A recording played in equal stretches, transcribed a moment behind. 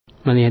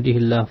من يهده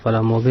الله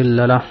فلا مضل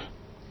له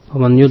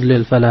ومن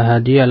يضلل فلا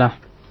هادي له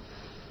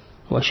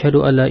وأشهد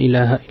أن لا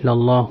إله إلا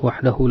الله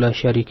وحده لا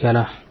شريك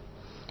له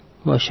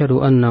وأشهد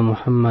أن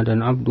محمدا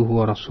عبده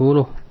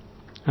ورسوله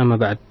أما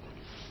بعد.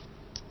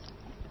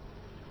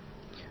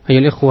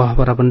 Ayol ikhwah,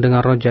 para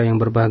pendengar roja yang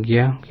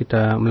berbahagia,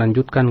 kita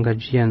melanjutkan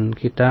kajian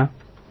kita,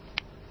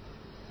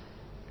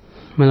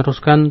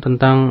 meneruskan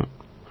tentang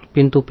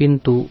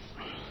pintu-pintu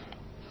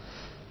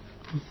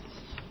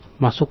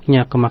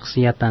masuknya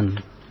kemaksiatan,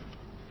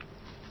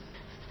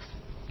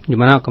 di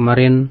mana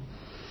kemarin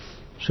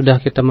sudah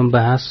kita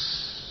membahas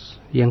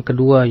yang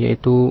kedua,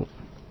 yaitu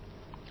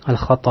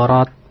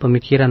al-khatarat,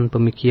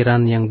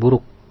 pemikiran-pemikiran yang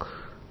buruk.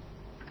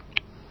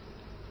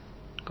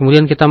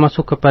 Kemudian kita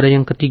masuk kepada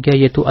yang ketiga,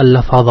 yaitu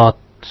al-lafazat,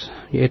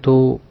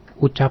 yaitu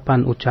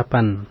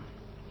ucapan-ucapan.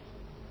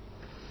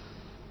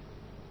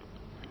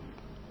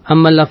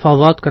 Amma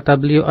al-lafazat, kata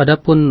beliau,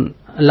 adapun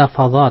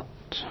lafazat,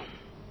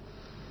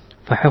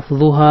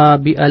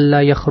 fahifdhuha bi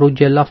alla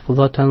yakhruja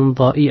lafzatan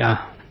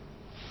dha'i'ah.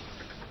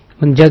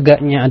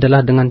 Menjaganya adalah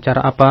dengan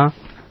cara apa?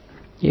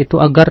 Yaitu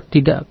agar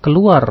tidak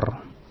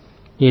keluar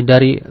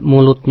dari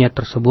mulutnya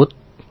tersebut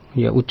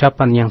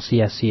ucapan yang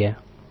sia-sia.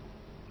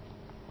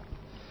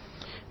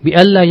 Bi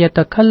alla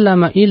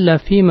yatakallama illa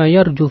fima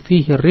yarju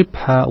fihi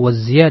ribha wa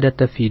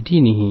ziyadata fi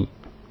dinihi.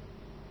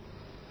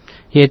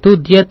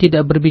 Yaitu dia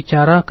tidak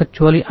berbicara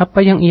kecuali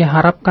apa yang ia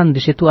harapkan di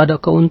situ ada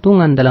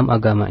keuntungan dalam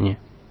agamanya.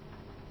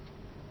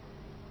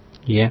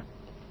 Ya.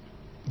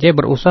 Dia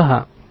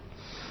berusaha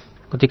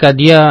ketika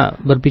dia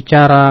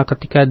berbicara,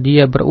 ketika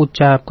dia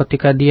berucap,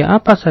 ketika dia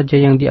apa saja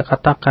yang dia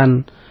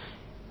katakan,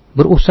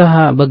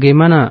 berusaha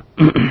bagaimana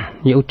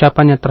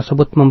ucapannya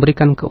tersebut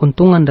memberikan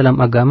keuntungan dalam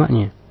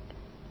agamanya.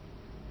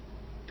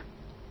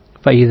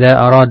 فَإِذَا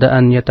أَرَادَ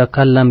أَنْ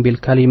يَتَكَلَّمْ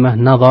بِالْكَلِمَةِ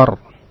نَظَرْ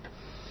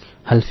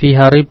هَلْ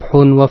فِيهَا رِبْحٌ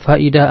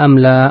وَفَائِدَةٌ أَمْ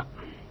لَا.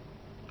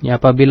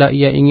 Apabila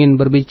ia ingin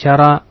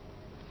berbicara,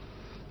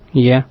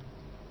 dia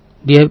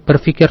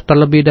berpikir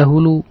terlebih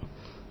dahulu,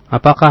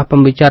 apakah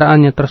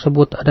pembicaraannya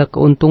tersebut ada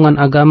keuntungan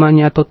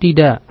agamanya atau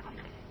tidak.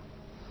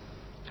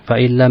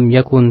 فَإِنْ لَمْ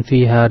يَكُنْ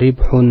فِيهَا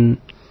رِبْحٌ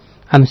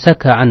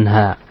أَمْسَكَ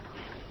عَنْهَا.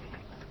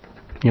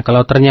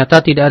 Kalau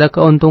ternyata tidak ada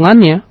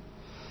keuntungannya,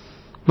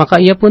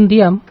 maka ia pun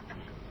diam.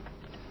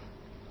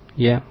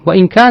 Wa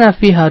in kana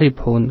fiha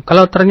ribhun,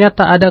 kalau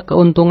ternyata ada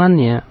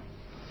keuntungannya,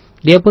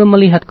 dia pun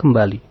melihat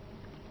kembali.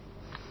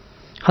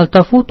 Hal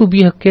tafutu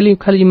biha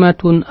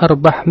kalimatun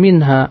arbah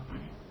minha.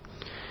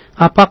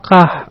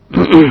 Apakah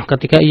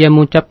ketika ia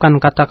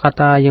mengucapkan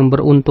kata-kata yang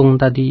beruntung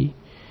tadi,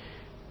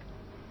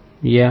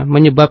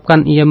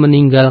 menyebabkan ia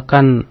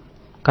meninggalkan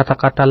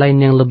kata-kata lain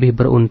yang lebih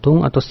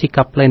beruntung atau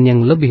sikap lain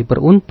yang lebih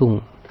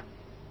beruntung?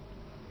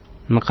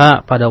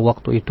 Maka pada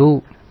waktu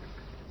itu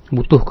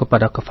butuh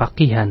kepada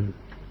kefaqihan.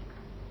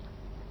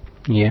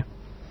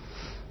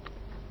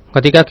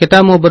 Ketika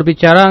kita mau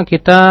berbicara,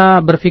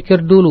 kita berpikir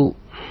dulu,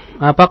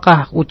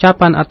 apakah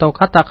ucapan atau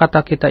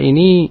kata-kata kita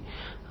ini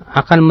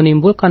akan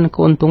menimbulkan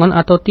keuntungan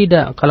atau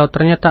tidak. Kalau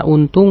ternyata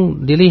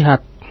untung,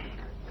 dilihat.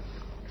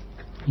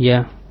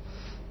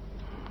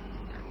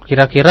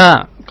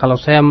 Kira-kira kalau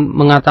saya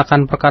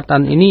mengatakan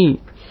perkataan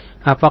ini,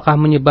 apakah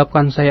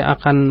menyebabkan saya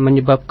akan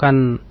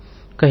menyebabkan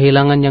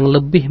kehilangan yang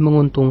lebih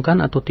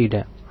menguntungkan atau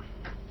tidak?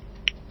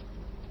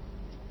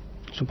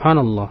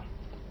 Subhanallah.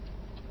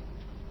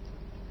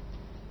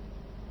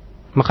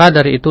 Maka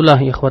dari itulah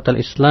ikhwatal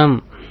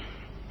Islam,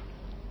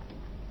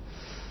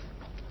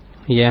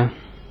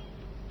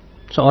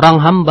 seorang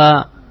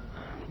hamba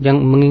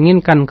yang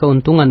menginginkan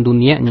keuntungan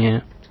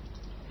dunianya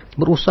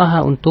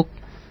berusaha untuk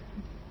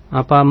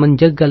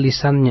menjaga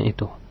lisannya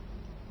itu,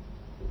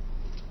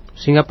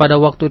 sehingga pada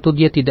waktu itu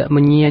dia tidak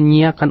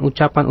menyia-nyiakan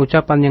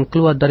ucapan-ucapan yang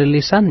keluar dari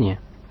lisannya,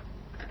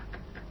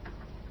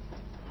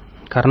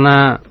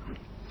 karena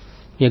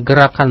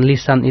gerakan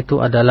lisan itu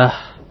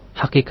adalah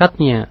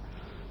hakikatnya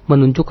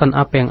menunjukkan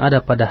apa yang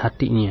ada pada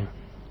hatinya.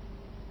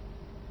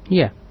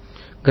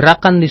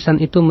 Gerakan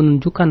lisan itu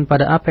menunjukkan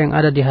pada apa yang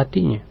ada di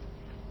hatinya.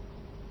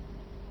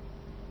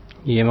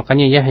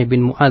 Makanya Yahya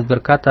bin Mu'adz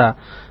berkata,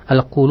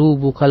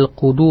 al-qulubu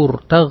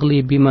kal-qudur taghli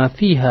bima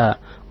fiha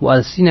wa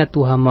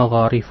alsinatuha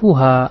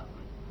magharifuha.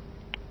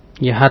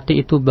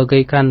 Hati itu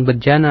bagaikan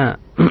bejana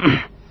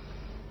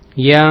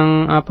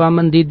yang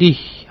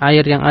mendidih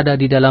air yang ada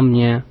di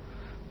dalamnya,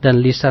 dan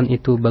lisan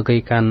itu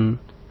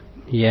bagaikan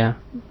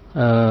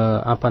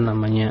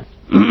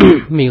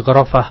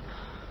mighrafah,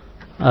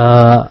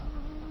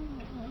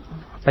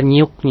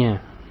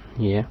 peniupnya,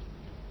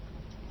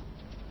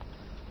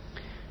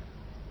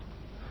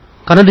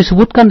 Karena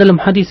disebutkan dalam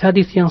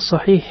hadis-hadis yang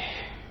sahih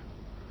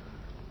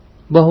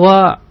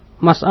bahwa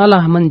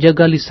masalah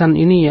menjaga lisan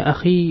ini, ya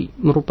akhi,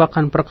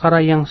 merupakan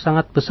perkara yang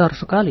sangat besar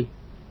sekali.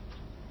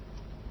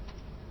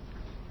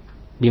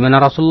 Di mana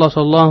Rasulullah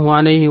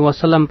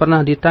SAW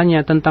pernah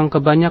ditanya tentang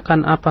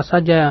kebanyakan apa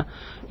saja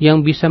yang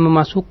bisa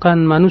memasukkan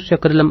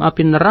manusia ke dalam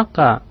api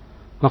neraka,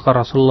 maka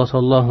Rasulullah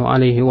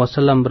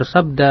SAW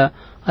bersabda,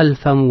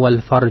 al-fam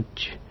wal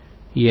farj,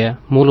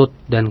 mulut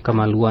dan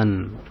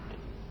kemaluan.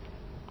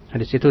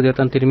 Hadis itu riwayat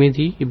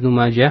Tirmizi, Ibnu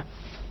Majah,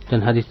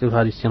 Dan hadis itu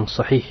hadis yang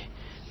sahih.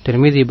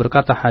 Tirmidzi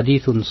berkata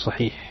haditsun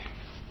sahih.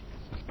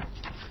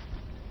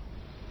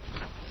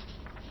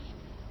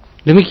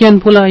 Demikian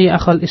pula ya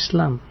akhal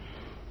Islam.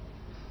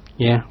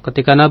 Ya,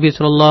 ketika Nabi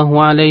sallallahu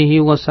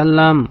alaihi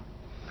wasallam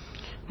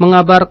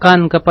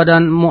mengabarkan kepada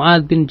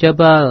Mu'adz bin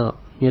Jabal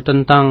ya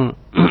tentang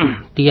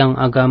tiang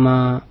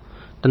agama,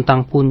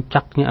 tentang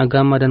puncaknya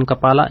agama dan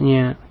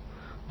kepalanya,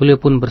 beliau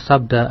pun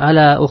bersabda,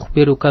 "Ala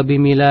ukhbiruka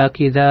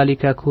bimilaki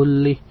dzalika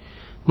kullih?"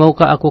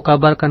 Maukah aku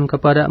kabarkan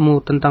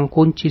kepadamu tentang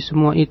kunci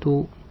semua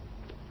itu?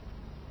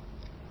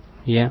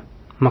 Ya,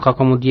 maka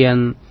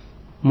kemudian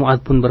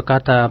Mu'adz pun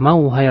berkata,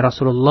 "Mau hai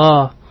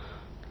Rasulullah."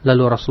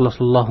 Lalu Rasulullah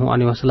sallallahu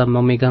alaihi wasallam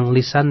memegang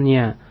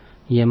lisannya,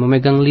 ya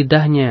memegang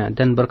lidahnya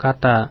dan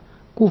berkata,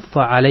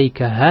 "Kuffa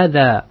 'alaika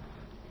hadza."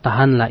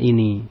 Tahanlah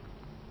ini.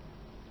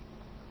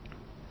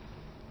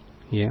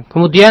 Ya,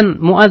 kemudian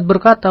Mu'adz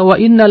berkata, "Wa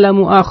inna la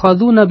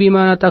mu'akhadzuna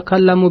bima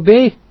natakallamu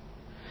bih."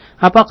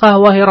 Apakah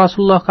wahai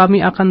Rasulullah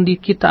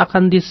kita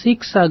akan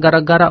disiksa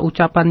gara-gara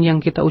ucapan yang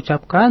kita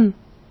ucapkan?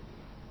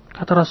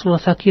 Kata Rasulullah,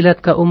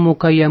 "Sakilatka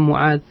ummuka ya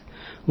Mu'adz.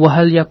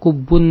 Wahal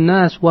yakubbun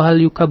nas wahal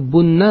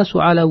yukabbun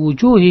nasu ala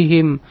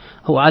wujuhihim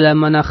atau ala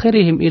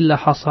manakhirihim illa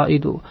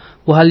hasaidu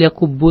wahal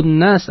yakubbun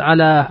nas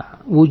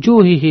ala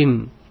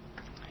wujuhihim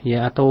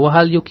ya atau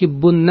wahal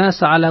yukibbun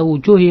nas ala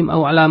wujuhihim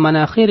atau ala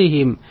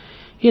manakhirihim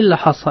illa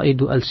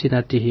hasaidu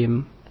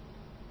alsinatihim."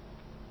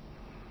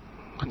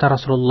 Kata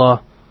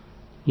Rasulullah,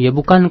 ya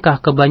bukankah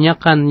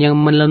kebanyakan yang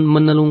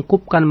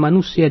menelungkupkan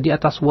manusia di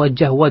atas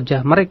wajah-wajah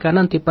mereka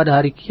nanti pada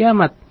hari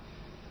kiamat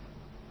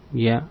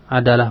ya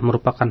adalah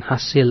merupakan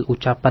hasil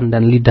ucapan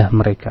dan lidah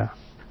mereka.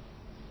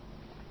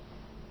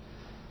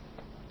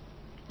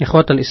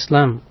 Ikhwatul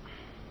Islam,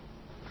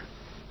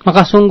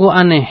 maka sungguh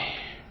aneh,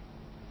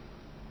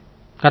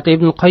 kata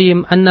Ibnu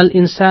Qayyim, annal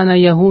insana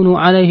yahunu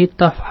alaihi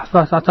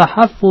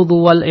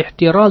tahaffudhu wal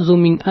ihtirazu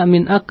min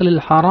aklil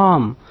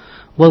haram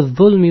wal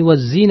zulmi wal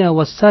zina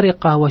wal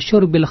sariqah wa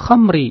syurbil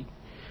khamri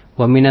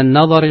wa minan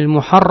nadharil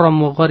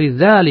muharram wa ghari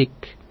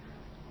dhalik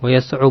wa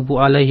yas'ubu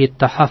alaihi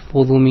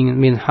tahaffudhu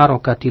min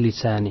harakati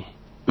lisanih.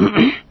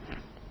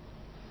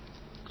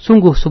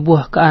 Sungguh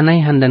sebuah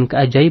keanehan dan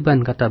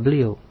keajaiban, kata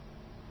beliau.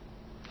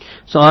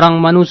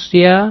 Seorang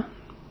manusia,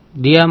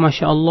 dia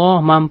Masya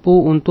Allah mampu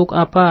untuk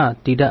apa?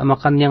 Tidak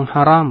makan yang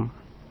haram,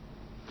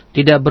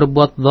 tidak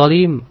berbuat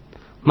zalim,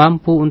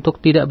 mampu untuk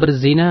tidak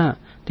berzina,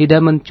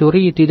 tidak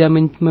mencuri, tidak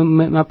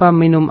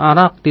minum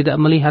arak, tidak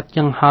melihat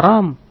yang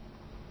haram.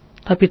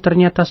 Tapi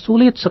ternyata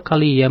sulit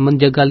sekali ya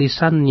menjaga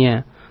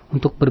lisannya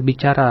untuk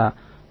berbicara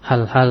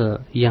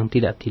hal-hal yang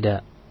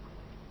tidak-tidak.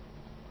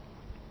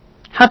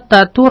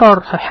 Hatta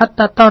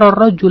tarar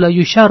rajula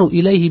yusharu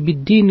ilaihi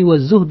bid-dini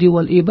waz-zuhdi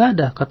wal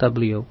ibadah, kata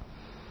beliau.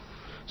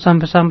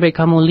 Sampai-sampai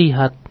kamu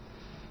lihat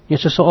ya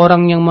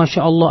seseorang yang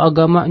Masya Allah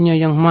agamanya,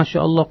 yang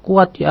Masya Allah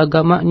kuat ya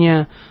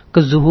agamanya,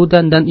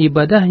 kezuhudan dan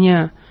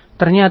ibadahnya,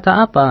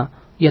 ternyata apa?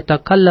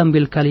 Yatakallam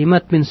bil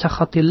kalimat min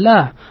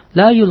sakhatillah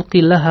la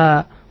yulqi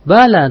laha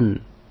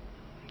balan.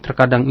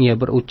 Terkadang ia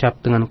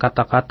berucap dengan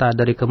kata-kata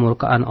dari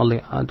kemurkaan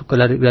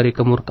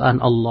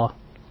Allah.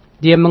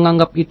 Dia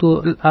menganggap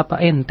itu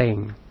apa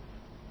enteng.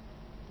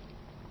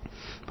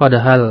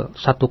 Padahal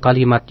satu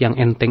kalimat yang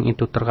enteng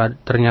itu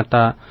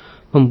ternyata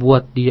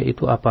membuat dia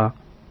itu apa?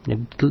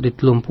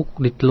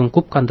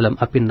 Ditelungkupkan dalam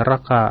api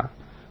neraka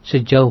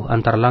sejauh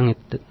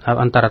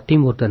antara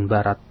timur dan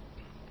barat.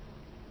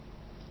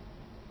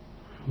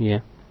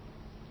 Ya.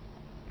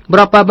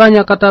 Berapa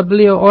banyak, kata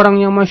beliau, orang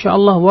yang Masya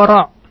Allah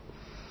wara'.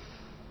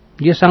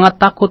 Dia sangat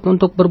takut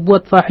untuk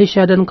berbuat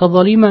fahisyah dan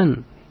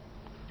kezaliman.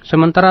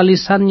 Sementara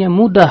lisannya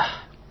mudah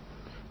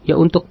ya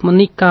untuk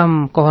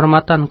menikam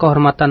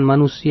kehormatan-kehormatan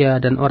manusia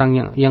dan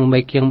orang yang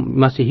baik yang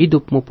masih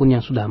hidup maupun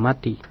yang sudah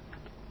mati.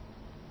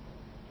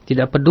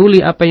 Tidak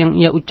peduli apa yang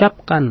ia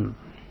ucapkan.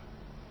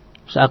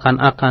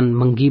 Seakan-akan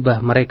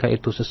menggibah mereka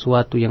itu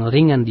sesuatu yang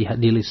ringan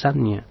di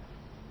lisannya.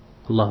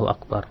 Allahu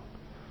Akbar.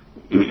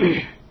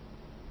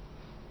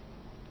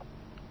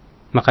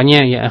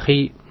 Makanya ya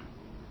akhi,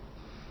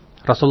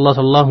 Rasulullah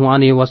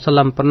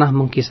SAW pernah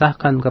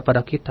mengkisahkan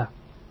kepada kita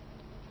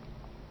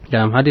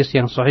dalam hadis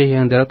yang sahih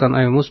yang diriwayatkan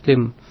oleh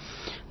Muslim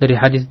dari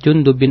hadis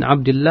Jundub bin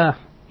Abdullah,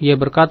 ia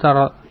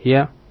berkata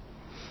ya,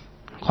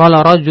 qala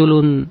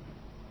rajulun,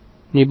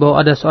 ini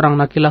bahwa ada seorang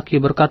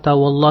laki-laki berkata,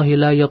 wallahi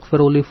la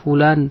yaghfiru li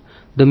fulan,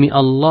 demi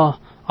Allah,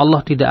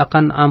 Allah tidak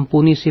akan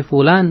ampuni si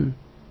fulan.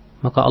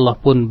 Maka Allah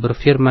pun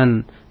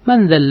berfirman, man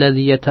dzal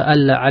ladzi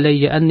yata'alla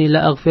alayya anni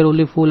la aghfiru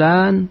li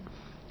fulan?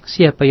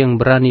 Siapa yang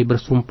berani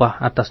bersumpah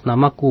atas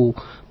namaku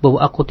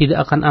bahwa aku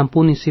tidak akan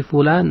ampuni si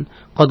fulan?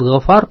 Qad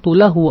ghafartu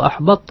lahu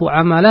ahbattu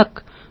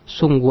amalak.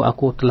 Sungguh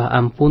aku telah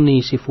ampuni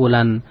si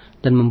fulan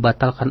dan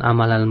membatalkan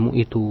amalanmu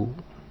itu.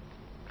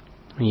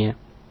 Ya.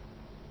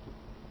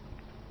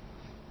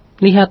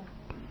 Lihat.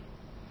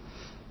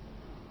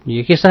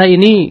 Ya, kisah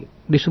ini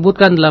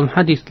disebutkan dalam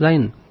hadis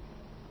lain.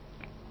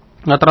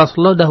 Kata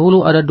Rasulullah,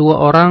 dahulu ada dua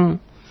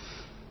orang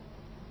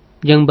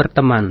yang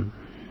berteman.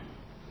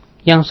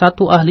 Yang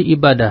satu ahli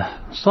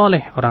ibadah,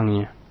 soleh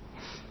orangnya.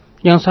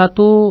 Yang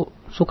satu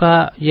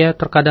suka ya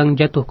terkadang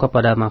jatuh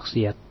kepada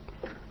maksiat.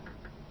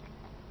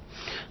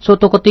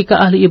 Suatu ketika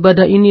ahli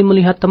ibadah ini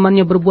melihat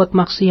temannya berbuat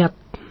maksiat,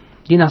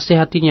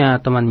 dinasihatinya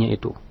temannya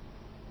itu.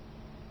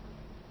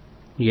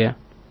 Ya.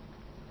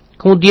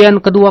 Kemudian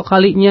kedua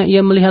kalinya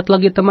ia melihat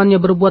lagi temannya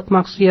berbuat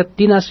maksiat,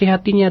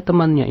 dinasihatinya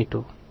temannya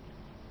itu.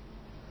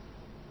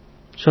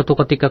 Suatu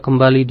ketika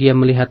kembali dia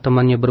melihat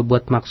temannya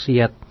berbuat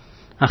maksiat.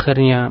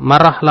 Akhirnya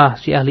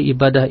marahlah si ahli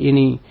ibadah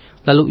ini.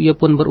 Lalu ia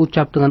pun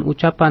berucap dengan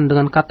ucapan,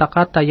 dengan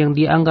kata-kata yang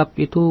dianggap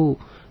itu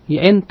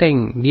ya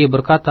enteng. Dia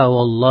berkata,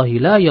 wallahi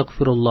la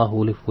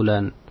yaghfirullahu li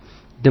fulan.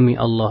 Demi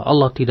Allah,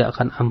 Allah tidak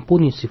akan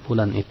ampuni si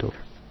fulan itu.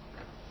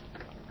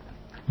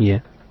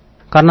 Ya.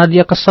 Karena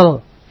dia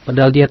kesal.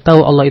 Padahal dia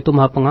tahu Allah itu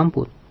Maha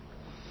Pengampun.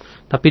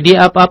 Tapi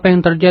dia apa-apa yang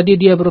terjadi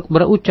dia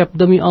berucap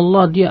demi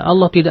Allah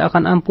tidak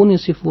akan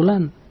ampuni si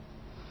fulan.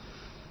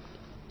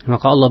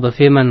 Maka Allah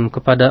berfirman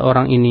kepada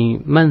orang ini,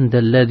 "Man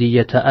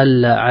dzalladzi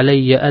yata'alla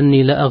 'alayya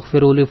anni la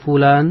aghfiru li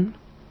fulan?"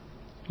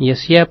 Ya,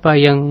 siapa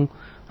yang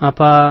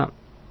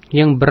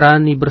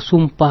berani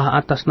bersumpah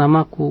atas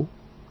namaku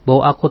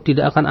bahwa aku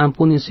tidak akan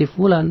ampuni si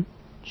fulan?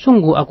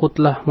 Sungguh aku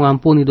telah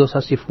mengampuni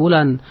dosa si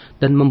fulan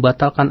dan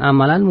membatalkan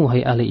amalanmu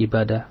hai ahli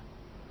ibadah.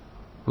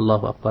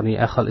 Allahu Akbar,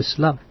 ya akhal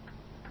Islam.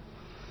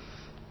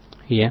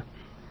 Ya.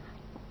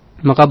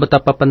 Maka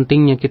betapa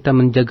pentingnya kita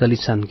menjaga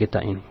lisan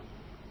kita ini.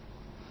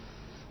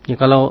 Ya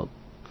kalau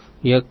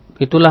ya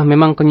itulah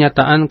memang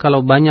kenyataan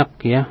kalau banyak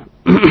ya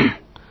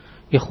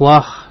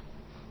ikhwah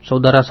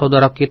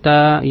saudara-saudara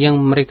kita yang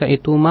mereka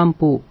itu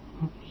mampu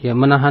ya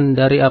menahan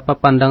dari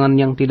pandangan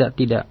yang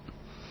tidak-tidak.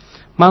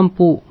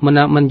 Mampu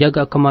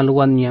menjaga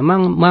kemaluannya,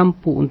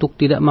 mampu untuk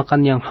tidak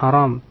makan yang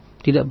haram,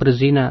 tidak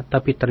berzina,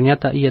 tapi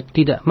ternyata ia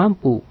tidak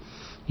mampu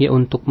ya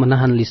untuk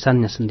menahan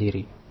lisannya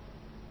sendiri.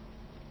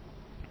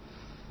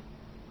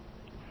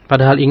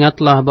 Padahal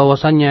ingatlah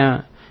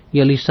bahwasannya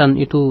ya lisan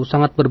itu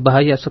sangat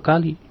berbahaya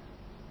sekali.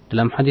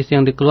 Dalam hadis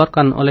yang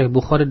dikeluarkan oleh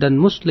Bukhari dan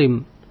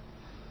Muslim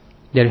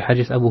dari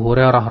hadis Abu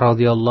Hurairah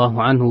radhiyallahu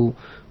anhu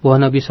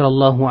bahwa Nabi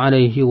sallallahu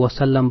alaihi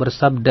wasallam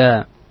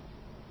bersabda,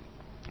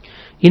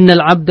 "Innal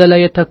 'abda la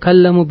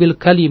yatakallamu bil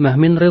kalimah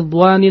min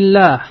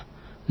ridwanillah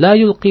la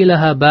yulqi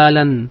laha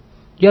balan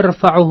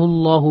yarfa'uhu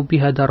Allahu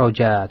biha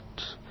darajat.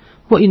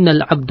 Wa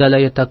innal 'abda la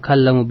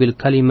yatakallamu bil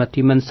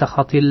kalimati man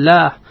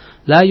sakhatillah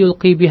la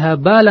yulqi biha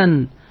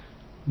balan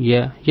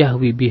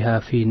yahwi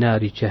biha fi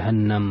nari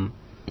jahannam."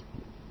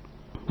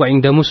 Wa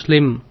 'inda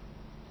Muslim,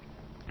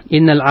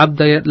 "Innal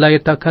 'abda la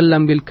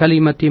yatakallam bil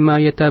kalimati ma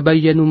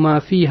yatabayyanu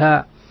ma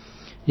fiha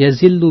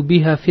yazillu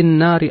biha fin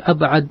nari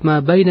ab'ad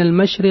ma bainal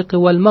masyriqi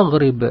wal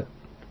maghrib."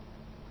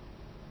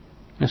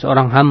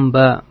 Seorang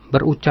hamba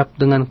berucap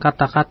dengan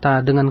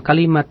kata-kata, dengan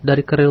kalimat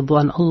dari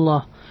keridhaan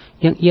Allah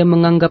yang ia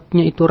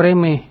menganggapnya itu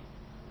remeh.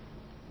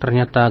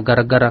 Ternyata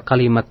gara-gara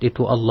kalimat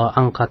itu Allah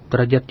angkat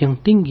derajat yang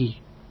tinggi.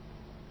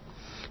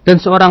 Dan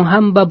seorang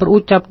hamba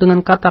berucap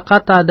dengan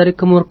kata-kata dari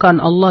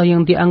kemurkaan Allah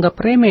yang dianggap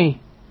remeh.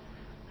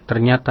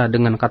 Ternyata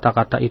dengan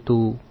kata-kata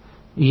itu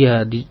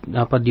ia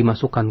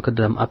dimasukkan ke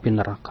dalam api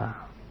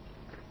neraka.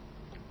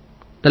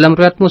 Dalam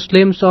riwayat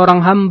Muslim, seorang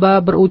hamba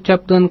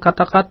berucap dengan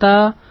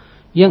kata-kata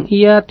yang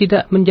ia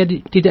tidak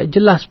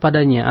jelas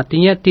padanya,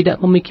 artinya tidak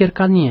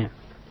memikirkannya.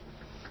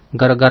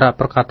 Gara-gara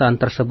perkataan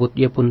tersebut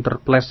ia pun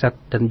terpleset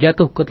dan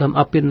jatuh ke dalam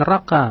api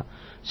neraka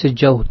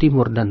sejauh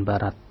timur dan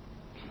barat.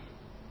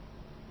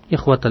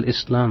 Ikhwatal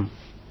Islam.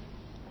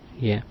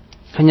 Ya,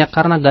 hanya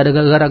karena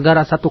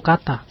gara-gara satu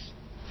kata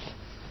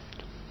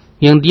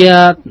yang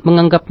dia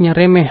menganggapnya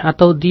remeh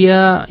atau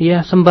dia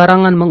ya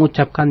sembarangan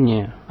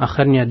mengucapkannya,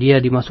 akhirnya dia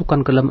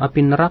dimasukkan ke dalam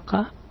api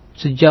neraka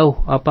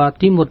sejauh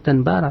timur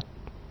dan barat.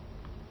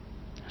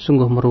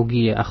 Sungguh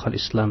merugi ya akhal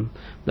Islam.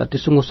 Berarti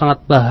sungguh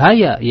sangat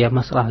bahaya ya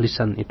masalah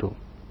lisan itu.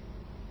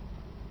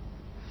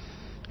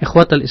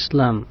 Ikhwatal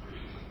Islam.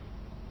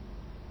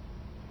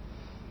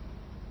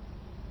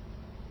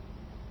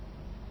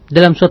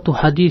 Dalam suatu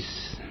hadis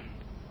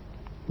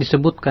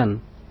disebutkan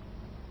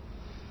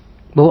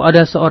bahwa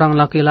ada seorang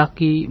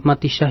laki-laki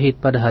mati syahid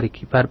pada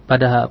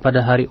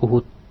hari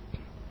Uhud.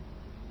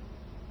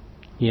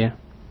 Ya.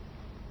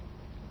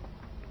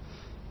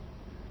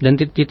 Dan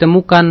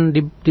ditemukan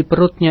di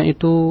perutnya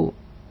itu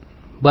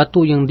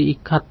batu yang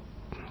diikat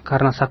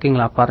karena saking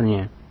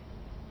laparnya.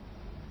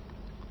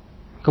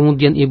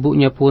 Kemudian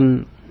ibunya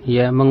pun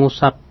ya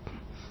mengusap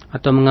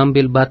atau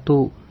mengambil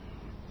batu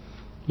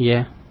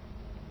ya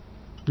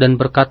dan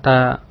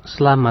berkata,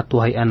 "Selamat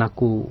wahai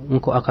anakku,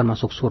 engkau akan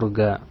masuk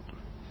surga."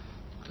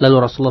 Lalu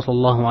Rasulullah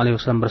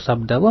SAW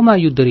bersabda, "Wa ma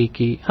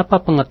yudriki, apa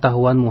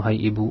pengetahuanmu hai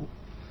ibu?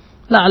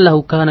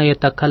 La'allahu kana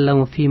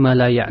yatakallamu fima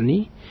la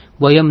ya'ni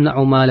wa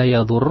yamna'u ma la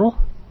yadhurruh."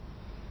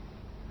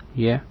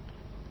 Ya.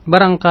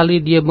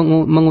 Barangkali dia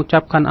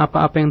mengucapkan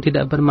apa-apa yang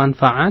tidak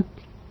bermanfaat,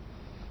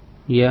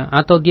 ya,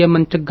 atau dia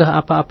mencegah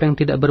apa-apa yang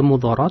tidak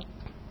bermudarat.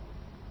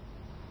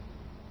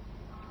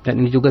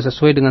 Dan ini juga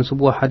sesuai dengan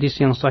sebuah hadis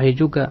yang sahih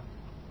juga.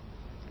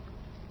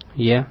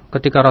 Ya,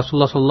 ketika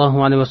Rasulullah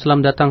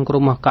SAW datang ke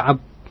rumah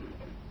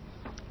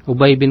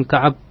Ubay bin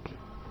Ka'ab,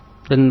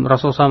 dan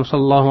Rasulullah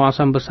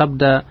SAW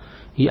bersabda,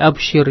 Ya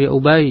abshir ya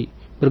Ubay,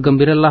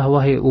 bergembiralah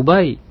wahai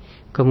Ubay.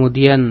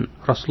 Kemudian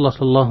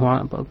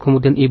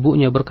kemudian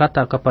ibunya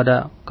berkata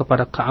kepada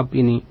Ka'ab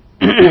ini,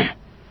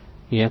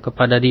 ya,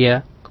 kepada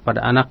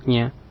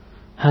anaknya,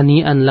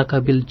 hani'an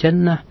laka bil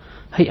jannah,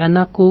 hai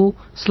anakku,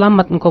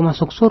 selamat engkau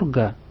masuk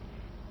surga.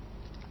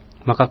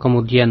 Maka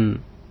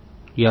kemudian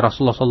ya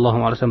Rasulullah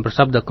SAW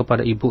bersabda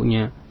kepada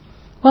ibunya,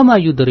 wa ma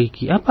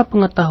yudriki, apa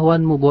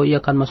pengetahuanmu bahwa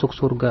ia akan masuk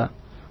surga?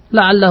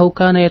 La'allahu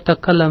kana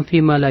yatakallam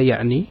fima la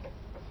ya'ni,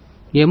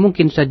 ya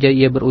mungkin saja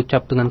ia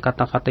berucap dengan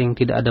kata-kata yang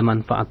tidak ada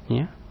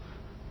manfaatnya,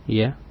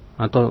 ya,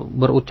 atau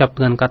berucap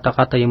dengan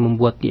kata-kata yang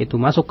membuat dia itu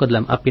masuk ke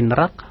dalam api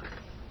neraka.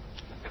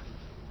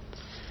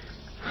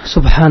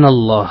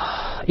 Subhanallah,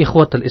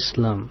 ikhwatul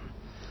Islam.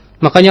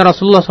 Makanya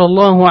Rasulullah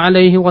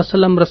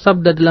SAW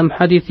bersabda dalam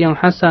hadis yang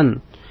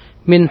hasan,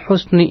 min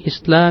husni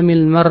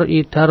islamil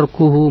mar'i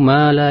tarkuhu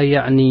ma la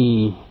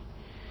ya'ni.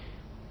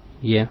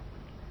 Ya.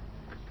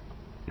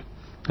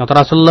 Kata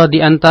Rasulullah, di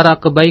antara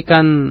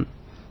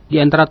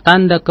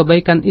tanda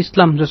kebaikan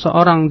Islam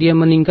seseorang, dia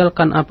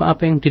meninggalkan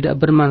apa-apa yang tidak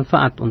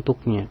bermanfaat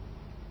untuknya.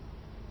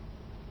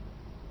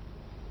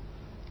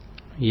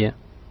 Ya.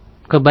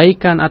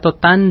 Kebaikan atau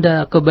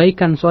tanda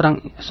kebaikan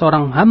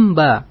seorang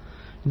hamba,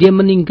 dia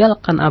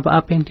meninggalkan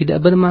apa-apa yang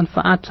tidak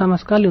bermanfaat sama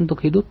sekali untuk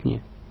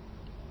hidupnya.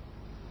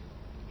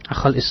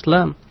 Akhal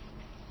Islam.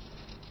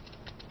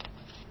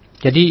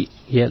 Jadi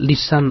ya,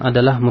 lisan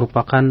adalah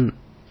merupakan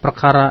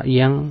perkara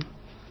yang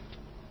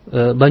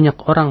banyak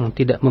orang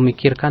tidak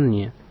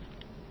memikirkannya.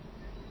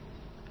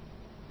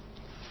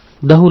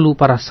 Dahulu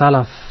para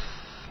salaf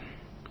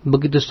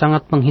begitu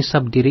sangat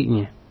menghisab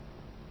dirinya,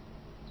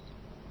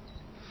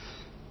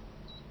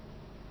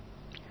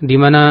 di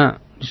mana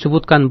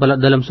disebutkan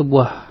dalam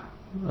sebuah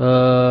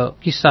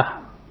kisah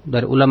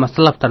dari ulama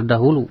salaf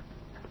terdahulu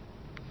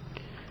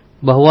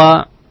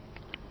bahwa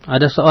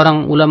ada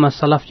seorang ulama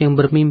salaf yang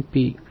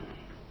bermimpi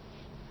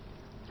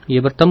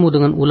ia bertemu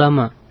dengan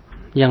ulama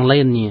yang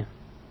lainnya.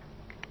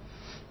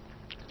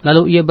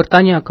 Lalu ia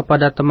bertanya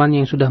kepada teman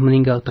yang sudah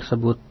meninggal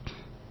tersebut,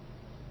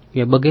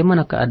 ya,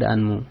 bagaimana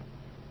keadaanmu?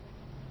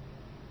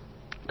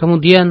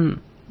 Kemudian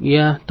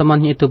ya,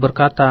 temannya itu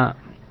berkata,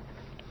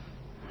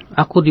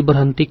 aku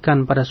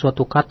diberhentikan pada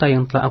suatu kata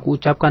yang telah aku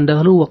ucapkan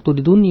dahulu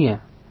waktu di dunia.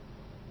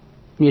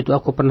 Yaitu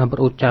aku pernah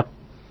berucap,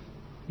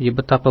 ya,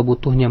 betapa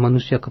butuhnya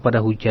manusia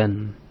kepada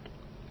hujan.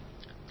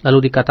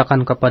 Lalu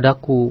dikatakan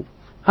kepadaku,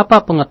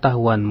 apa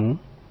pengetahuanmu?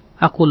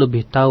 Aku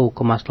lebih tahu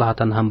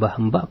kemaslahatan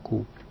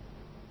hamba-hambaku.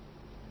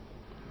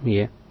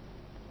 Ya.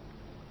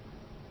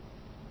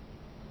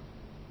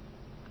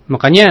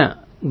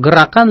 Makanya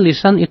gerakan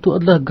lisan itu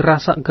adalah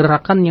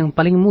gerakan yang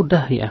paling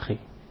mudah, ya akhi.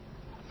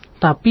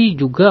 Tapi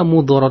juga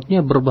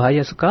mudaratnya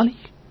berbahaya sekali.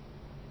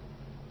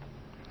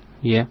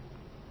 Ya.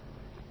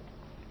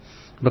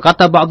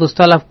 Berkata ba'du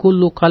salaf,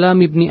 kullu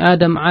kalam ibni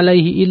Adam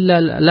alaihi illa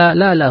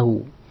la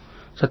lahu.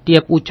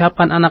 Setiap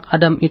ucapan anak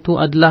Adam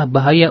itu adalah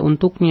bahaya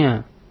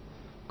untuknya,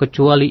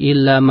 kecuali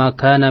illa ma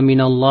kana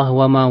minallah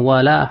wa ma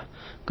walah,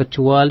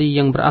 kecuali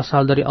yang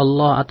berasal dari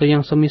Allah atau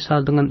yang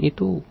semisal dengan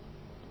itu.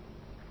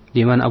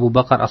 Di mana Abu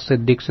Bakar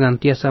As-Siddiq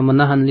senantiasa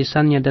menahan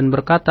lisannya dan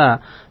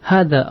berkata,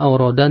 hada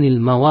awradanil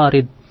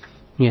mawarid,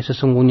 ya,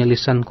 sesungguhnya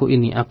lisanku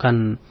ini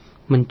akan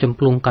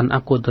mencemplungkan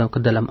aku ke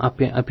dalam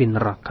api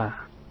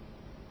neraka.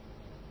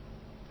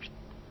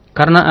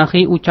 Karena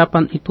akhi,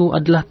 ucapan itu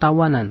adalah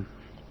tawanan.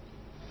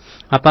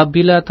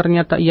 Apabila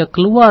ternyata ia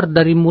keluar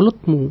dari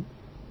mulutmu,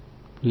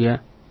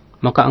 ya,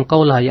 maka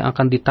engkaulah yang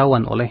akan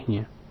ditawan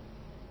olehnya.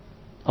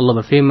 Allah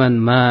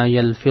berfirman, ma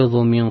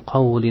yalfidhu min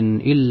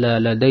qawlin illa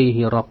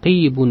ladaihi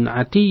raqibun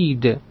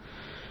atid.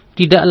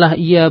 Tidaklah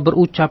ia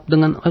berucap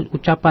dengan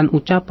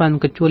ucapan-ucapan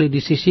kecuali di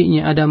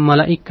sisinya ada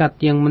malaikat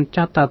yang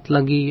mencatat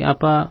lagi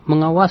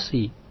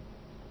mengawasi.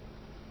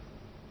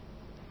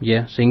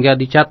 Ya, sehingga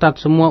dicatat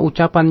semua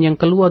ucapan yang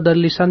keluar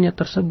dari lisannya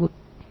tersebut.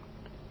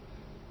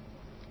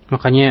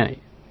 Makanya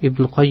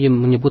Ibnu Qayyim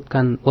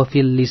menyebutkan wa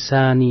fil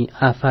lisani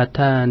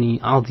afatani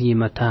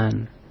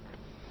azimatan.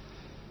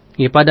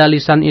 Ya, pada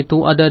lisan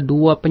itu ada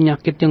dua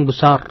penyakit yang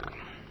besar.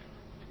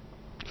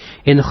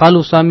 In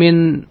khalusa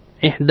min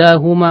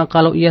ihdahuma,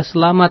 kalau ia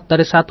selamat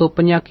dari satu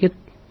penyakit,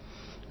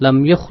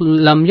 lam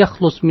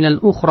yakhlus minal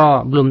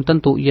ukhra, belum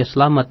tentu ia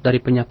selamat dari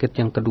penyakit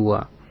yang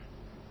kedua.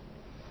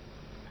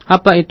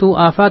 Apa itu?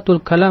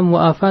 Afatul kalam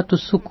wa afatus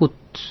sukut,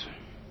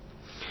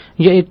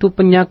 yaitu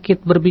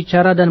penyakit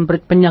berbicara dan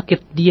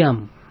penyakit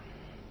diam.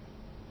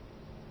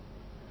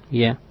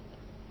 Ya.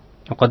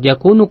 Qad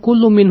yakunu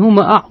kullu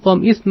minhuma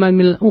a'zam itsman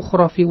min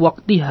al-ukhra fi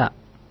waqtiha.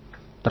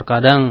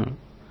 Terkadang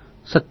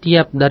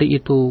setiap dari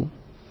itu,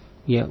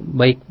 ya,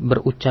 baik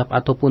berucap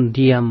ataupun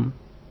diam,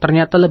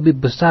 ternyata lebih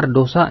besar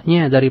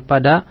dosanya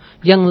daripada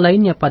yang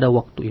lainnya pada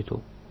waktu itu.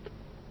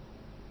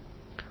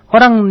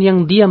 Orang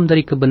yang diam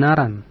dari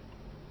kebenaran,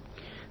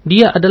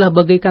 dia adalah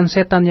bagaikan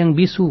setan yang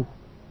bisu.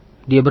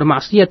 Dia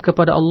bermaksiat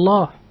kepada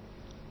Allah.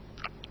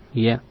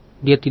 Ya,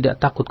 dia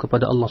tidak takut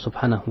kepada Allah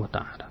Subhanahu wa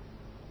taala.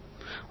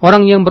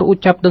 Orang yang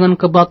berucap dengan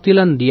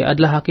kebatilan, dia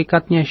adalah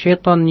hakikatnya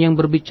syaitan yang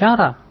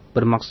berbicara,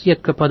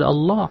 bermaksiat kepada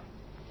Allah.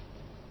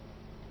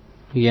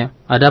 Ya,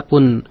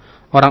 adapun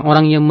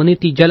orang-orang yang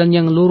meniti jalan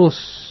yang lurus,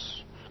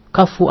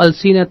 kafu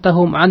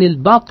alsinatahum 'anil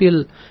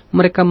batil,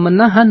 mereka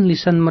menahan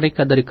lisan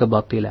mereka dari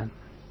kebatilan.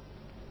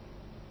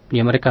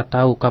 Ya, mereka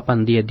tahu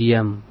kapan dia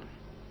diam,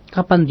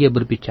 kapan dia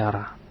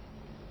berbicara.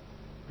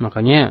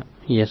 Makanya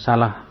ya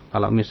salah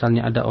kalau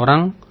misalnya ada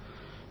orang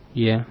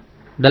ya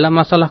dalam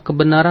masalah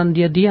kebenaran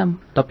dia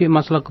diam, tapi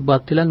masalah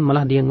kebatilan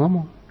malah dia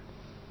ngomong.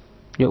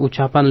 Ya,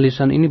 ucapan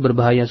lisan ini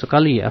berbahaya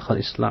sekali ya akhal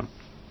Islam.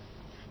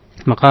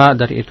 Maka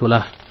dari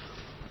itulah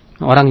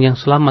orang yang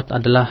selamat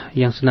adalah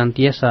yang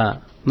senantiasa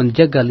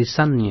menjaga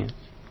lisannya.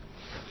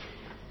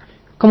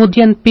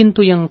 Kemudian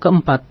pintu yang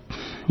keempat,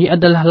 ia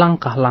adalah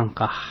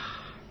langkah-langkah.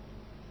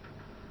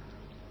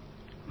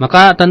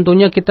 Maka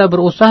tentunya kita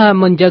berusaha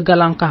menjaga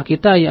langkah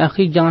kita ya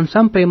akhi, jangan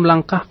sampai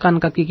melangkahkan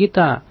kaki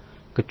kita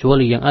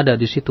kecuali yang ada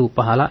di situ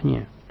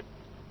pahalanya.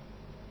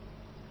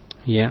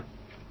 Ya.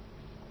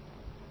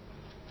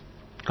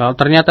 Kalau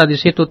ternyata di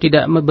situ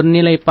tidak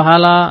bernilai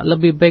pahala,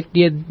 lebih baik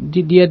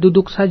dia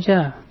duduk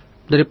saja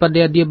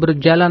daripada dia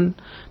berjalan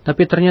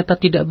tapi ternyata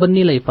tidak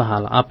bernilai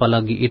pahala.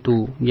 Apalagi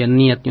itu dia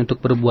niatnya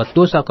untuk berbuat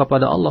dosa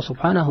kepada Allah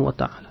Subhanahu wa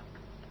taala.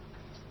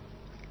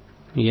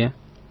 Ya.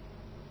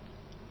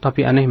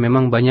 Tapi aneh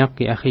memang banyak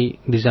ya akhi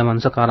di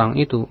zaman sekarang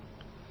itu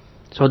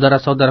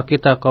saudara-saudara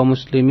kita kaum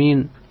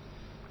muslimin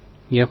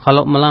ya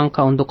kalau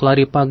melangkah untuk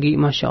lari pagi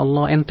Masya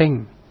Allah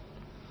enteng.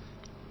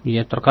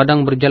 Ya,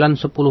 terkadang berjalan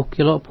 10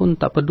 kilo pun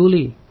tak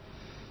peduli.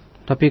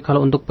 Tapi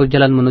kalau untuk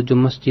berjalan menuju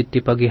masjid di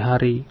pagi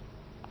hari,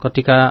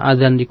 ketika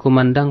azan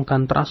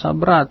dikumandangkan terasa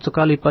berat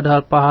sekali,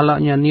 padahal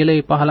pahalanya,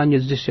 nilai pahalanya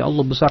di sisi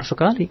Allah besar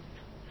sekali.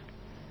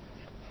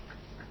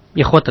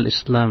 Ikhwatul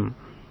Islam.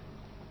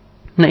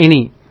 Nah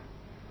ini,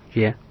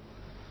 ya.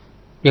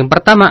 Yang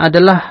pertama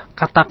adalah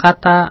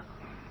kata-kata,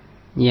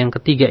 yang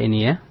ketiga ini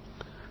ya.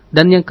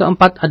 Dan yang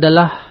keempat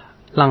adalah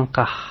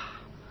langkah.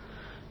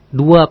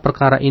 Dua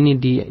perkara ini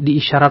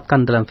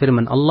diisyaratkan dalam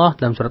firman Allah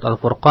dalam surat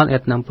Al-Furqan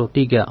ayat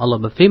 63. Allah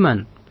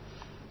berfirman,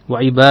 "Wa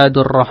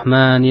ibadur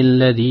rahmanil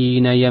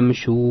ladzina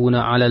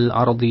yamshuna 'alal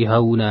ardi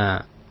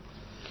hauna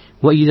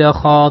wa idza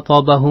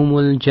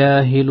khatabahumul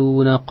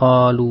jahiluna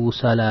qalu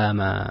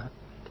salama."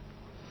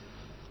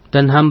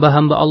 Dan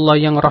hamba-hamba Allah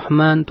yang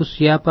Rahman itu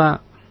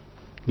siapa?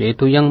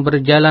 Yaitu yang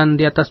berjalan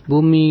di atas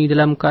bumi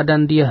dalam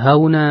keadaan dia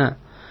hauna,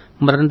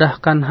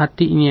 merendahkan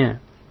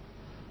hatinya.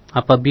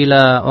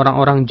 Apabila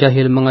orang-orang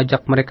jahil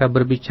mengajak mereka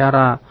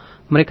berbicara,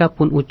 mereka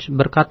pun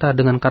berkata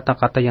dengan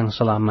kata-kata yang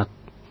selamat.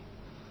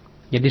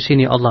 Jadi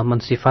sini Allah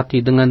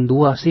mensifati dengan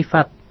dua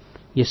sifat.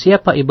 Ya,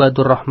 siapa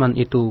ibadur rahman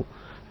itu?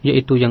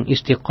 Yaitu yang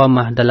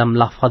istiqamah dalam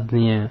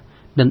lafadznya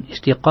dan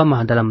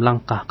istiqamah dalam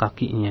langkah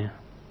kakinya.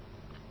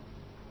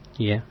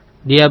 Ya,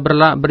 dia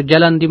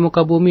berjalan di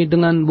muka bumi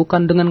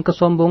bukan dengan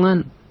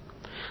kesombongan.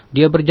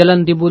 Dia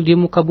berjalan di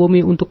muka bumi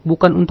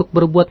bukan untuk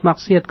berbuat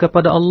maksiat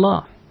kepada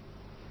Allah.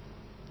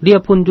 Dia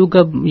pun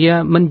juga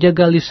ya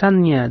menjaga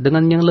lisannya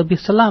dengan yang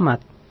lebih selamat.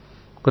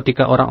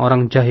 Ketika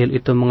orang-orang jahil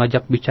itu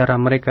mengajak bicara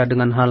mereka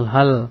dengan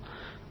hal-hal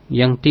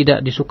yang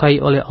tidak disukai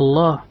oleh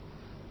Allah,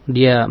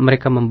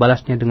 mereka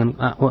membalasnya dengan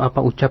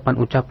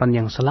ucapan-ucapan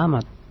yang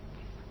selamat.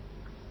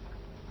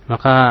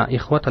 Maka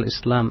ikhwatul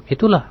Islam,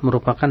 itulah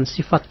merupakan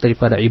sifat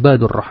daripada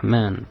ibadur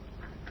rahman.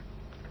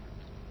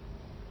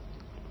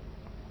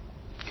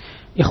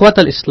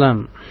 Ikhwatul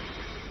Islam.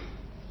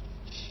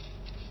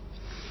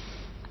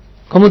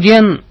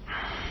 Kemudian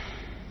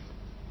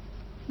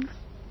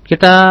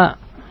kita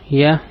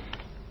ya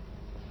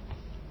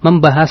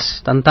membahas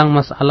tentang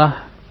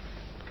masalah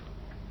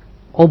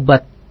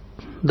obat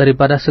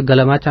daripada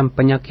segala macam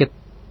penyakit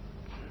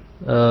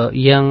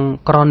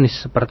yang kronis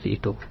seperti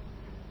itu.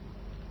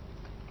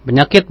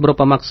 Penyakit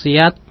berupa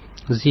maksiat,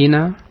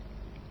 zina,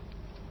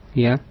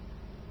 ya,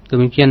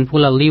 demikian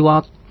pula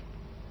liwat,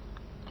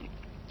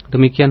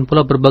 demikian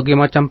pula berbagai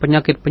macam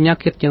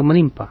penyakit-penyakit yang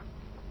menimpa.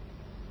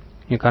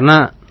 Ya,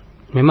 karena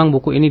memang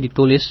buku ini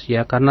ditulis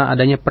ya karena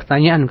adanya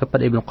pertanyaan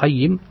kepada Ibnu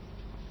Qayyim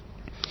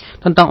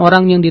tentang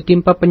orang yang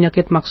ditimpa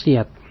penyakit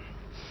maksiat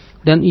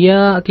dan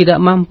ia tidak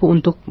mampu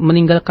untuk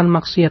meninggalkan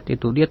maksiat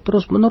itu. Dia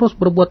terus-menerus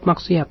berbuat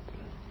maksiat.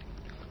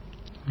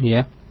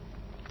 Ya.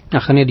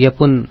 Akhirnya dia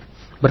pun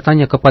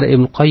bertanya kepada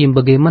Ibnu Qayyim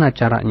bagaimana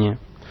caranya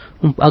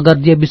agar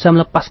dia bisa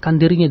melepaskan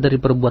dirinya dari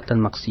perbuatan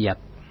maksiat.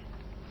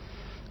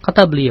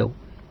 Kata beliau,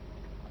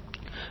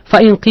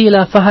 فَإِنْ قِيلَ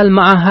فَهَلْ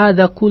مَعَ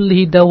هَذَا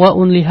كُلِّهِ دَوَاءٌ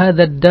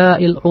لِهَذَا الدَّاءِ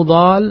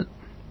الْعُضَالِ.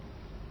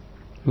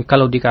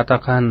 Kalau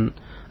dikatakan,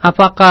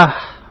 apakah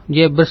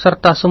dia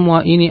beserta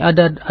semua ini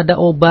ada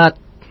obat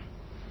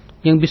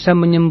yang bisa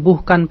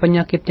menyembuhkan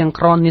penyakit yang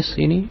kronis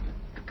ini?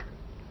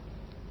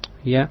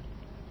 Ya.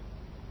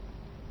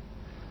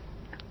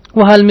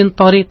 وَهَلْ مِنْ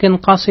طَرِيقٍ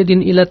قَاصِدٍ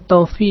إِلَى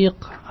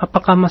التَّوْفِيقِ.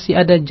 Apakah masih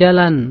ada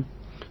jalan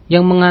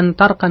yang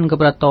mengantarkan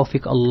kepada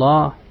taufik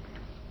Allah?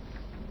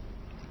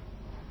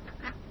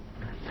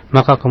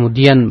 Maka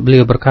kemudian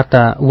beliau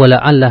berkata,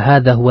 "Wala'alla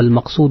hadha huwal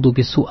maqsudu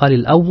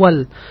bis-su'alil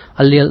awwal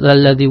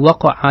alladhi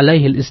waqa'a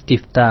 'alaihi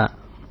al-istifta."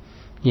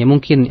 Ya,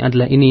 mungkin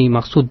adalah ini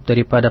maksud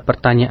daripada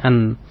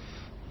pertanyaan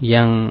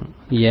yang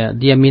ya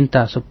dia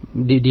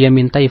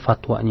mintai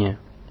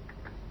fatwanya.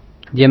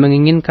 Dia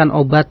menginginkan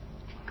obat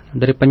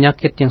dari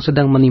penyakit yang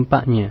sedang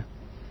menimpanya.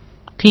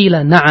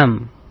 Qila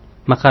na'am,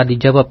 maka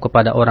dijawab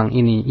kepada orang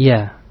ini,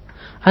 ya,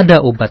 ada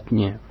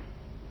obatnya.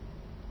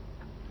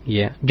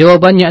 Ya,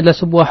 jawabannya adalah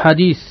sebuah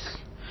hadis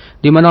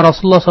di mana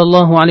Rasulullah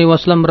sallallahu alaihi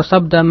wasallam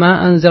bersabda,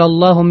 "Ma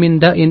anzalallahu min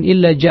da'in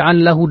illa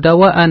ja'al lahu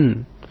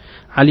dawaan,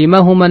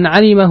 alimahu man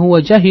alimahu wa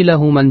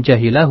jahilahu man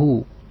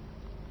jahilahu."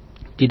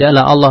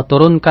 Tidaklah Allah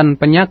turunkan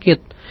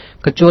penyakit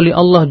kecuali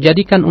Allah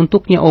jadikan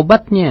untuknya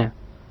obatnya.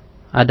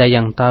 Ada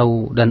yang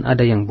tahu dan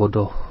ada yang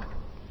bodoh.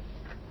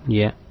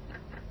 Ya.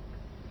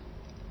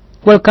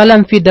 Wal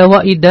kalam fi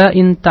dawa'i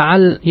da'in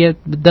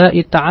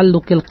da'i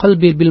ta'alluqil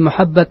qalbi bil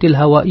mahabbatil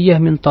hawaiyah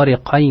min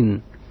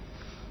tariqain.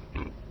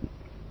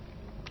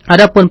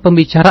 Adapun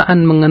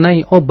pembicaraan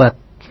mengenai obat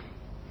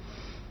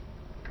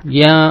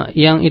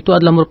yang itu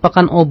adalah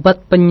merupakan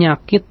obat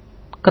penyakit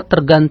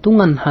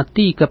ketergantungan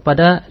hati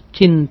kepada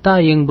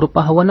cinta yang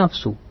berupa hawa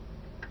nafsu.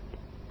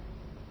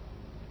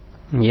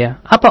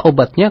 Ya, apa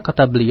obatnya?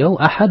 Kata beliau,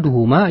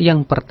 ahaduhuma,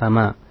 yang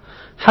pertama,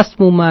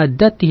 hasmu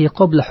madatihi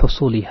qabla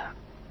husuliha,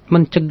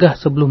 mencegah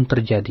sebelum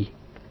terjadi.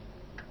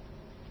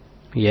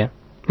 Ya,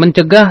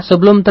 mencegah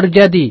sebelum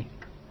terjadi.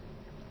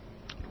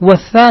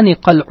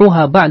 Wathani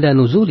qal'uha ba'da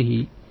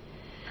nuzulihi,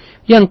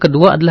 yang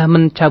kedua adalah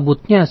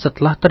mencabutnya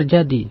setelah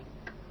terjadi.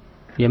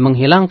 Ya,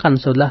 menghilangkan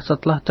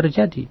setelah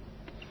terjadi.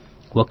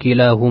 Wa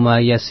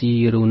kilahuma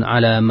yasirun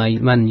ala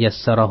man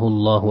yassarahu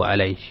Allahu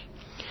alaihi.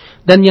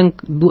 Dan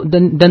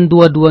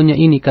dua-duanya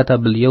ini, kata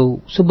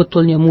beliau,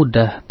 sebetulnya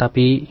mudah,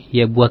 tapi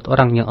ya buat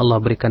orang yang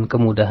Allah berikan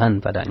kemudahan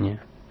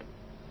padanya.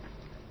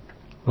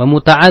 Wa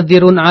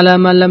muta'adzirun ala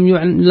ma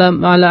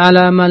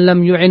lam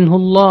yu'inhu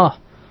Allah,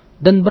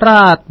 dan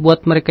berat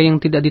buat mereka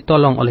yang tidak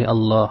ditolong oleh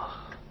Allah.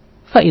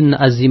 Fa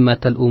inna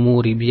azimatal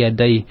umuri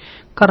biyadai,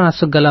 karena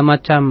segala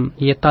macam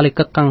tali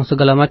kekang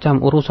segala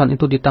macam urusan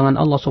itu di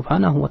tangan Allah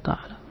Subhanahu wa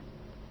taala.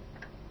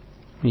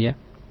 Ya.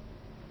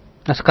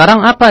 Nah,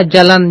 sekarang apa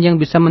jalan yang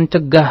bisa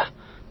mencegah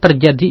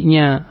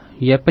terjadinya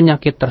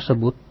penyakit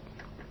tersebut?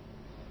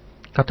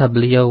 Kata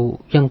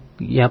beliau,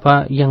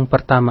 yang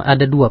pertama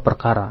ada dua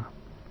perkara.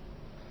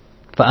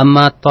 Fa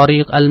amma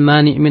tariq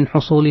al-mani' min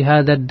husuli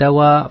hadha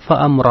ad-dawa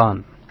fa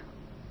amran.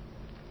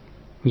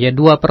 Ya,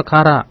 dua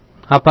perkara.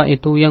 Apa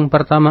itu? Yang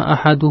pertama,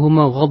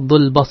 ahaduhuma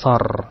ghaddul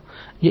basar,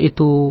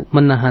 yaitu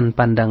menahan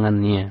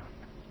pandangannya.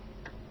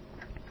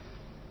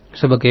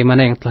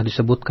 Sebagaimana yang telah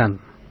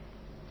disebutkan.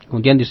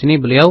 Kemudian di sini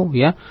beliau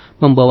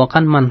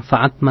membawakan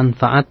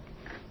manfaat-manfaat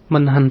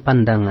menahan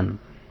pandangan.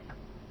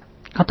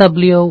 Kata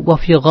beliau, wa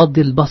fi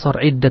ghaddil basar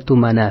iddatu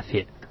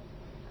manafi'.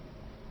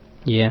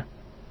 Ya.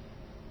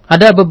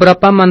 Ada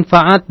beberapa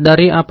manfaat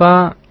dari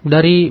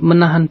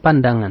menahan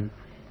pandangan.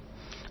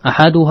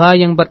 Ahaduha,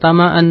 yang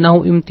pertama,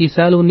 annahu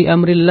imtisalun li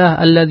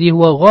amrillah alladhi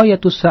huwa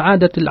ghayatu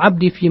sa'adatil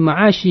 'abdi fi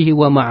ma'ashihi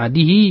wa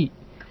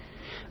ma'adihi.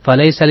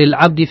 Falaysa lil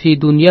 'abdi fi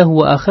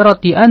dunyahu wa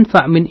akhirati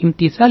anfa' min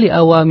imtisali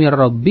awamir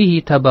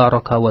rabbih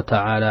tabaraka wa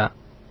ta'ala.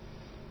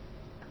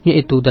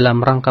 Yaitu dalam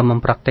rangka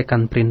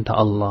mempraktekkan perintah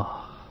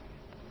Allah.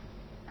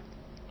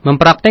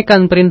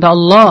 Mempraktekkan perintah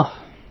Allah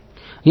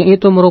yang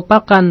itu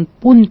merupakan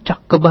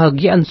puncak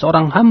kebahagiaan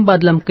seorang hamba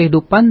dalam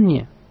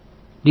kehidupannya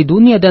di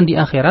dunia dan di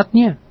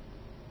akhiratnya.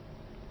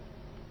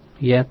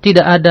 Ya,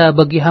 tidak ada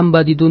bagi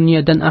hamba di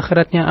dunia dan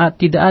akhiratnya,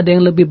 tidak ada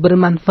yang lebih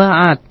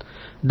bermanfaat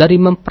dari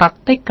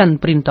mempraktekkan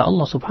perintah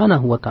Allah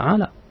Subhanahu wa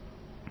taala.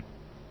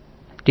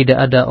 Tidak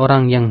ada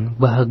orang yang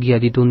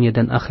bahagia di dunia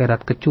dan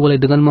akhirat kecuali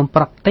dengan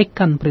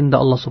mempraktekkan perintah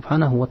Allah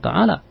Subhanahu wa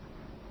taala.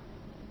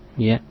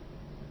 Ya.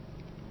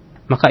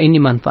 Maka ini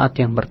manfaat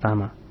yang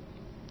pertama,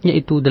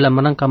 yaitu dalam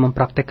rangka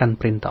mempraktekkan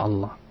perintah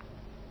Allah.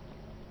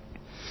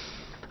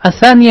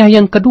 Atsaniyah,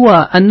 yang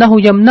kedua, annahu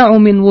yamna'u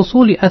min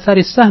wusuli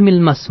athari sahmil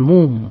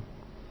masmum.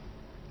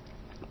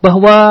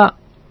 Bahwa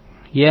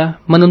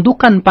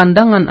menundukkan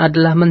pandangan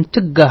adalah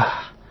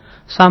mencegah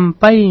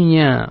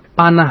sampainya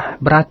panah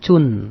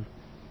beracun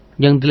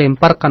yang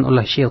dilemparkan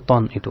oleh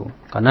syaitan itu.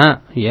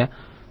 Karena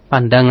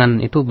pandangan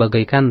itu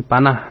bagaikan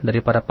panah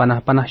daripada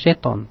panah-panah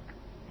syaitan.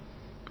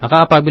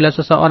 Maka apabila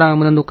seseorang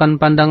menundukkan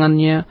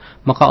pandangannya,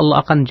 maka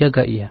Allah akan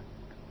jaga ia,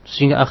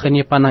 sehingga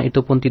akhirnya panah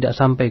itu pun tidak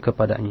sampai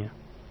kepadanya.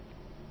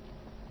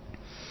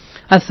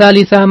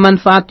 As-salisah,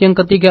 manfaat yang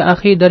ketiga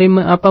akhi dari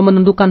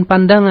menundukkan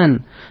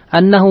pandangan,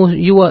 annahu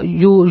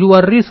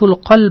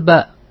yuwarrisul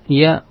qalba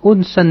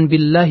unsan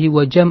billahi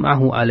wa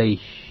jam'ahu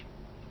alaih.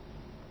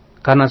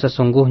 Karena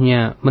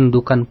sesungguhnya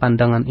menundukkan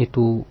pandangan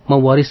itu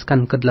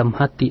mewariskan ke dalam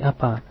hati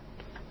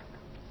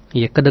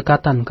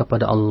kedekatan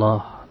kepada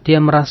Allah. Dia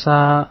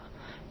merasa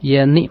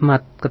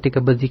nikmat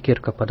ketika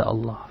berzikir kepada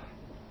Allah.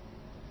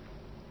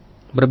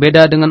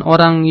 Berbeda dengan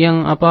orang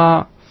yang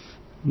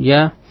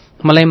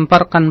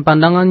melemparkan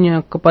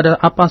pandangannya kepada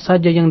apa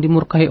saja yang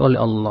dimurkai oleh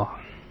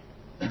Allah.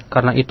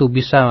 Karena itu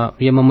bisa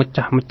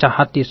memecah-mecah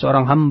hati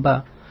seorang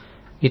hamba.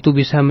 Itu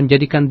bisa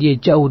menjadikan dia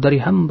jauh dari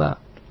hamba.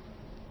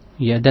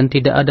 Dan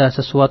tidak ada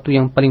sesuatu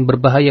yang paling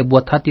berbahaya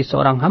buat hati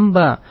seorang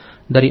hamba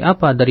dari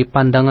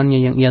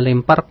pandangannya yang ia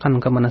lemparkan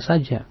kemana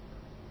saja.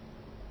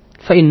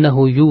 Fa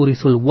innahu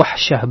yurisul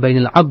wahsyah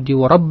bainal 'abdi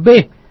wa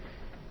rabbih.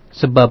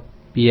 Sebab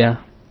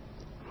ya,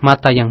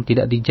 mata yang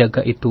tidak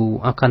dijaga itu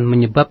akan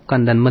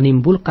menyebabkan dan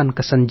menimbulkan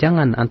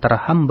kesenjangan antara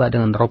hamba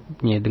dengan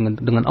Rabb-nya,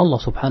 dengan Allah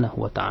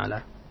Subhanahu wa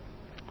taala.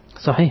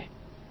 Sahih.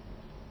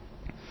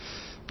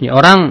 Ya,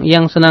 orang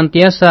yang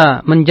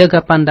senantiasa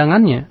menjaga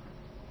pandangannya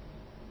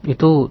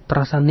itu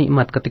terasa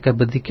nikmat ketika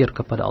berzikir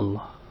kepada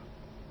Allah.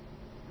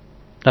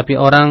 Tapi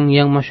orang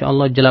yang Masya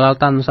Allah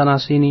jelalatan sana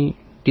sini,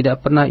 tidak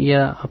pernah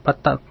ia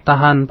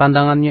tahan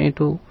pandangannya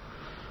itu,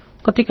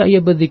 ketika ia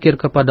berzikir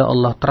kepada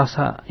Allah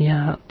terasa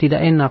ya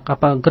tidak enak,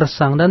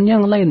 gersang dan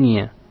yang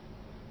lainnya.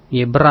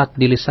 Ia berat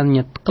di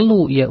lisannya,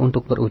 keluh ia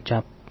untuk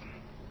berucap.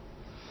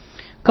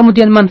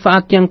 Kemudian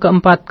manfaat yang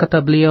keempat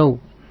kata beliau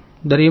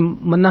dari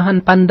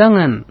menahan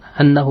pandangan,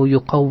 annahu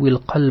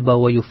yuqawwil qalba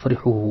wa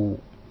yufrihuhu.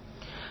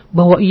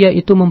 Bahwa ia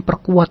itu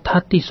memperkuat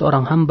hati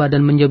seorang hamba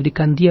dan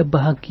menjadikan dia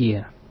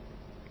bahagia.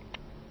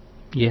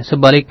 Ya,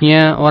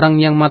 sebaliknya orang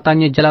yang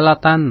matanya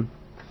jelalatan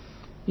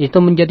itu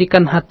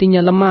menjadikan hatinya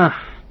lemah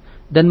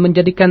dan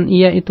menjadikan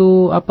ia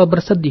itu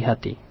bersedih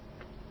hati.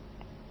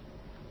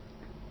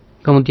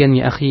 Kemudian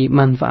ya akhi,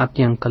 manfaat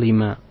yang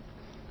kelima,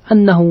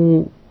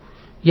 annahu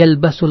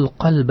yalbasul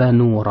qalba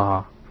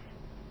nura.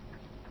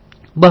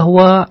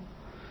 Bahwa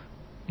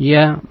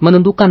ya,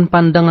 menundukkan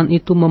pandangan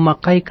itu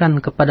memakaikan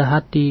kepada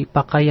hati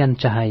pakaian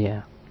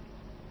cahaya.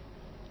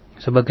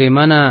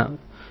 Sebagaimana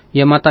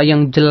ya mata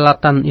yang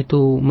jelalatan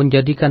itu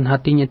menjadikan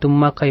hatinya itu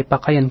memakai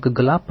pakaian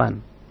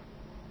kegelapan.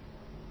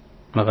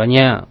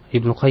 Makanya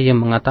Ibnu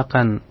Qayyim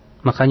mengatakan,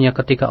 makanya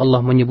ketika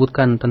Allah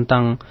menyebutkan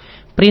tentang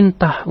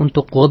perintah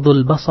untuk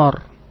ghadul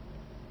basar,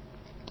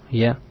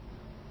 ya,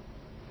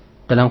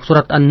 dalam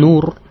surat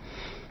An-Nur,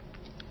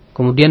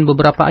 kemudian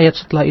beberapa ayat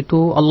setelah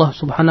itu Allah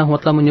Subhanahu wa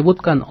taala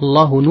menyebutkan,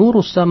 Allahu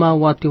nurus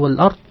samawati wal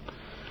ard,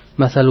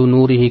 mathalu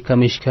nurihi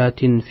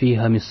kamishkatin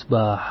fiha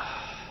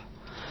misbah.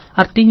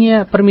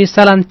 Artinya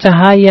permisalan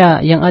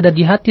cahaya yang ada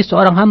di hati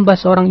seorang hamba,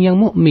 seorang yang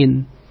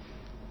mukmin,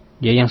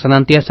 ya, yang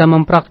senantiasa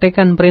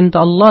mempraktikkan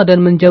perintah Allah dan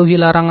menjauhi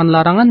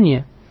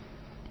larangan-larangannya.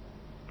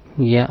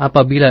 Ya,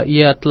 apabila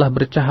ia telah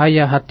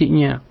bercahaya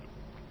hatinya,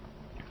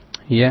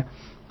 ya,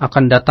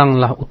 akan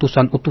datanglah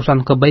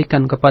utusan-utusan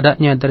kebaikan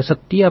kepadanya dari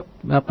setiap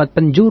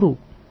penjuru.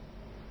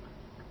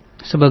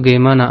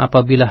 Sebagaimana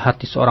apabila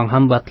hati seorang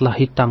hamba telah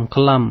hitam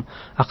kelam,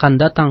 akan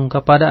datang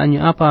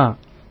kepadanya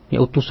ya,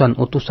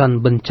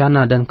 utusan-utusan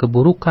bencana dan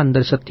keburukan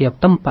dari setiap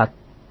tempat.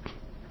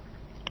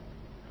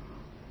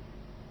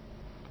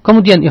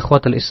 Kemudian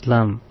ikhwatul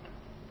Islam,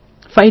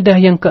 faedah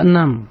yang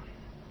keenam,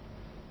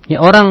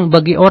 ya,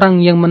 bagi orang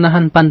yang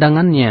menahan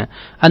pandangannya,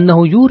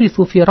 annahu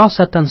yurithu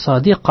firasatan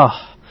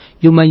sadiqah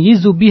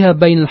yumayyizu biha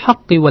bainal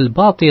haqqi wal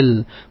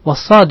batil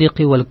was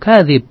sadiqi wal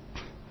kadhib.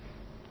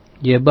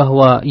 Ya,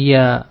 bahwa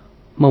ia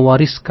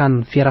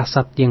mewariskan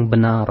firasat yang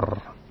benar.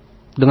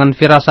 Dengan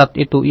firasat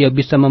itu ia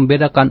bisa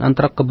membedakan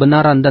antara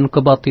kebenaran dan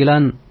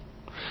kebatilan.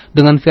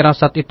 Dengan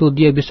firasat itu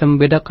dia bisa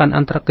membedakan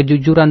antara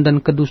kejujuran dan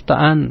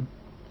kedustaan.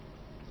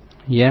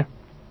 Ya.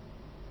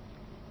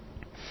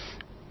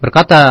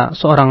 Berkata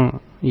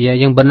seorang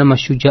yang bernama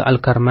Syuja'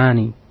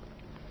 al-Karmani,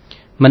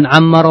 "Man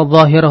 'ammara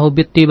dhahirahu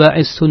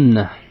bittiba'is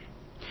sunnah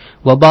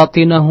wa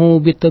batinahu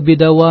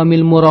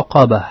bidawamil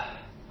muraqabah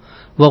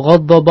wa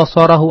ghadda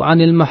basarahu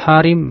 'anil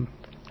maharim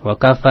wa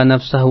kafa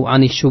nafsahu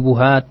 'anil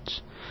syubuhat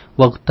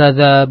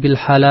waqtadha bil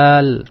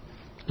halal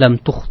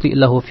lam tukhti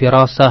lahu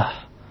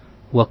firasah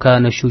wa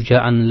kana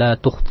syuja'an la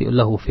tukhti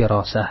lahu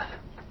firasah."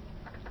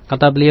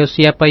 Kata beliau,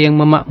 siapa yang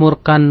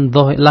memakmurkan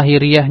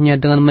lahiriahnya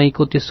dengan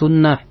mengikuti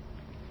sunnah,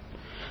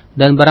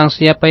 dan barang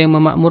siapa yang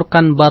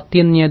memakmurkan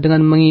batinnya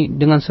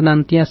dengan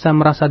senantiasa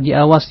merasa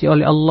diawasi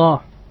oleh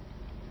Allah,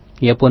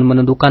 ia pun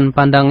menundukkan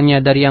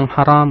pandangnya dari yang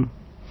haram,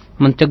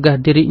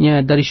 mencegah dirinya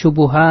dari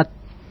syubhat,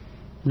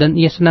 dan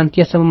ia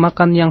senantiasa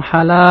memakan yang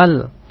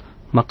halal,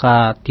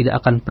 maka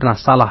tidak akan pernah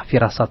salah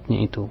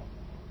firasatnya itu.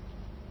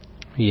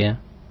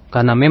 Ya,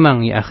 karena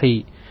memang ya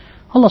akhi,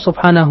 Allah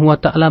Subhanahu wa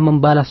ta'ala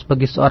membalas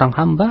bagi seorang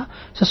hamba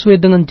sesuai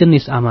dengan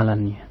jenis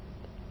amalannya.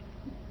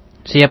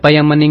 Siapa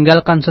yang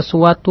meninggalkan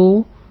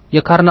sesuatu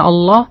ya karena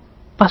Allah,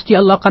 pasti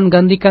Allah akan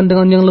gantikan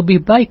dengan yang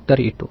lebih baik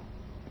dari itu.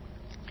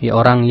 Ya,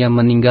 orang yang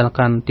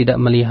meninggalkan tidak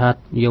melihat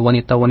ya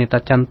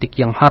wanita-wanita cantik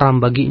yang haram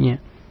baginya,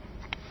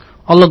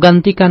 Allah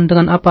gantikan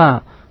dengan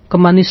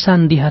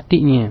kemanisan di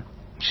hatinya,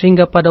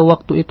 sehingga pada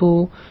waktu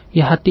itu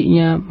ya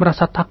hatinya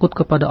merasa takut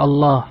kepada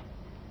Allah,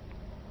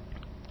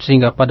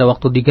 sehingga pada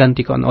waktu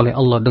digantikan oleh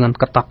Allah dengan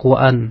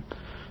ketakwaan,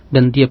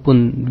 dan dia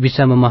pun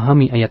bisa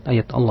memahami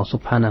ayat-ayat Allah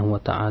Subhanahu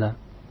wa ta'ala.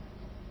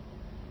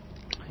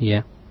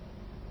 Ya.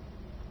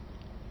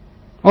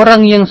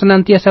 Orang yang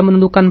senantiasa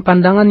menundukkan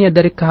pandangannya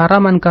dari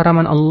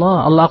keharaman-keharaman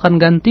Allah, Allah akan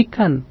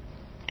gantikan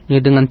ya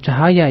dengan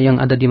cahaya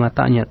yang ada di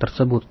matanya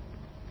tersebut.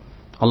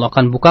 Allah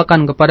akan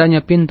bukakan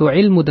kepadanya pintu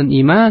ilmu dan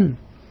iman.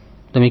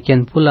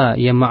 Demikian pula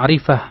ya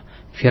ma'rifah,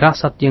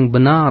 firasat yang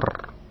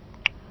benar,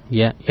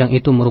 ya, yang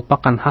itu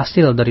merupakan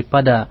hasil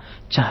daripada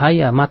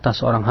cahaya mata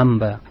seorang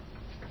hamba.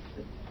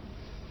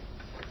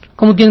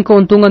 Kemudian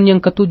keuntungan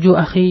yang ketujuh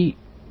akhi,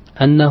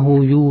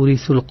 annahu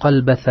yurisul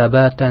qalba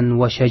thabatan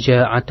wa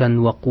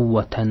syaja'atan wa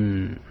quwwatan.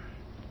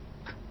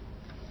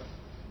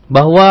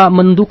 bahwa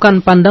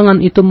menundukkan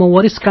pandangan itu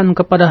mewariskan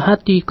kepada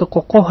hati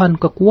kekokohan,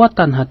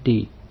 kekuatan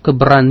hati,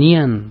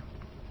 keberanian.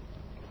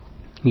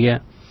 Ya.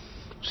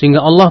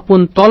 Sehingga Allah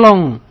pun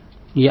tolong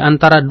ya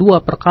antara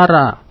dua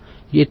perkara,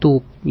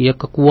 yaitu ya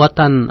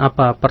kekuatan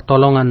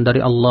pertolongan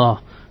dari Allah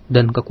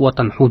dan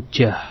kekuatan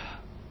hujjah.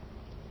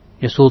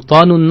 Ya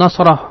sultanun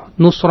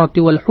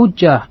nusrati wal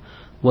hujjah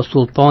wa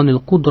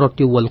sultanil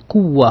qudrati wal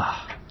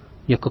quwwah.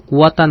 Ya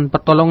kekuatan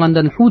pertolongan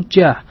dan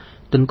hujjah,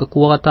 dan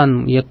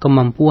kekuatan ya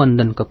kemampuan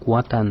dan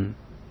kekuatan.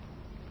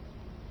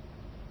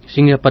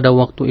 Sehingga pada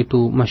waktu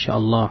itu Masya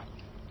Allah,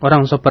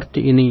 orang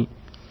seperti ini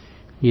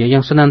ya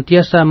yang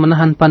senantiasa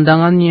menahan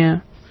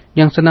pandangannya,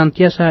 yang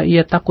senantiasa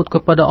ia takut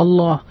kepada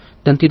Allah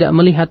dan tidak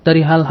melihat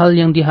dari hal-hal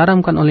yang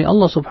diharamkan oleh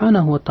Allah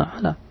Subhanahu wa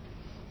taala.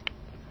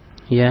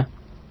 Ya.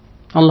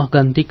 Allah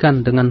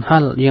gantikan dengan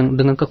hal yang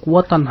dengan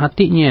kekuatan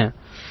hatinya,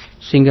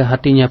 sehingga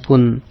hatinya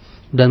pun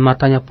dan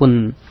matanya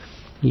pun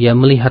ya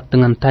melihat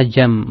dengan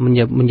tajam,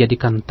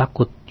 menjadikan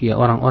takut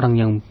ya orang-orang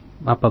yang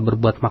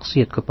berbuat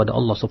maksiat kepada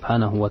Allah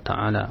Subhanahu wa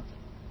taala.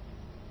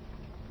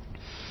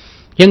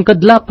 Yang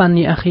kedelapan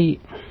ya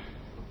akhi,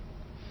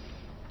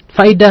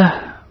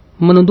 faidah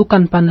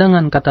menundukkan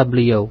pandangan kata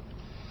beliau,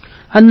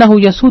 annahu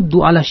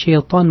yasuddu ala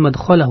syaitan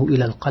madkhalahu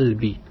ila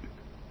al-qalbi.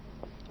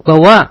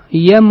 Bahwa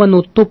ia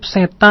menutup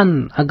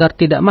setan agar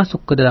tidak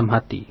masuk ke dalam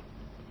hati.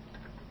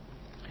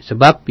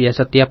 Sebab ya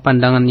setiap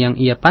pandangan yang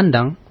ia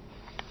pandang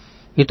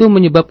itu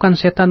menyebabkan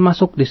setan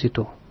masuk di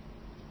situ,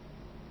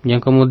 yang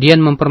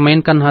kemudian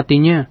mempermainkan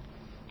hatinya,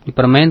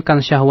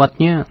 dipermainkan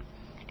syahwatnya.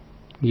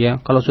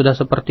 Ya, kalau sudah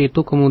seperti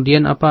itu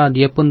kemudian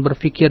dia pun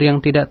berpikir yang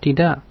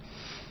tidak-tidak,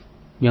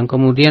 yang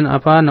kemudian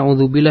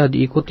naudzubillah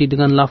diikuti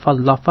dengan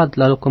lafaz-lafaz,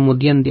 lalu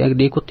kemudian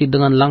diikuti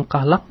dengan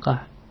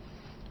langkah-langkah.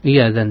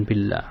 Iyadzan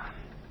billah.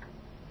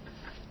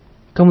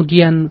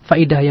 Kemudian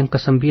faidah yang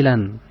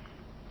kesembilan,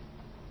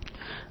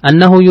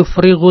 annahu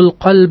yufrighul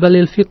qalba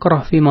lil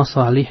fikrah fi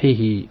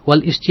masalihihi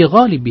wal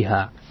istighali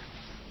biha.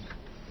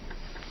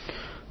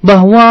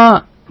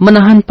 Bahwa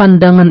menahan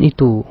pandangan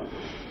itu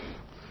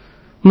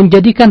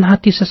menjadikan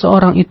hati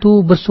seseorang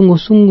itu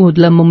bersungguh-sungguh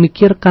dalam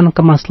memikirkan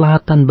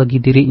kemaslahatan bagi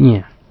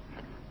dirinya.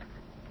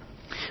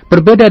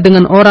 Berbeda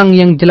dengan orang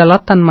yang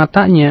jelalatan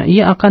matanya,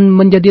 ia akan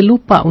menjadi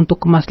lupa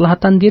untuk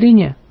kemaslahatan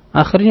dirinya.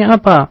 Akhirnya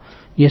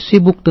ya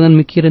sibuk dengan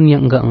mikirin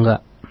yang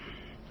enggak-enggak.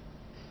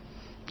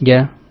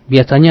 Ya,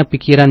 biasanya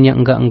pikiran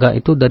yang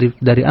enggak-enggak itu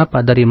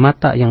dari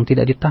mata yang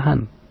tidak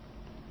ditahan.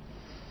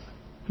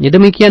 Ya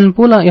demikian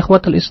pula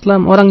ikhwatul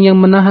Islam, orang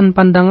yang menahan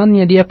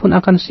pandangannya, dia pun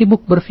akan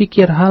sibuk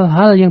berpikir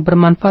hal-hal yang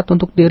bermanfaat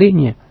untuk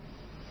dirinya,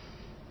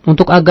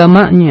 untuk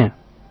agamanya,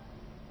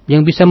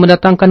 yang bisa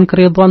mendatangkan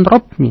keridhaan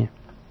Rabb-nya.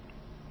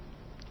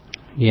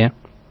 Ya.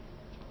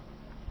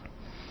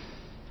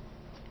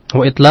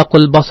 Wa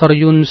itlaqul basar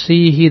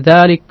yunsihi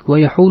dzalik wa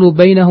yahulu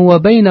bainahu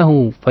wa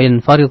bainahu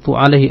fayanfaritu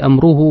alaihi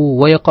amruhu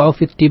wa yaqa'u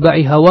fi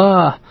ittiba'i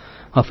hawah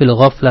wa fil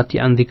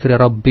ghaflati an dzikri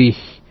rabbih.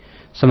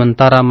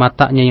 Sementara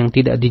matanya yang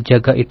tidak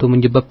dijaga itu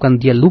menyebabkan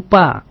dia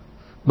lupa,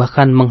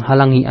 bahkan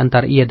menghalangi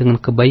antara ia dengan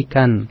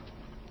kebaikan.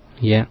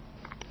 Ya.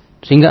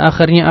 Sehingga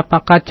akhirnya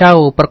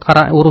kacau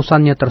perkara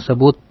urusannya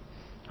tersebut.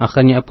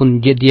 Akhirnya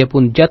dia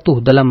pun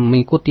jatuh dalam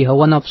mengikuti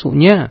hawa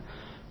nafsunya.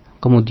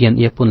 Kemudian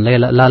ia pun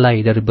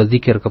lalai dari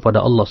berzikir kepada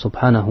Allah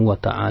Subhanahu wa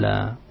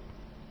taala.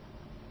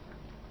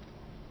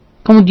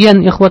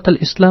 Kemudian ikhwatal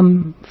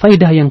Islam,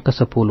 faidah yang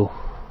ke-10.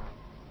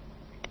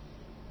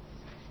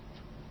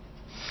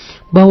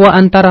 Bahwa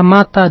antara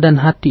mata dan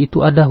hati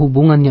itu ada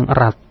hubungan yang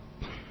erat.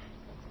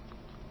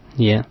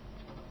 Ya.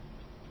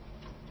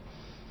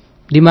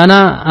 Di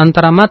mana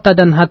antara mata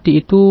dan hati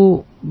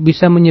itu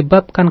bisa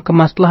menyebabkan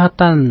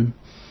kemaslahatan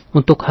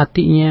untuk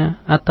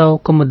hatinya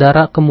atau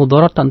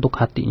kemudaratan untuk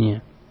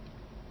hatinya.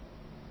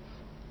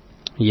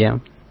 Ya.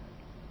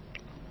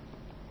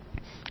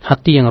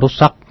 Hati yang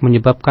rusak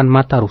menyebabkan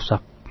mata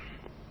rusak.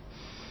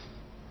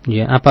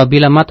 Ya,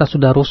 apabila mata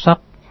sudah rusak,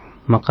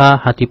 maka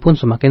hati pun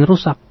semakin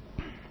rusak.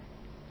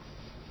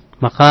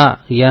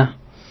 Maka ya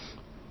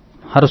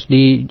harus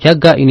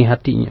dijaga ini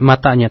hatinya,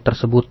 matanya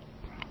tersebut.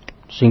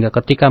 Sehingga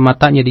ketika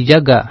matanya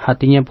dijaga,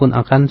 hatinya pun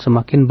akan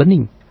semakin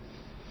bening.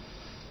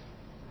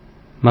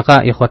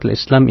 Maka ikhwatul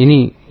Islam,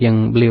 ini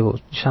yang beliau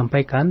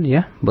sampaikan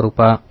ya,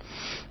 berupa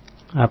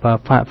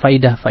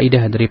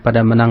faidah-faidah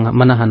daripada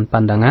menahan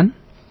pandangan.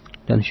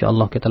 Dan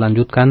insyaallah kita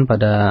lanjutkan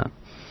pada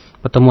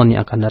pertemuan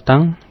yang akan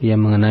datang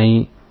yang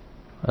mengenai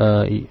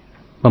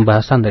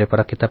pembahasan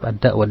daripada kitab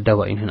Ad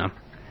Daa'u ini.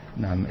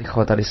 Nah,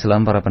 ikhwatul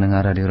Islam, para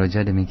pendengar Radio Roja,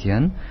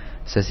 demikian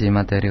sesi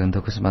materi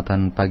untuk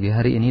kesempatan pagi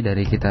hari ini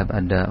dari kitab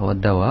Ad Daa'u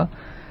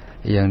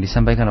yang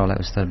disampaikan oleh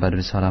Ustaz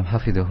Badrul Salam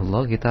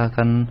hafizahullah. Kita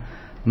akan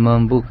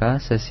membuka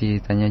sesi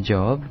tanya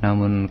jawab,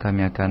 namun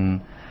kami akan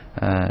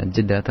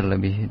jeda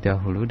terlebih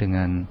dahulu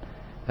dengan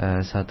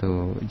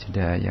satu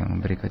jeda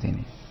yang berikut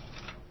ini.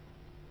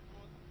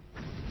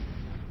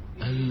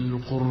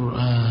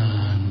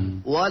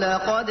 Al-Quran.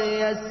 وَلَقَدْ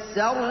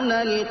يَسَّرْنَا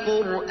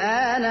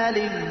الْقُرْآنَ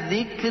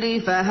لِلذِّكْرِ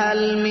فَهَلْ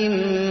مِن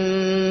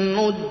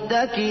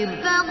مُّدَّكِرٍ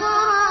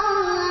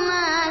فَاقْرَؤُوا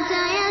مَا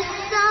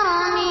تَيَسَّرَ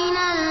مِنَ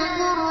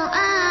الْقُرْآنِ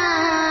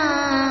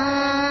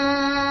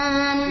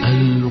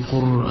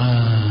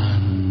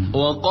القرآن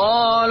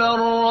وقال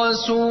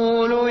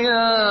الرسول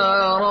يا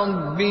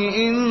رب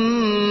إن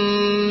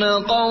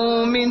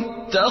قوم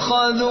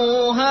اتخذوا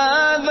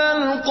هذا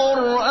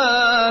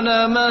القرآن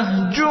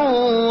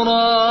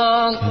مهجورا.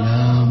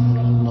 كلام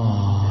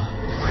الله.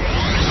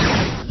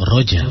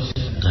 Roja,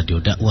 Radio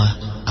Dakwah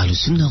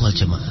Ahlussunnah wal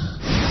Jamaah.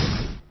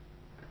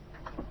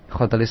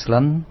 Khotul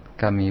Islam,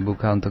 kami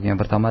buka untuk yang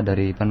pertama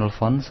dari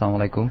penelpon.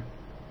 Assalamualaikum.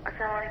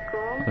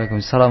 Assalamualaikum.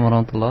 Waalaikumsalam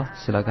warahmatullahi.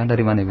 Silakan,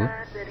 dari mana Ibu?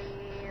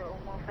 Dari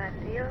Ummu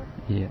Fasil.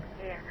 Iya.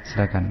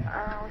 Silakan.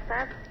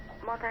 Ustaz,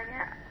 mau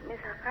tanya,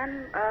 misalkan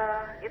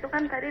itu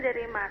kan tadi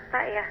dari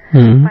mata ya,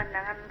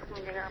 pandangan untuk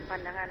menjaga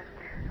pandangan,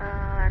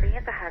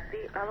 larinya ke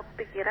hati, lalu ke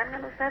pikiran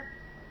kan Ustaz?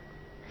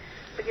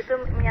 Begitu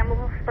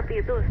menyambung seperti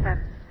itu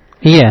Ustaz?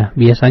 Iya,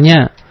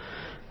 biasanya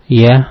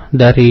ya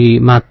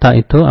dari mata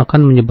itu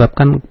akan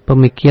menyebabkan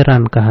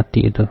pemikiran ke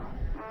hati itu.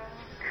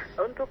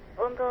 Untuk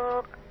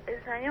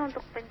misalnya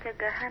untuk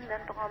pencegahan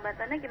dan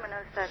pengobatannya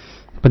gimana Ustaz?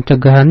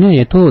 Pencegahannya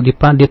yaitu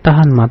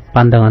ditahan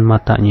pandangan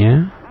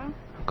matanya,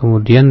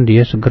 kemudian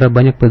dia segera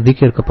banyak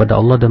berzikir kepada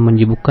Allah dan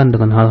menyibukkan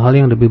dengan hal-hal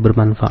yang lebih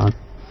bermanfaat.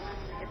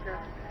 Gitu.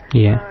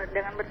 Iya.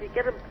 Dengan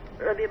berzikir,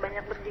 lebih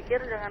banyak berzikir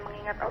dengan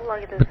mengingat Allah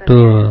gitu Ustaz.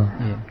 Betul.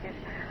 Ya? Oke.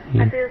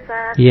 Terima kasih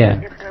Ustaz. Iya.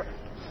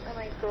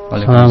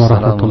 Waalaikumsalam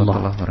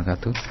warahmatullahi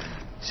wabarakatuh.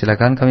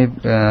 Silakan, kami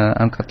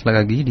angkat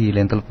lagi di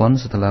line telepon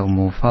setelah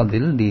Ummu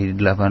Fadil di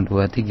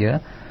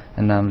 823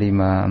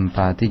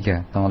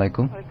 6543.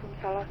 Assalamualaikum.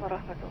 Waalaikumsalam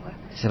warahmatullahi.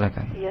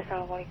 Silakan. Iya,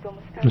 assalamualaikum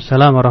Ustaz.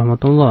 Assalamualaikum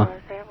warahmatullahi.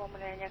 Saya mau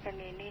menanyakan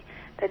ini.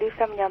 Tadi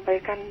saya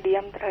menyampaikan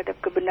diam terhadap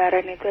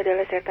kebenaran itu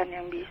adalah setan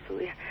yang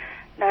bisu ya.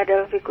 Nah,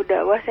 dalam fikih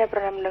dakwah saya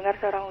pernah mendengar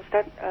seorang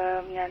ustaz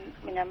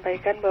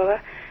menyampaikan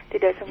bahwa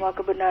tidak semua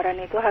kebenaran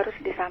itu harus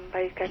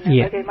disampaikan.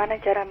 Nah, bagaimana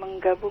cara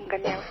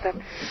menggabungkannya Ustaz?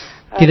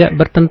 Tidak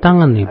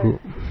bertentangan Ibu.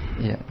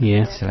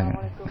 Iya. Silakan.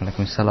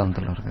 Waalaikumsalam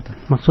warahmatullahi wabarakatuh.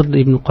 Maksud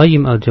Ibnu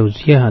Qayyim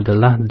al-Jauziyah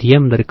adalah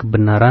diam dari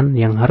kebenaran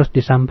yang harus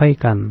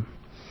disampaikan.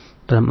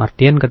 Dalam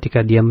artian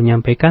ketika dia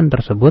menyampaikan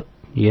tersebut,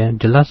 ya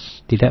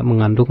jelas tidak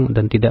mengandung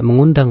dan tidak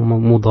mengundang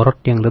mudarat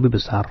yang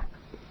lebih besar.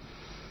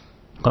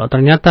 Kalau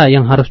ternyata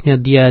yang harusnya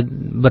dia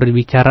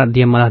berbicara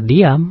dia malah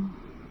diam,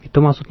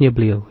 itu maksudnya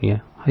beliau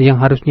ya. Yang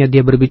harusnya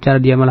dia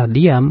berbicara dia malah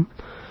diam,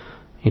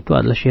 itu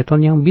adalah syaitan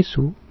yang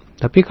bisu.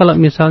 Tapi kalau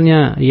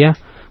misalnya ya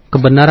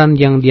kebenaran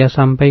yang dia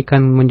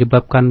sampaikan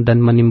menyebabkan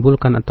dan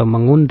menimbulkan atau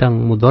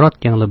mengundang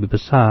mudarat yang lebih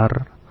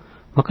besar,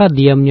 maka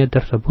diamnya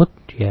tersebut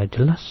ya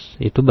jelas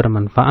itu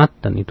bermanfaat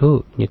dan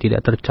itu ya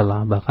tidak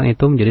tercela, bahkan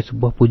itu menjadi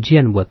sebuah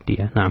pujian buat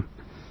dia. Nah,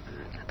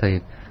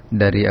 baik.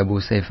 Dari Abu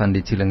Saifan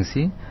di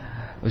Cilengsi,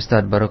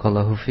 Ustadz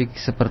Barakallahu Fik,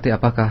 seperti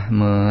apakah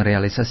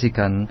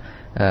merealisasikan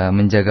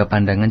menjaga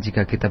pandangan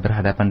jika kita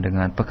berhadapan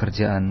dengan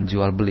pekerjaan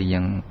jual beli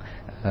yang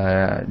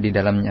di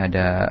dalamnya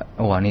ada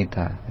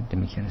wanita?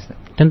 Demikian Ustaz.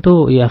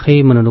 Tentu ya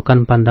akhi,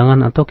 menundukkan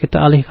pandangan atau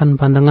kita alihkan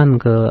pandangan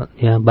ke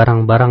ya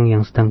barang-barang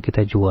yang sedang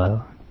kita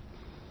jual.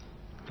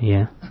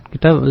 Ya,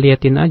 kita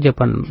liatin aja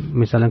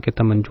misalnya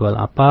kita menjual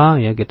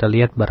apa, ya kita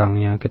lihat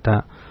barangnya,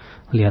 kita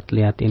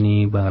lihat-lihat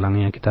ini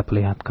barangnya, kita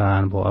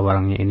perlihatkan bahwa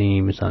barangnya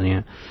ini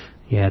misalnya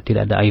ya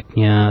tidak ada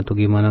aibnya atau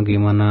gimana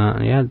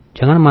ya,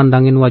 jangan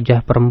mandangin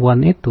wajah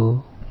perempuan itu.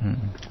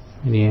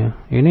 Ya,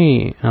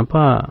 ini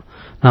apa,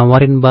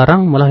 nawarin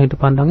barang malah itu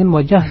pandangin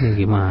wajahnya,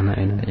 gimana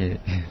ini?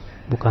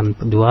 Bukan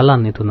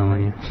jualan itu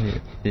namanya.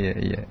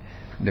 Iya.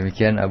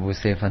 Demikian Abu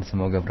Saifan,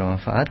 semoga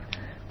bermanfaat.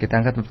 Kita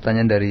angkat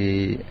pertanyaan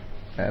dari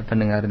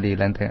pendengar di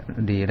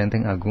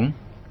Lenteng Agung.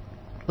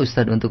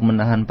 Ustadz, untuk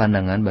menahan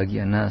pandangan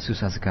bagi anak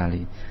susah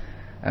sekali.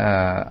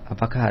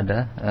 Apakah ada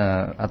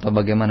atau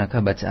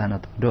bagaimanakah bacaan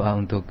atau doa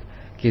untuk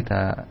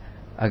kita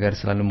agar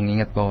selalu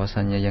mengingat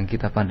bahwasannya yang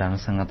kita pandang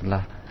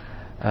sangatlah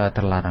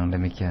terlarang?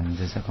 Demikian,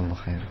 jazakallahu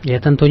khair. Ya,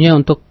 tentunya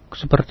untuk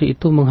seperti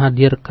itu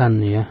menghadirkan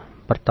ya,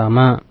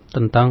 pertama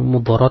tentang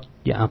mudarat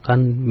yang akan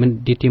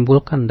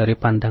ditimbulkan dari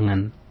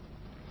pandangan.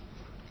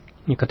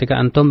 Ya,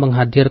 ketika antum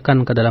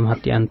menghadirkan ke dalam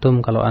hati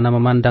antum kalau ana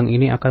memandang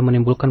ini akan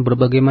menimbulkan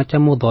berbagai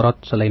macam mudarat,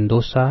 selain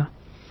dosa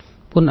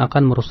pun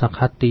akan merusak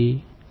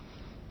hati.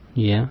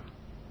 Ya,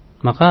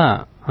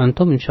 maka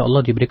antum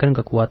insyaallah diberikan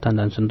kekuatan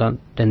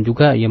dan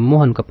juga ya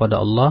mohon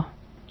kepada Allah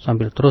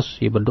sambil terus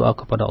ya berdoa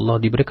kepada Allah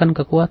diberikan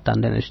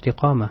kekuatan dan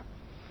istiqamah.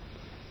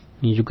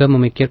 Ini juga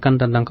memikirkan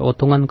tentang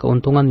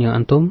keuntungan yang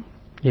antum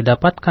ya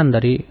dapatkan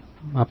dari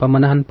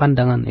menahan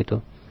pandangan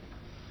itu.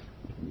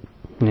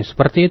 Ini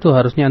seperti itu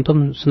harusnya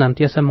antum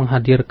senantiasa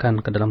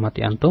menghadirkan ke dalam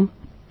hati antum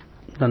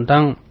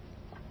tentang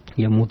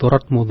ya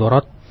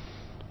mudarat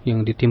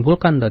yang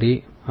ditimbulkan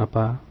dari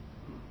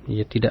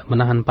ya tidak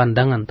menahan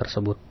pandangan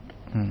tersebut.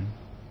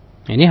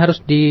 Ini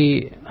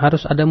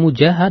harus ada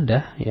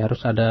mujahadah, ya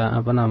harus ada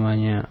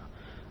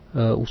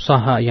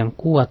usaha yang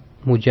kuat,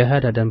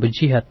 mujahadah dan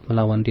berjihad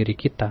melawan diri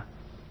kita.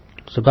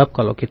 Sebab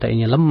kalau kita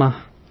ini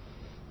lemah,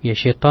 ya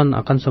syaitan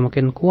akan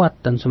semakin kuat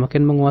dan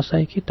semakin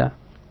menguasai kita.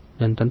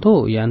 Dan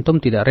tentu ya antum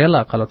tidak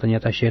rela kalau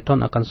ternyata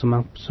syaitan akan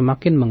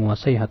semakin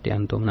menguasai hati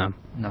antum. Nah,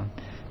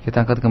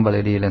 kita angkat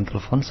kembali di line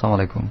telepon.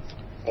 Assalamualaikum.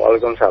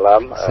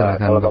 Waalaikumsalam.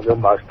 Silakan,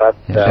 Pak Ustaz.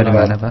 Ya, dari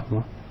mana Pak?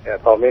 Ya,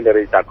 Tommy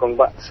dari Cakung,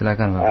 Pak.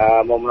 Silakan,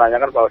 Pak. Mau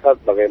menanyakan Pak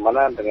Ustadz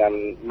bagaimana dengan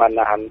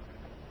menahan,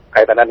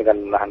 kaitannya dengan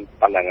menahan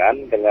pandangan,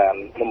 dengan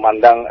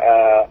memandang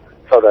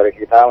saudari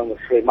kita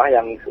muslimah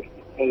yang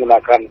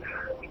menggunakan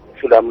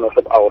sudah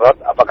menutup aurat,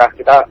 apakah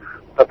kita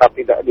tetap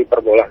tidak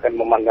diperbolehkan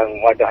memandang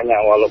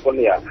wajahnya walaupun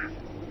ya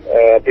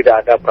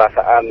tidak ada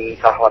perasaan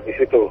syahwat di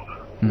situ?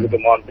 Itu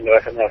mohon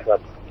penjelasannya,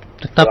 Ustaz.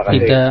 Tetap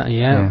tidak,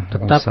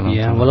 tetap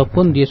ya,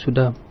 walaupun dia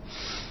sudah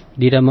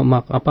tidak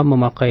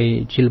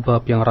memakai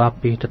jilbab yang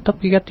rapi, tetap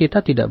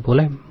kita tidak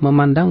boleh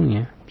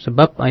memandangnya.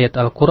 Sebab ayat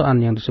Al-Quran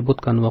yang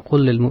disebutkan wa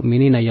qul lil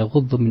mu'minina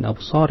yaghuddu min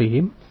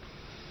absarihim,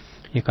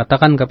 ya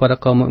katakan kepada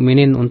kaum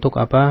mukminin untuk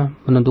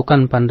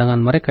menentukan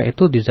pandangan mereka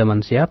itu di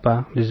zaman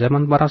siapa? Di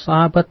zaman para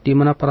sahabat, di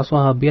mana para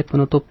sahabat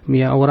menutup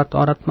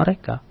aurat-aurat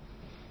mereka.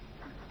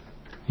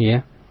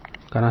 Ya.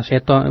 Karena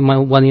setan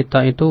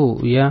wanita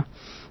itu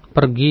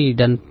pergi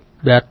dan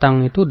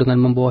datang itu dengan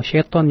membawa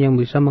syaitan yang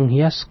bisa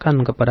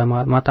menghiaskan kepada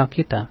mata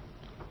kita.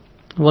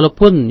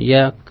 Walaupun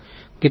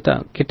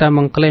kita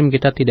mengklaim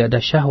kita tidak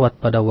ada syahwat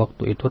pada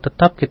waktu itu,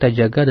 tetap kita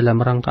jaga dalam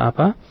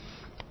rangka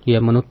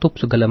menutup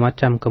segala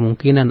macam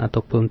kemungkinan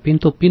ataupun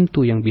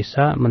pintu-pintu yang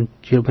bisa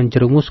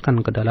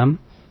menjerumuskan ke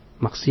dalam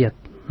maksiat.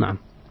 Nah.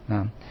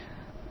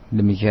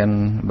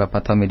 Demikian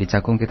Bapak Tommy di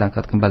Cakung, kita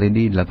angkat kembali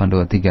di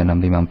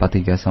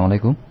 8236543.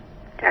 Assalamualaikum.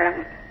 Salam.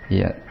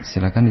 Iya,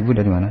 silakan Ibu,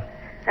 dari mana?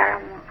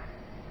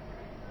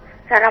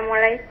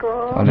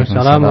 Assalamualaikum.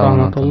 Waalaikumsalam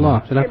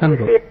warahmatullahi. Silakan,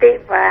 Bu. Siti,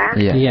 Pak.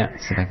 Iya,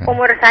 silakan.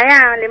 Umur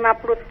saya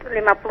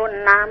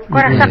 56. Kok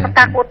rasa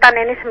ketakutan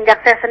ini semenjak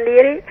saya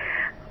sendiri,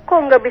 kok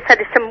nggak bisa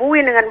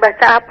disembuhin dengan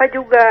baca apa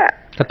juga.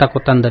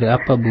 Ketakutan dari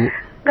apa, Bu?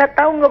 Nggak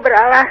tahu, nggak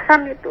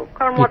beralasan itu.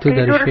 Kalau mau itu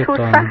tidur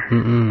susah.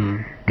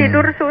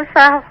 Tidur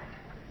susah.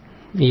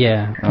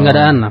 Iya, nggak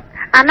ada anak.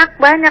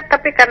 Anak banyak,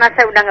 tapi karena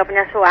saya udah nggak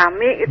punya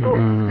suami itu.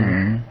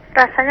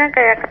 Rasanya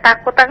kayak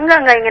ketakutan,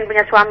 enggak ingin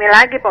punya suami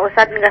lagi Pak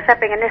Ustadz, enggak, saya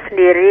pengennya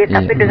sendiri,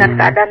 tapi dengan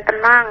keadaan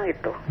tenang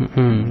gitu.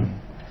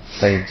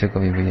 Baik, cukup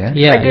Ibu ya.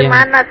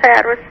 Bagaimana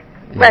saya harus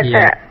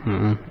baca?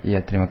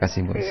 Iya, terima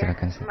kasih Bu,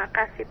 silakan. Terima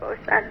kasih Pak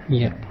Ustadz.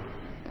 Iya.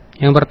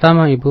 Yang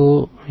pertama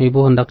Ibu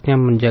hendaknya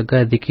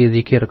menjaga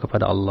zikir-zikir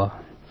kepada Allah.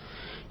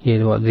 Ya,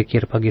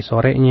 zikir pagi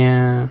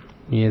sorenya,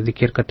 ya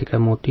zikir ketika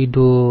mau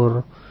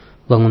tidur,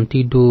 bangun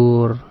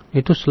tidur,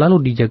 itu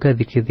selalu dijaga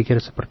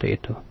zikir-zikir seperti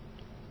itu.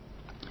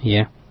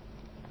 Ya.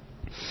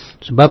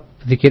 Sebab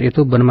zikir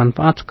itu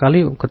bermanfaat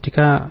sekali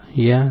ketika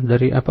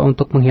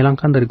untuk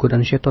menghilangkan dari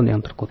godaan syaitan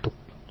yang terkutuk.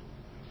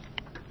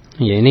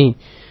 Ya, ini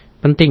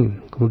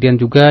penting. Kemudian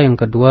juga yang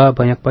kedua,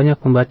 banyak-banyak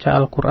membaca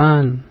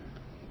Al-Qur'an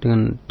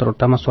dengan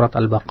terutama surat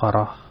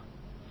Al-Baqarah.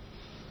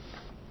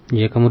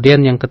 Ya,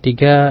 kemudian yang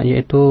ketiga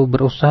yaitu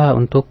berusaha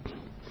untuk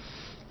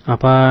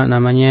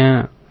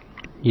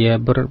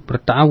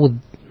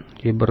berta'awudz,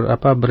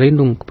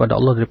 berlindung kepada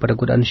Allah daripada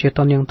godaan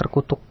syaitan yang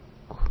terkutuk.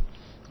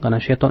 Karena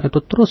syaitan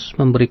itu terus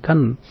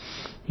memberikan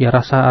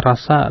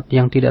rasa-rasa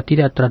yang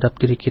tidak-tidak terhadap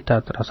diri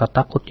kita, rasa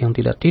takut yang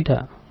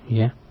tidak-tidak,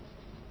 ya.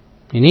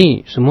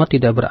 Ini semua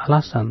tidak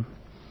beralasan.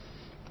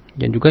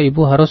 Dan juga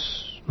Ibu harus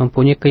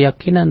mempunyai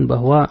keyakinan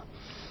bahwa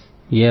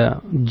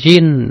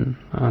jin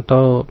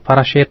atau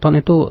para syaitan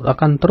itu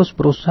akan terus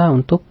berusaha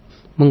untuk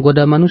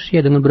menggoda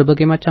manusia dengan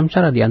berbagai macam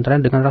cara, di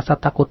antaranya dengan rasa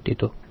takut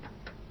itu.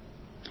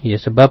 Ya,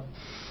 sebab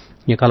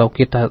kalau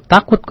kita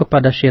takut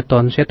kepada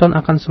syaitan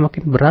akan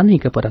semakin berani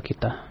kepada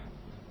kita.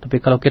 Tapi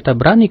kalau kita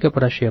berani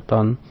kepada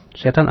syaitan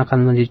akan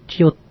menjadi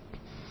ciut.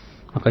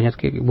 Makanya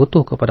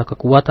butuh kepada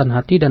kekuatan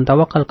hati dan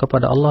tawakal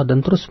kepada Allah, dan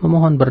terus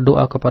memohon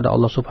berdoa kepada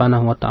Allah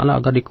Subhanahu wa taala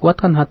agar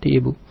dikuatkan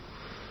hati Ibu.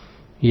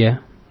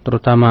 Ya,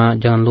 terutama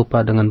jangan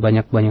lupa dengan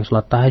banyak-banyak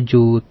salat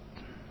tahajud.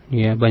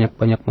 Ya,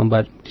 banyak-banyak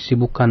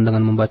disibukkan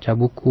dengan membaca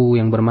buku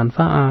yang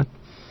bermanfaat.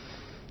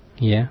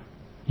 Ya,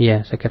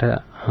 saya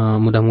kira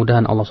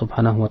mudah-mudahan Allah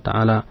Subhanahu wa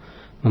taala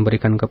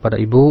memberikan kepada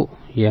Ibu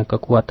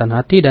kekuatan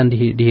hati dan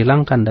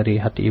dihilangkan dari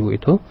hati Ibu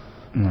itu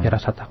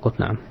rasa takut.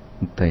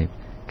 Baik.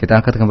 Kita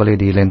angkat kembali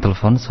di line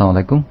telepon.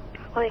 Assalamualaikum.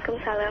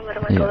 Waalaikumsalam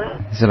warahmatullahi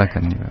wabarakatuh.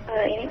 Silakan.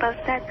 Ini Pak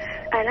Ustadz,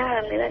 Ana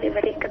alhamdulillah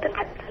diberi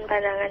ketepatan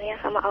pandangannya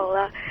sama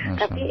Allah.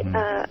 Tapi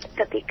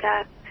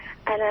ketika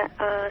Ana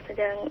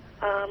sedang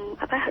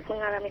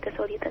mengalami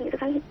kesulitan itu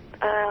kan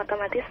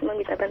otomatis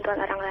meminta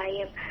bantuan orang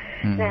lain.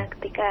 Nah,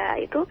 ketika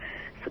itu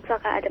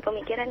suka ada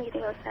pemikiran gitu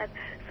Pak Ustadz,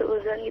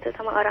 seuzon gitu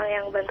sama orang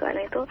yang bantu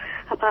Ana itu,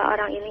 apa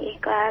orang ini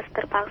ikhlas,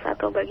 terpaksa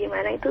atau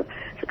bagaimana, itu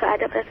suka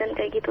ada perasaan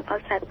kayak gitu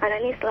Pak Ustadz. Ana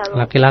ini selalu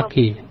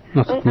laki-laki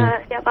maksudnya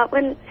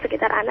siapapun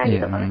sekitar Ana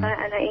gitu, kalau misalnya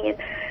Ana ingin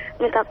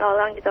minta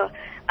tolong gitu,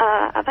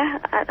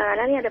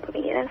 Ana ini ada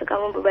pemikiran suka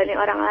membebani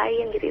orang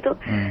lain gitu, itu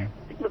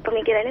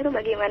pemikirannya itu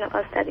bagaimana Pak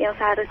Ustadz, yang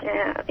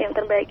seharusnya yang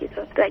terbaik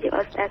gitu. Itu aja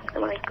Pak Ustadz.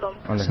 Assalamualaikum.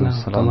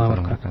 Waalaikumsalam warahmatullahi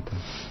wabarakatuh.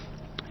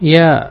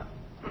 Ya,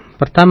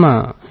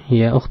 pertama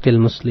ukhtil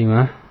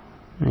muslimah,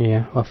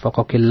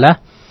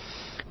 waffaqakillah,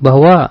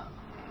 bahwa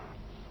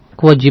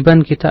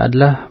kewajiban kita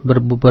adalah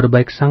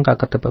berbaik sangka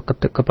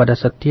kepada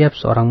setiap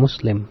seorang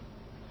muslim.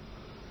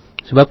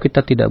 Sebab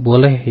kita tidak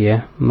boleh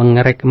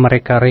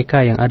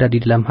mereka-reka yang ada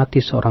di dalam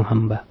hati seorang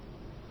hamba.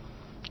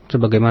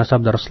 Sebagaimana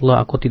sabda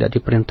Rasulullah, aku tidak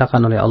diperintahkan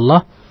oleh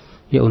Allah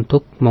ya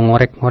untuk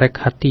mengorek-ngorek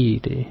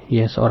hati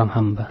ya seorang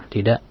hamba,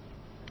 tidak.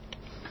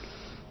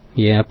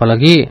 Ya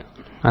apalagi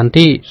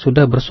anti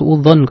sudah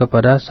bersuudzon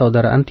kepada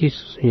saudara anti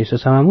ya,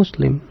 sesama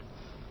muslim.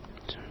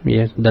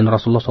 Ya, dan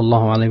Rasulullah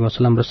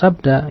SAW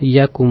bersabda,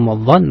 "Iyyakum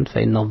wadh-dhann fa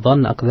inna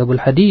adh-dhanna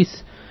akdzabul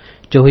hadits."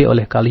 Jauhi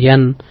oleh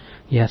kalian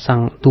ya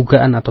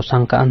dugaan atau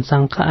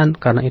sangkaan-sangkaan,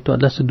 karena itu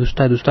adalah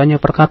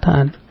sedusta-dustanya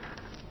perkataan.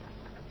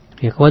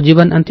 Ya,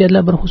 kewajiban anti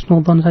adalah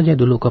berhusnudzon saja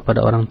dulu kepada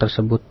orang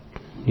tersebut,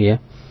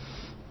 ya.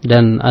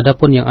 Dan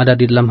adapun yang ada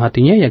di dalam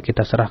hatinya ya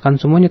kita serahkan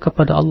semuanya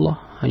kepada Allah.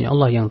 Hanya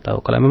Allah yang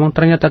tahu. Kalau memang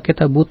ternyata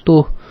kita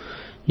butuh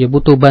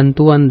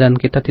bantuan dan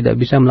kita tidak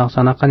bisa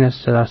melaksanakannya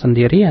secara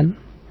sendirian,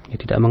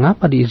 ya tidak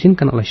mengapa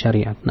diizinkan oleh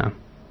syariat. Nah,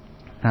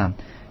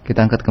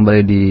 kita angkat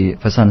kembali di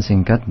pesan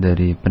singkat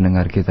dari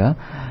pendengar kita,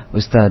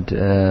 Ustadz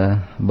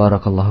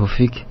Barakallahu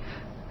Fik.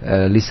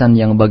 Lisan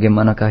yang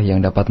bagaimanakah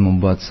yang dapat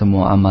membuat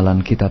semua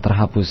amalan kita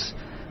terhapus,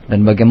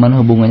 dan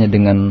bagaimana hubungannya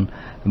dengan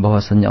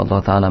bahwasanya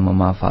Allah Ta'ala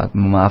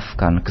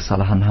memaafkan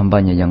kesalahan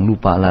hambanya yang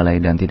lupa,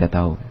 lalai dan tidak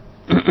tahu?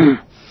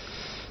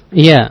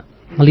 Iya,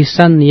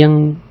 lisan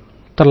yang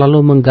terlalu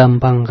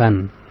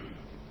menggampangkan,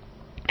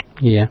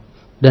 iya,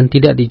 dan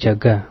tidak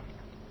dijaga.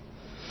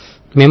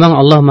 Memang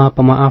Allah Maha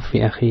Pemaaf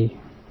ya akhi,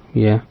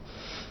 ya.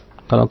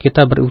 Kalau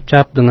kita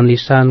berucap dengan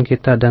lisan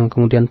kita dan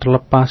kemudian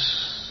terlepas,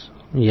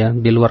 ya,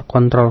 di luar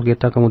kontrol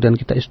kita, kemudian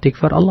kita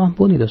istighfar, Allah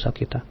ampuni dosa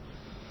kita.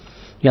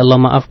 Ya Allah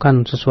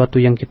maafkan sesuatu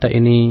yang kita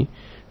ini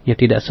ya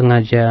tidak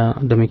sengaja,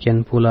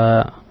 demikian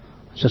pula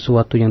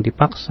sesuatu yang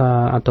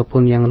dipaksa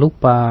ataupun yang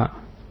lupa,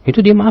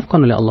 itu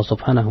dimaafkan oleh Allah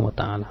Subhanahu wa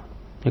taala.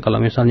 Ya,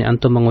 kalau misalnya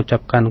antum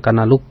mengucapkan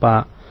karena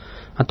lupa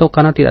atau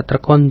karena tidak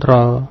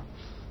terkontrol,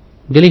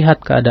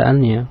 dilihat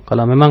keadaannya.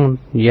 Kalau memang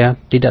ya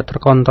tidak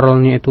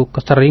terkontrolnya itu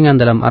keseringan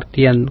dalam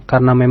artian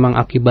karena memang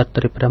akibat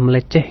daripada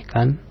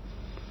melecehkan,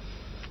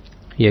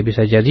 ya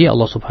bisa jadi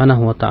Allah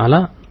Subhanahu wa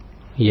taala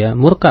ya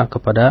murka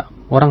kepada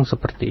orang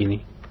seperti ini.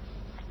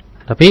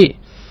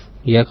 Tapi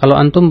ya kalau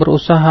antum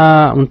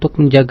berusaha untuk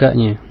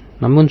menjaganya,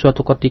 namun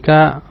suatu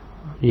ketika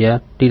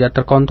ya tidak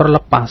terkontrol,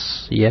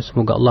 lepas, ya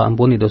semoga Allah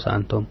ampuni dosa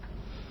antum.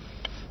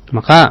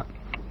 Maka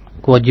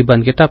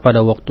kewajiban kita pada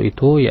waktu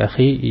itu ya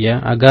akhi,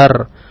 ya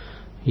agar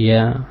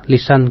ya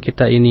lisan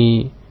kita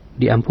ini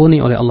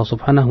diampuni oleh Allah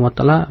Subhanahu wa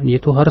taala,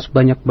 yaitu harus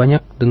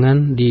banyak-banyak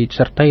dengan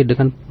disertai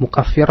dengan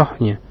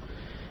mukaffirahnya.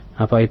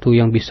 Apa itu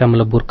yang bisa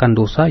meleburkan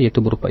dosa,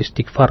 yaitu berupa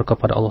istighfar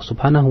kepada Allah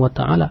Subhanahu wa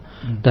taala,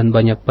 dan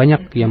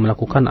banyak-banyak yang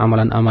melakukan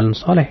amalan-amalan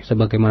soleh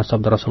sebagaimana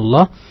sabda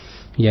Rasulullah,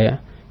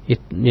 ya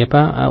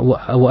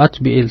wa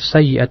atbi'il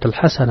sayyi'atal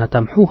hasanata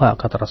tamhuha,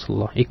 kata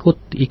Rasulullah.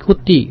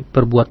 Ikuti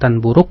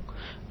perbuatan buruk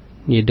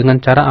ya,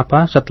 dengan cara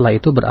apa? Setelah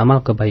itu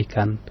beramal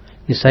kebaikan.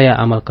 Niscaya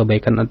amal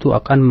kebaikan itu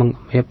akan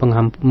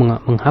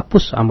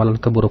menghapus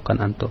amalan keburukan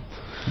antum.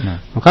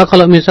 Nah, maka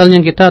kalau misalnya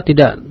kita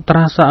tidak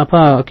terasa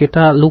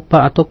kita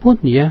lupa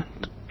ataupun ya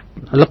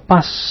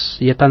lepas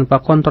ya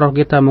tanpa kontrol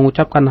kita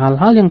mengucapkan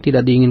hal-hal yang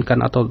tidak diinginkan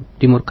atau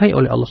dimurkai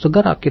oleh Allah,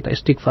 segera kita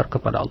istighfar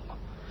kepada Allah.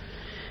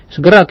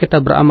 Segera kita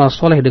beramal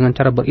soleh dengan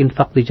cara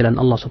berinfak di jalan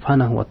Allah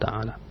Subhanahu wa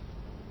taala.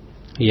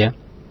 Ya.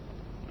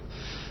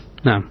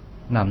 Nah,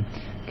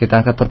 kita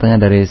angkat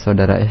pertanyaan dari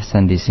saudara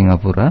Ihsan di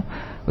Singapura.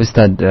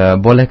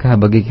 Ustadz, bolehkah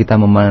bagi kita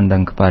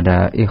memandang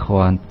kepada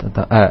ikhwan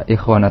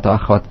atau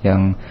akhwat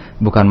yang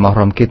bukan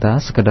mahram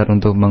kita sekedar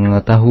untuk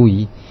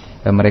mengetahui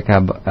mereka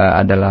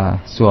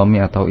adalah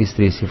suami atau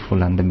istri si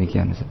fulan,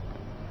 demikian?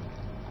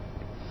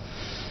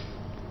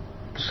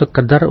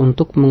 Sekedar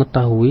untuk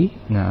mengetahui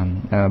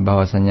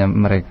bahwasanya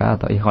mereka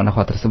atau ikhwan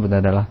akhwat tersebut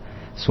adalah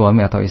suami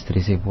atau istri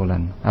si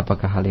fulan.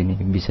 Apakah hal ini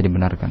bisa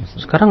dibenarkan?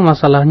 Sekarang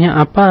masalahnya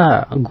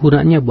apa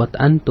gunanya buat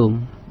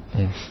antum?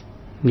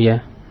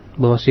 Ya,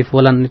 bahwa si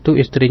fulan itu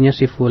istrinya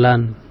si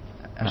fulan.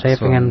 Saya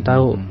pengen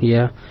tahu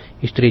ya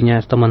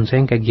istrinya teman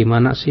saya kayak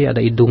gimana sih, ada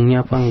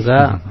hidungnya apa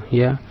enggak,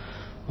 ya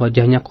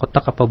wajahnya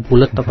kotak apa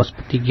bulat apa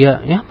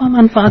segitiga, ya apa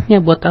manfaatnya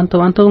buat antum?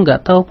 Antum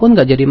enggak tahu pun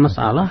enggak jadi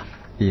masalah.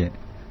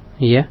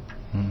 Iya.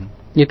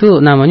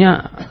 Itu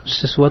namanya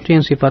sesuatu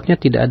yang sifatnya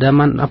tidak ada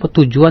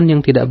tujuan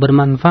yang tidak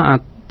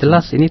bermanfaat.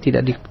 Jelas ini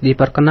tidak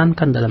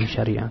diperkenankan dalam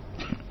syariat.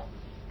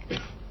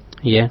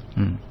 Iya.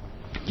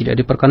 Tidak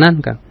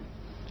diperkenankan.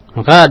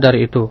 Maka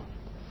dari itu,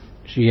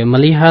 ya,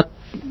 melihat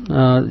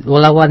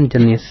lawan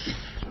jenis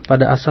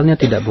pada asalnya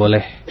tidak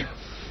boleh,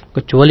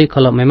 kecuali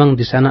kalau memang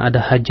di sana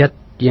ada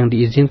hajat yang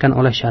diizinkan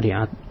oleh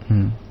syariat.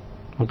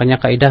 Makanya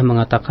kaidah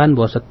mengatakan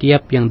bahwa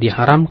setiap yang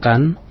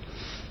diharamkan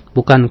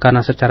bukan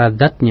karena secara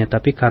zatnya,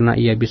 tapi karena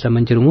ia bisa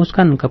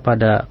menjerumuskan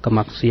kepada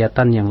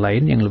kemaksiatan yang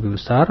lain yang lebih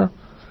besar,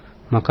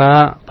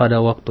 maka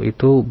pada waktu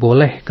itu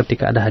boleh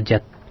ketika ada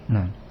hajat.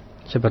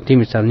 Seperti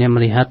misalnya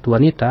melihat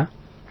wanita,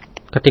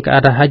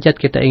 ketika ada hajat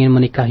kita ingin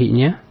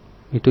menikahinya,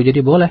 itu jadi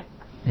boleh.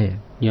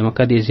 Ya,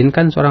 maka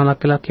diizinkan seorang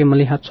laki-laki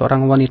melihat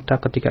seorang wanita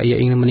ketika ia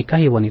ingin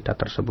menikahi wanita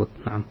tersebut.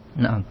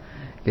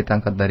 Kita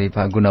angkat dari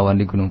Pak Gunawan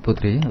di Gunung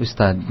Putri.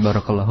 Ustadz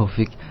Barakallahu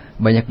Fik,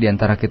 banyak di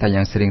antara kita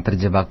yang sering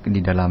terjebak di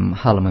dalam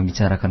hal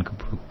membicarakan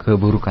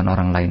keburukan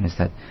orang lain,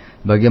 Ustadz.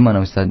 Bagaimana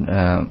Ustaz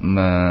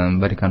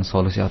memberikan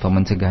solusi atau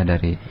mencegah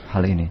dari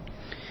hal ini?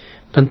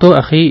 Tentu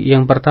akhi,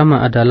 yang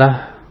pertama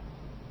adalah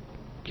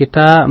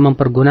kita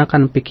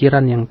mempergunakan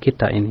pikiran yang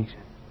kita ini,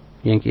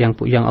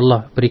 yang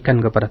Allah berikan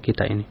kepada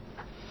kita ini.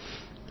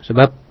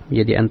 Sebab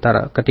ya di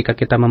antara ketika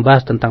kita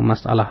membahas tentang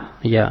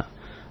masalah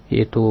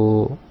yaitu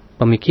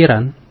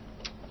pemikiran,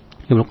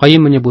 Ibnu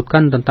Qayyim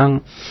menyebutkan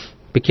tentang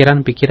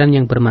pikiran-pikiran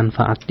yang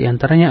bermanfaat. Di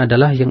antaranya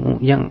adalah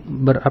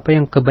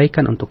yang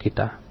kebaikan untuk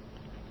kita.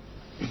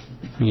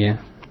 Ya.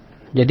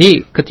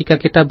 Jadi ketika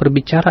kita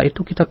berbicara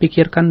itu kita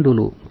pikirkan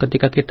dulu.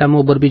 Ketika kita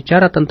mau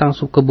berbicara tentang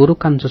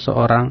keburukan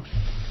seseorang,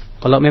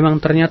 kalau memang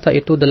ternyata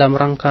itu dalam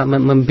rangka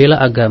membela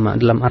agama,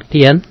 dalam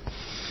artian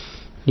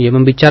dia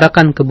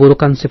membicarakan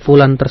keburukan si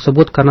fulan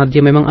tersebut karena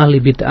dia memang ahli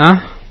bid'ah,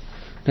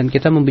 dan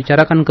kita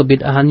membicarakan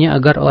kebid'ahannya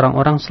agar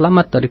orang-orang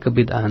selamat dari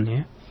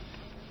kebid'ahannya.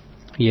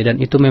 Ya, dan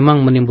itu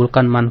memang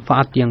menimbulkan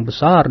manfaat yang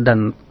besar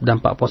dan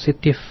dampak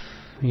positif,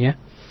 ya.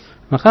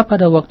 Maka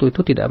pada waktu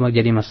itu tidak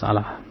menjadi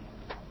masalah.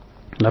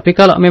 Tapi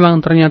kalau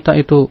memang ternyata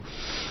itu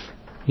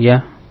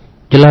ya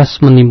jelas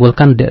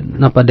menimbulkan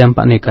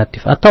dampak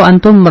negatif, atau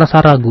antum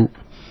merasa ragu.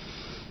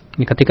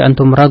 Ketika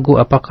antum ragu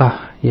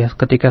apakah ya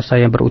ketika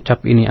saya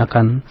berucap ini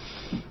akan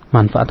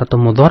manfaat atau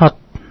mudarat,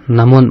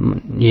 namun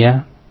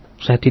ya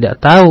saya tidak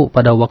tahu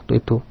pada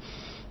waktu itu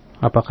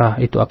apakah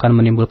itu akan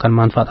menimbulkan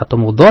manfaat atau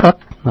mudarat,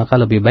 maka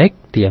lebih baik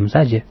diam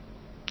saja.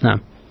 Nah,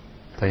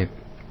 baik.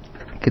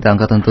 Kita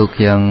angkat untuk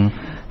yang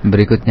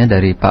berikutnya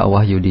dari Pak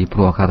Wahyu di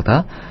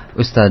Purwakarta.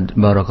 Ustadz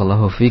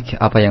Barakallahu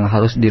Fik, apa yang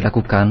harus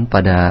dilakukan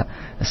pada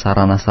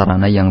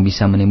sarana-sarana yang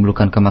bisa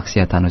menimbulkan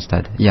kemaksiatan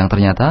Ustadz, yang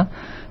ternyata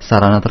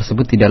sarana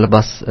tersebut tidak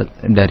lepas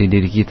dari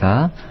diri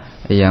kita,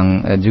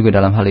 yang juga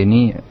dalam hal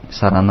ini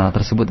sarana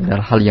tersebut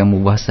adalah hal yang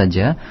mubah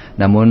saja,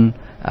 namun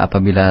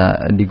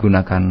apabila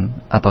digunakan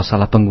atau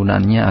salah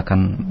penggunaannya akan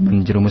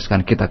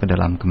menjerumuskan kita ke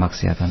dalam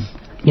kemaksiatan.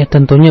 Ya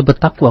tentunya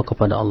bertakwa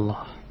kepada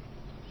Allah.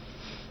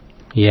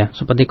 Ya,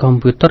 seperti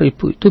komputer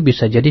itu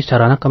bisa jadi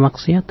sarana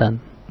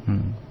kemaksiatan.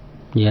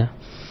 Ya,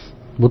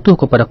 butuh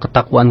kepada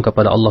ketakwaan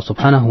kepada Allah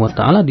Subhanahu wa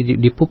taala,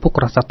 dipupuk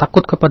rasa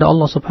takut kepada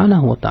Allah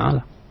Subhanahu wa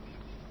taala.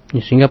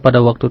 Ya, sehingga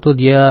pada waktu itu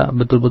dia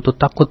betul-betul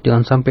takut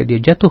jangan sampai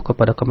dia jatuh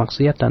kepada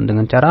kemaksiatan.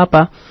 Dengan cara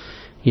apa?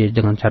 Ya,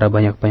 dengan cara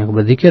banyak-banyak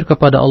berzikir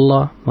kepada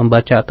Allah,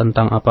 membaca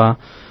tentang apa?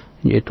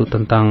 Yaitu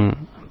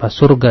tentang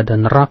surga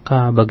dan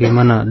neraka,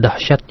 bagaimana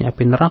dahsyatnya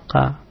api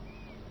neraka.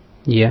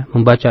 Ya,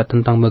 membaca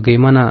tentang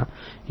bagaimana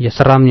ya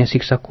seramnya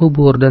siksa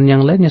kubur dan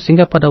yang lainnya,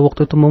 sehingga pada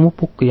waktu itu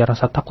memupuk ya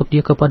rasa takut dia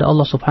kepada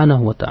Allah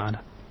Subhanahu wa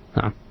taala.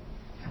 Nah.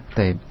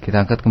 Baik,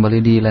 kita angkat kembali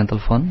di line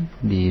telepon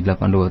di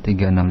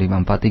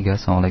 8236543.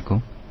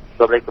 Assalamualaikum.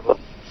 Assalamualaikum.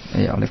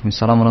 Ya,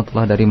 Waalaikumsalam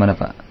warahmatullahi. Dari mana,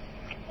 Pak?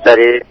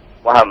 Dari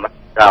Muhammad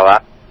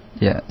Dawaa.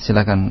 Ya,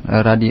 silakan.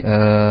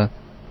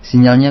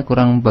 Sinyalnya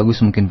kurang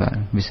bagus mungkin,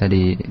 Pak. Bisa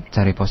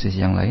dicari posisi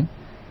yang lain.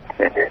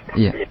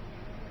 Iya.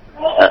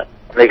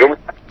 Assalamualaikum.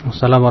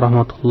 Assalamualaikum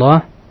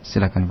warahmatullahi.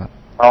 Silakan, Pak.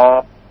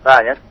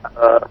 Tanya,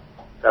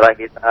 setelah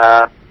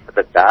kita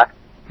sedekah,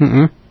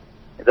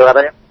 itu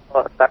katanya,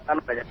 kan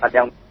banyak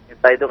yang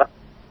kita itu kan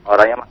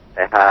orangnya masih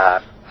sehat.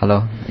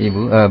 Halo,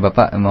 Ibu,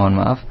 Bapak, mohon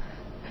maaf,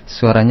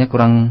 suaranya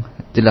kurang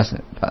jelas,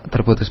 Pak,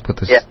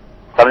 terputus-putus. Iya.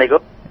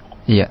 Assalamualaikum.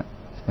 Iya.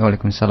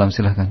 Waalaikumsalam,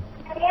 silakan.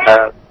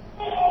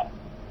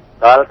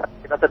 Soal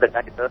kita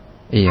sedekah itu.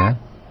 Iya.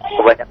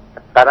 Kebanyakan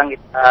sekarang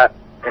kita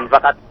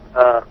infakat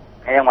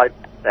yang masih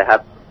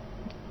sehat.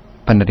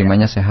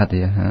 Penerimanya sehat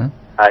ya?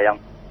 Yang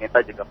kita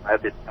juga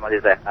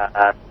masih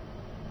sehat.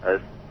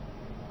 Terus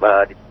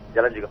di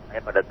jalan juga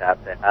pada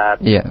sehat-sehat.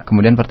 Iya.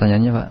 Kemudian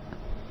pertanyaannya, Pak?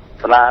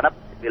 Setelah anak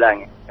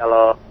bilang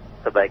kalau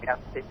sebaiknya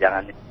sih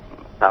jangan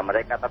sama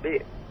mereka,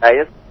 tapi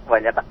saya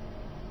kebanyakan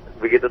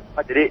begitu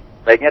semua, jadi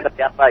baiknya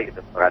kerja apa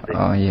gitu. Berarti.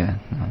 Oh iya.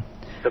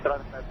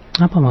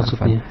 Apa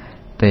maksudnya?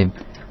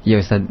 Ya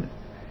Ustaz,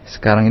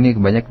 sekarang ini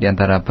banyak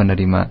diantara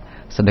penerima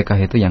sedekah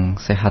itu yang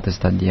sehat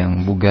Ustaz,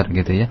 yang bugar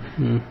gitu ya.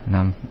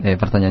 Nah,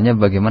 pertanyaannya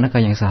bagaimanakah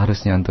yang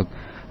seharusnya untuk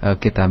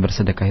kita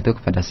bersedekah itu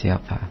kepada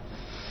siapa?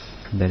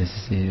 Dari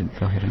sisi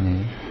zahirnya.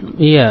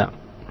 Iya.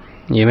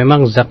 Ya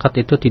memang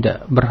zakat itu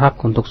tidak berhak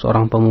untuk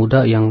seorang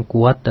pemuda yang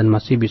kuat dan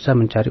masih bisa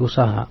mencari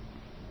usaha.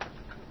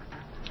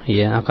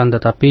 Ya, akan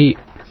tetapi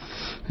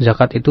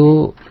zakat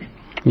itu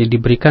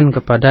diberikan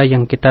kepada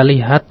yang kita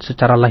lihat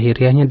secara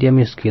lahiriahnya dia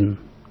miskin.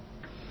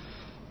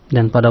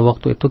 Dan pada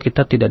waktu itu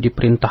kita tidak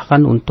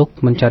diperintahkan untuk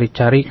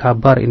mencari-cari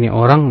kabar ini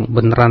orang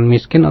beneran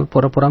miskin atau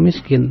pura-pura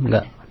miskin,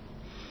 enggak.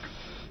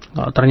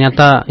 Kalau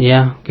ternyata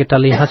ya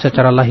kita lihat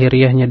secara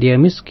lahiriahnya dia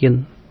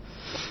miskin,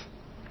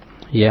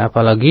 ya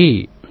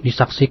apalagi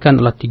disaksikan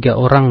oleh 3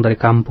 orang dari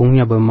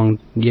kampungnya bahwa memang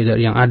dia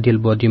yang adil,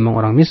 bahwa dia memang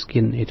orang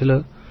miskin,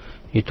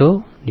 itu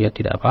dia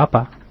tidak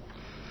apa-apa.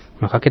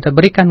 Maka kita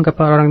berikan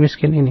kepada orang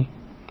miskin ini.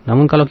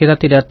 Namun kalau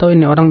kita tidak tahu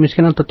ini orang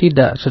miskin atau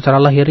tidak,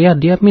 secara lahiriah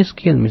dia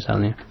miskin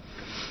misalnya,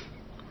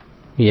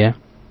 ya,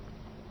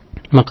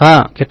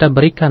 maka kita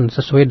berikan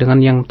sesuai dengan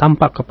yang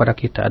tampak kepada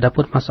kita.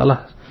 Adapun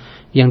masalah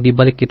yang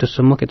dibalik itu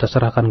semua kita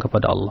serahkan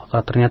kepada Allah.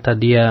 Kalau ternyata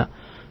dia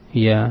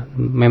ya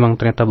memang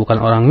ternyata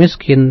bukan orang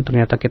miskin,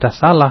 ternyata kita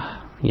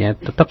salah, ya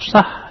tetap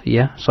sah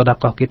ya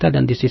sedekah kita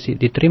dan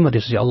diterima di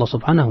sisi Allah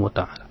Subhanahu wa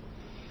taala.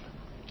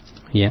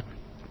 Ya.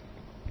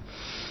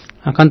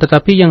 Akan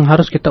tetapi yang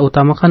harus kita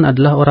utamakan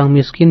adalah orang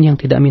miskin yang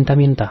tidak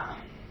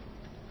minta-minta.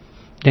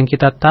 Yang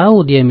kita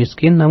tahu dia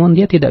miskin namun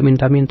dia tidak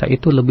minta-minta,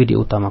 itu lebih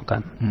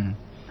diutamakan.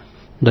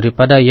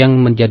 Daripada yang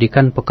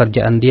menjadikan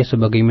pekerjaan dia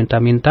sebagai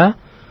minta-minta,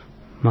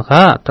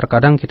 maka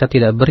terkadang kita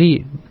tidak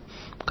beri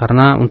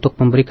karena untuk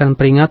memberikan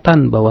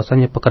peringatan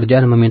bahwasanya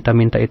pekerjaan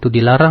meminta-minta itu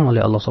dilarang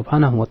oleh Allah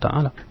Subhanahu wa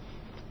taala.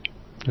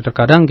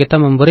 Terkadang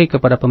kita memberi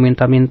kepada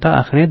peminta-minta,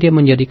 akhirnya dia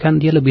menjadikan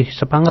dia lebih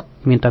semangat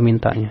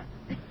minta-mintanya.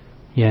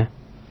 Ya.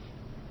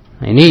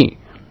 Nah, ini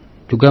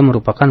juga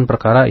merupakan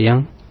perkara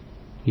yang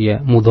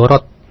ya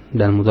mudarat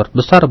dan mudarat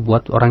besar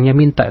buat orang yang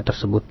minta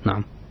tersebut.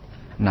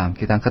 Nah,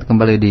 kita angkat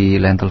kembali di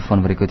line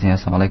telepon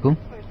berikutnya. Assalamualaikum.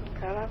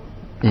 Waalaikumsalam.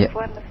 Iya.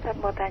 Afwan, Ustaz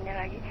mau tanya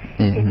lagi.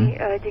 Iya. Ini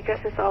jika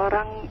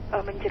seseorang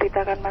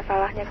menceritakan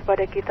masalahnya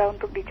kepada kita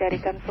untuk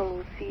dicarikan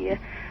solusi ya,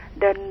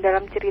 dan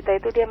dalam cerita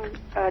itu dia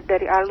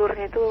dari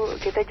alurnya itu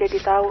kita jadi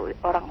tahu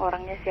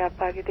orang-orangnya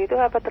siapa gitu, itu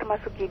apa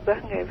termasuk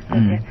ghibah nggak ya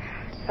Ustaz ya?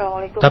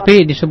 Assalamualaikum. Tapi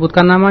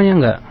disebutkan namanya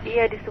enggak?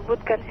 Iya,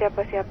 disebutkan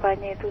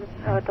siapa-siapanya itu,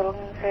 tolong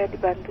saya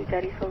dibantu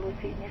cari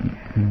solusinya.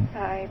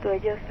 Nah, itu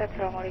aja Ustaz.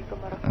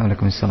 Assalamualaikum warahmatullahi wabarakatuh.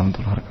 Waalaikumsalam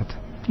warahmatullahi wabarakatuh.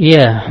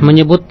 Iya,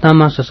 menyebut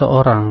nama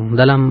seseorang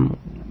dalam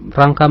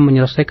rangka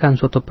menyelesaikan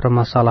suatu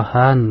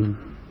permasalahan,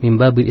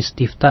 mimbabil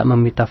istifta,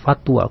 meminta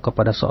fatwa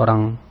kepada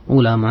seorang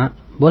ulama,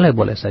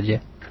 boleh-boleh saja.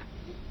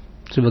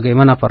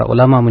 Sebagaimana para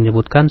ulama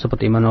menyebutkan,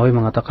 seperti Imam Nawawi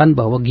mengatakan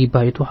bahwa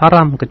ghibah itu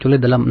haram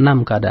kecuali dalam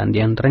 6 keadaan. Di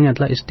antaranya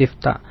adalah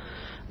istifta,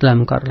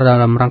 dalam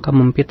rangka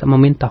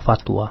meminta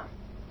fatwa,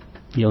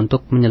 ya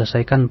untuk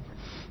menyelesaikan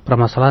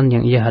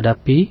permasalahan yang ia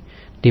hadapi,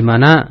 di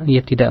mana ia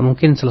tidak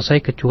mungkin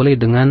selesai kecuali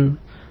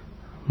dengan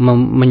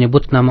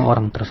menyebut nama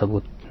orang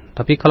tersebut.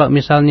 Tapi kalau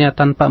misalnya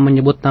tanpa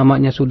menyebut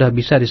namanya sudah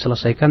bisa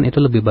diselesaikan, itu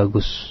lebih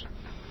bagus.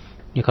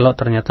 Ya, kalau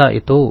ternyata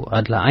itu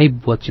adalah aib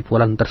buat si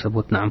fulan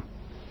tersebut. Nah,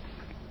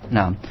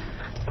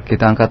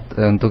 kita angkat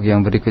untuk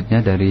yang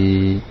berikutnya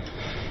dari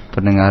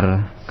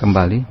pendengar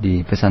kembali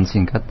di pesan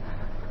singkat.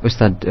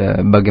 Ustadz,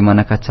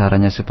 bagaimanakah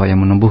caranya supaya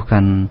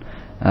menumbuhkan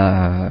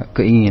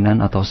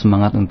keinginan atau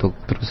semangat untuk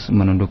terus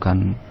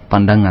menundukkan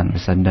pandangan,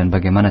 Ustadz, dan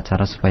bagaimana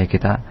cara supaya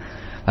kita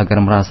agar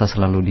merasa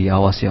selalu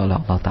diawasi oleh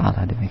Allah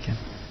Ta'ala, demikian?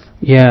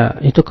 Ya,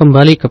 itu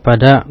kembali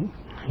kepada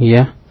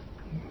ya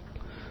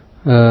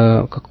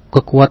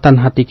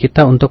kekuatan hati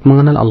kita untuk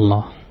mengenal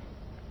Allah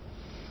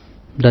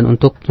dan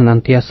untuk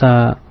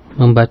senantiasa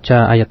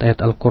membaca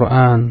ayat-ayat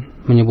Al-Quran,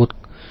 menyebut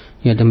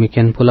ya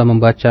demikian pula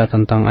membaca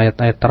tentang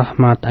ayat-ayat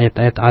rahmat,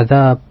 ayat-ayat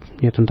azab,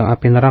 ya tentang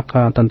api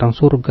neraka, tentang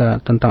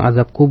surga, tentang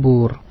azab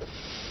kubur.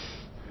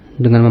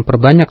 Dengan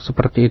memperbanyak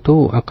seperti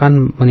itu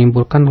akan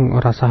menimbulkan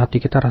rasa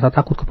hati kita, rasa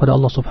takut kepada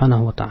Allah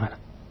Subhanahu wa taala.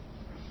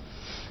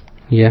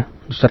 Ya,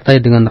 disertai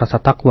dengan rasa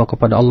takwa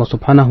kepada Allah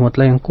Subhanahu wa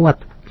taala yang kuat.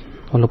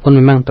 Walaupun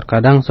memang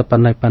terkadang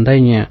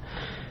sepandai-pandainya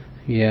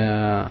ya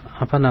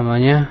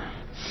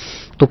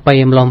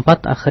tupai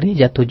melompat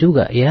akhirnya jatuh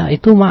juga, ya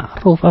itu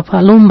ma'ruf,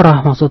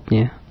 lumrah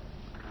maksudnya.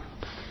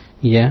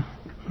 Ya,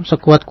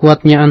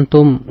 sekuat-kuatnya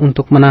antum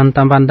untuk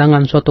menantang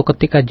pandangan, suatu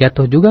ketika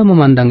jatuh juga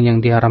memandang yang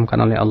diharamkan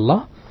oleh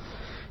Allah,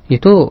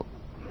 itu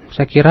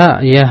saya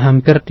kira ya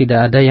hampir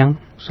tidak ada yang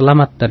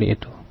selamat dari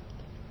itu.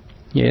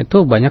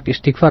 Yaitu banyak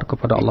istighfar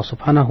kepada Allah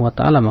Subhanahu wa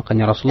taala.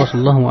 Makanya Rasulullah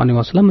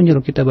SAW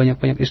menyuruh kita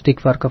banyak-banyak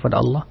istighfar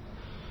kepada Allah.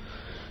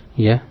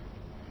 Ya.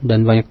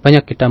 Dan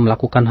banyak-banyak kita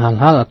melakukan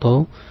hal-hal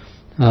atau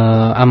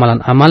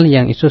amalan-amal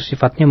yang itu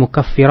sifatnya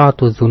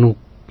mukaffiratudz dzunub,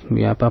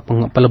 ya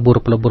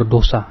pelebur-pelebur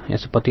dosa, ya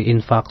seperti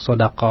infak,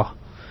 sedekah.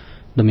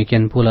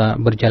 Demikian pula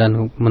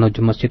berjalan menuju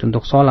masjid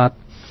untuk salat,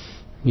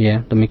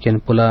 ya,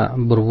 demikian pula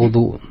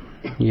berwudu,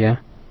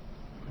 ya.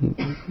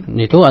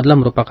 Itu adalah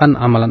merupakan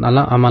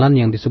amalan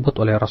yang disebut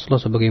oleh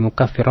Rasulullah sebagai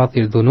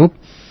mukaffiratudz dzunub,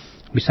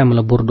 bisa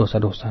melebur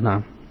dosa-dosa.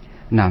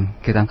 Nah,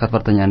 kita angkat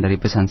pertanyaan dari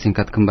pesan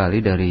singkat kembali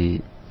dari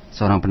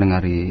seorang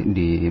pendengar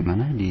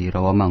di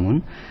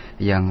Rawamangun,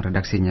 yang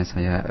redaksinya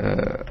saya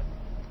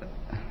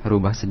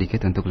rubah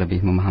sedikit untuk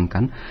lebih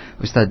memahamkan.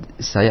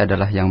 Ustadz, saya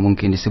adalah yang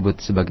mungkin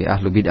disebut sebagai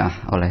ahlu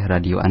bid'ah oleh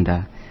radio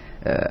Anda.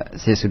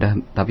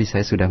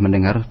 Saya sudah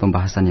mendengar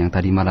pembahasan yang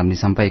tadi malam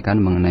disampaikan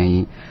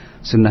mengenai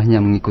sunnahnya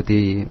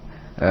mengikuti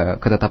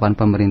ketetapan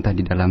pemerintah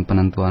di dalam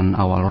penentuan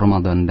awal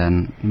Ramadan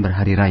dan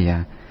berhari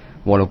raya,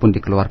 walaupun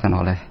dikeluarkan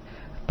oleh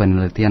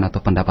penelitian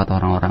atau pendapat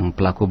orang-orang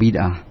pelaku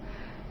bid'ah.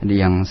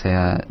 Yang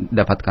saya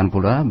dapatkan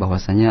pula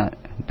bahwasanya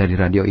dari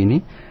radio ini,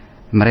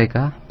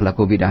 mereka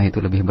pelaku bid'ah itu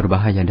lebih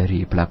berbahaya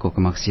dari pelaku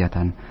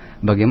kemaksiatan.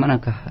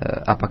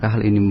 Apakah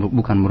hal ini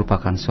bukan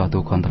merupakan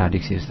suatu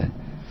kontradiksi, Ustaz?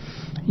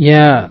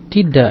 Ya,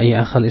 tidak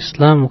ya akhal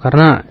Islam,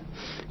 karena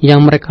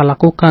yang mereka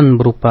lakukan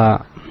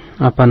berupa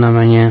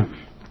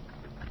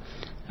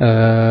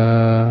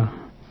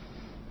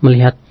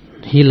melihat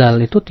hilal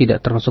itu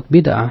tidak termasuk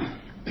bid'ah.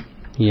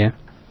 Ya.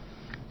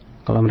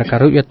 Kalau mereka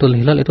ru'yatul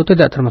hilal itu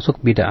tidak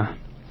termasuk bid'ah.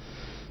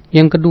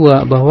 Yang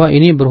kedua, bahwa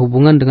ini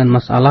berhubungan dengan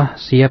masalah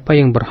siapa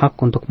yang berhak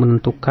untuk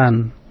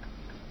menentukan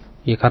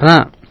Ya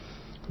karena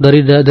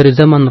dari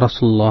zaman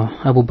Rasulullah,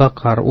 Abu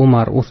Bakar,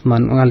 Umar,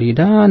 Utsman, Ali,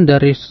 dan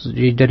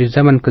dari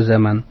zaman ke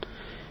zaman,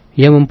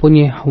 ia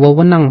mempunyai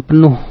wewenang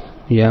penuh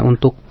ya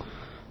untuk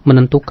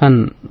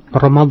menentukan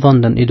Ramadan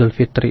dan Idul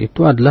Fitri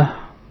itu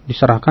adalah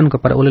diserahkan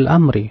kepada ulil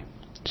amri.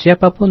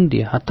 Siapapun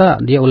dia, hatta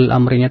dia ulil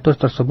amrinya itu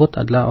tersebut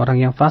adalah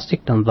orang yang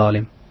fasik dan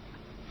zalim.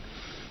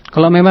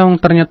 Kalau memang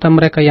ternyata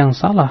mereka yang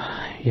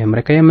salah, ya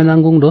mereka yang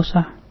menanggung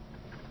dosa.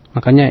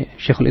 Makanya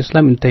Syekhul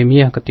Islam Ibnu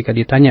Taimiyah ketika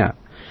ditanya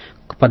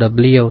kepada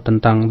beliau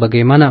tentang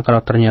bagaimana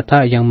kalau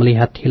ternyata yang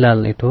melihat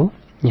hilal itu,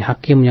 ya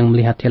hakim yang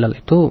melihat hilal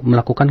itu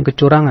melakukan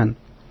kecurangan.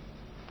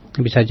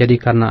 Bisa jadi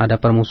karena ada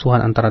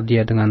permusuhan antara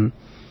dia dengan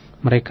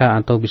mereka,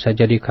 atau bisa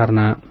jadi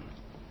karena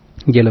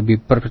dia lebih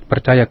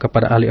percaya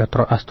kepada ahli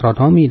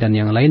astronomi dan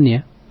yang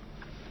lainnya.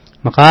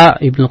 Maka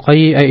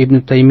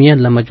Ibnu Taimiyah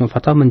dalam Majmu'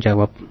 Fatawa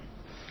menjawab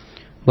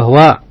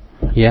bahwa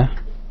ya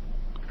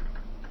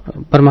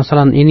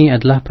permasalahan ini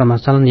adalah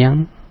permasalahan yang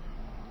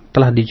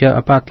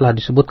telah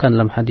disebutkan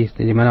dalam hadis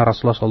di mana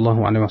Rasulullah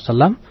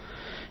SAW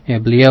ya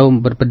beliau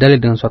berdalil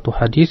dengan suatu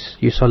hadis,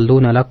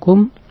 yusalluna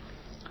lakum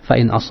fa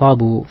in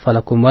asabu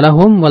falakum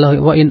walahum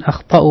wa in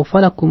akhta'u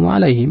falakum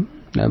alaihim.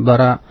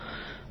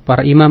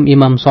 Para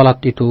imam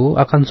salat itu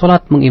akan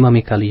salat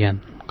mengimami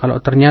kalian. Kalau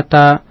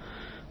ternyata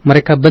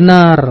mereka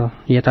benar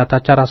ya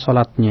tata cara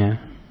salatnya,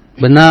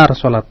 benar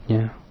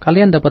salatnya,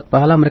 kalian dapat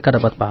pahala, mereka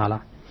dapat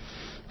pahala.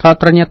 Kalau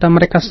ternyata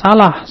mereka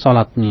salah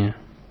salatnya,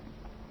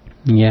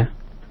 ya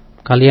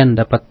kalian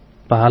dapat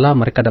pahala,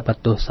 mereka dapat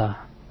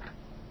dosa.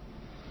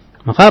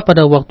 Maka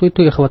pada waktu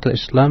itu ikhwatul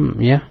Islam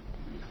ya,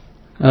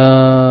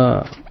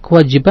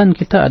 kewajiban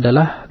kita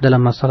adalah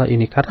dalam masalah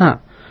ini,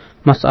 karena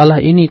masalah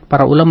ini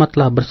para ulama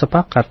telah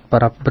bersepakat,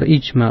 para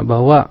berijma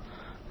bahwa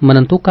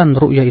menentukan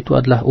ru'yah itu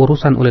adalah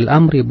urusan ulil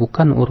amri,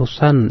 bukan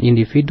urusan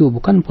individu,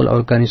 bukan pula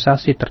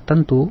organisasi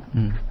tertentu.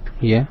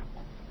 Ya,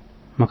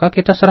 maka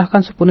kita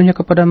serahkan sepenuhnya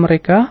kepada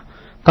mereka.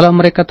 Kalau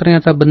mereka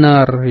ternyata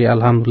benar, ya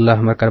alhamdulillah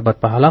mereka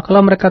dapat pahala. Kalau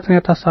mereka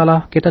ternyata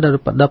salah, kita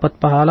dapat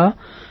pahala,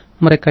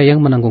 mereka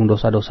yang menanggung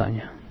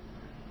dosa-dosanya.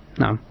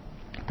 Nah,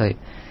 baik.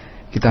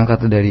 Kita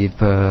angkat dari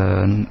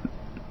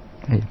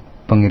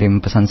pengirim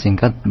pesan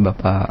singkat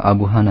Bapak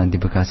Abu Hana di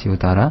Bekasi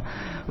Utara.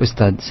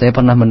 Ustadz, saya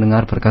pernah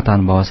mendengar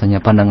perkataan bahwasanya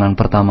pandangan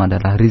pertama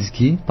adalah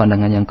rizki,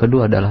 pandangan yang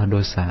kedua adalah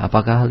dosa.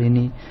 Apakah hal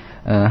ini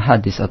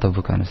hadis atau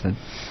bukan, Ustadz?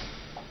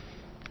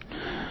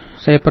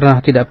 Saya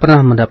tidak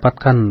pernah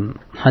mendapatkan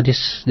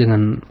hadis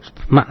dengan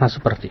makna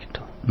seperti itu.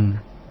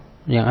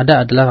 Yang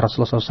ada adalah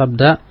Rasulullah SAW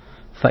sabda,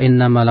 fa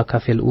innama laka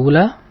fil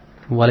ula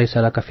wa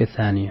laysa laka fil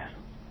thaniyah.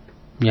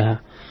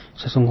 Ya,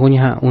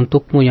 sesungguhnya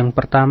untukmu yang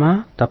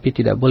pertama, tapi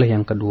tidak boleh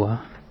yang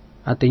kedua.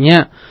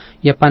 Artinya,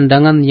 ya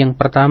pandangan yang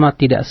pertama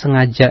tidak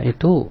sengaja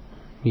itu,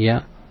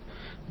 ya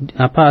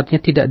artinya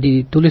tidak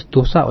ditulis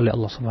dosa oleh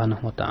Allah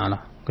Subhanahu Wa Taala.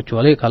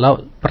 Kecuali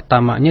kalau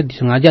pertamanya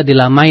disengaja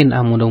dilamain,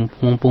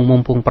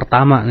 mumpung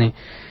pertama nih,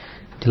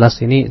 jelas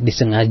ini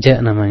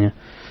disengaja namanya.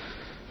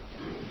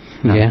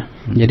 Ya,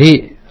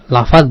 jadi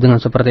lafaz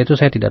dengan seperti itu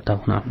saya tidak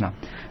tahu.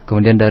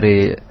 Kemudian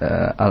dari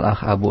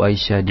Al-Akh Abu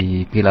Aisyah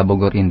di Pila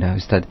Bogor Indah,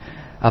 Ustaz,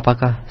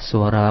 apakah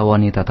suara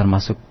wanita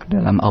termasuk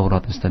dalam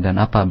aurat, Ustaz, dan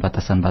apa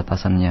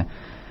batasan-batasannya?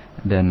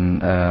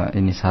 Dan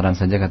ini saran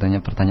saja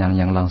katanya, pertanyaan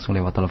yang langsung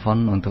lewat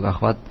telepon untuk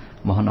akhwat,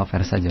 mohon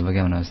offer saja,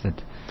 bagaimana, Ustaz?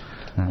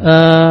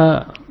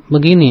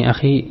 Begini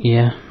akhi,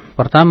 ya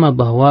pertama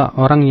bahwa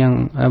orang yang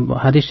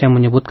hadis yang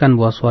menyebutkan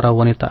bahwa suara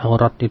wanita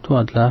aurat itu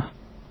adalah,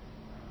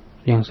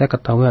 yang saya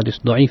ketahui, hadis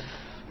dhaif,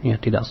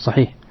 ya tidak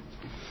sahih.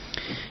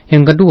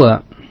 Yang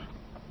kedua,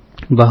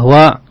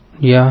 bahwa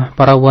ya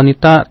para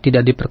wanita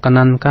tidak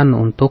diperkenankan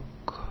untuk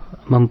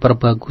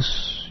memperbagus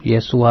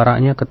ya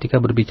suaranya ketika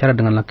berbicara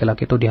dengan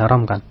laki-laki, itu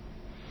diharamkan.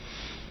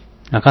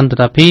 Akan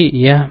tetapi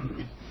ya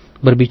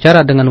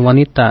berbicara dengan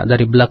wanita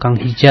dari belakang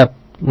hijab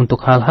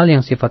untuk hal-hal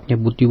yang sifatnya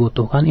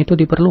dibutuhkan itu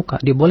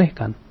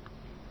dibolehkan.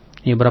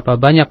 Ya, berapa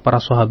banyak para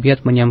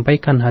sahabat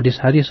menyampaikan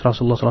hadis-hadis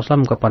Rasulullah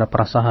SAW kepada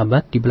para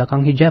sahabat di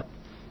belakang hijab,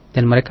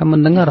 dan mereka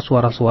mendengar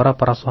suara-suara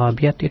para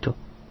sahabat itu.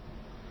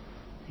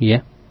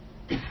 Ya,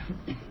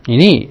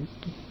 ini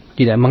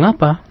tidak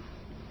mengapa.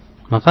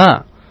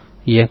 Maka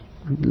ya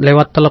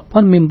lewat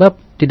telepon mimbab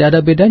tidak ada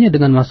bedanya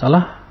dengan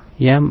masalah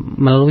ya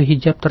melalui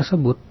hijab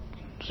tersebut.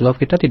 Sebab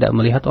kita tidak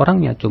melihat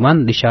orangnya,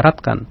 cuman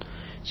disyaratkan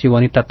si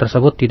wanita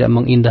tersebut tidak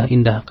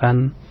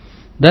mengindah-indahkan.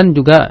 Dan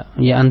juga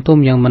ya antum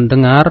yang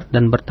mendengar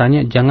dan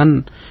bertanya,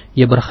 jangan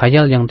ya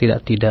berkhayal yang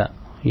tidak-tidak,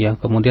 ya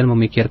kemudian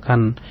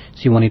memikirkan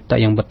si wanita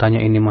yang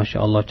bertanya ini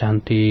masya Allah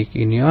cantik,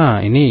 ini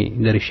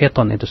dari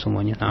syaitan itu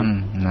semuanya.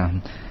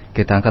 Nah,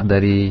 kita angkat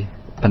dari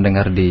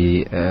pendengar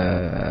di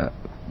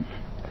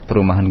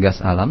perumahan gas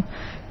alam.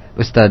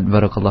 Ustadz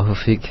barakallahu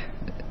fiik,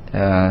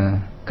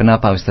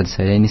 kenapa Ustadz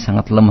saya ini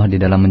sangat lemah di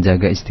dalam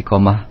menjaga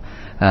istiqomah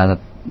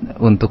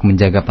untuk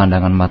menjaga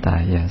pandangan mata,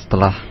 ya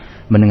setelah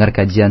mendengar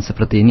kajian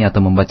seperti ini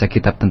atau membaca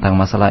kitab tentang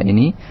masalah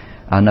ini,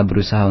 ana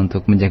berusaha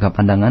untuk menjaga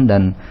pandangan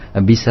dan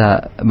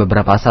bisa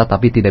beberapa saat,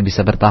 tapi tidak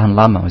bisa bertahan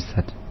lama,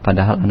 Ustaz.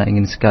 Padahal ana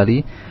ingin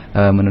sekali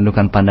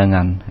menundukkan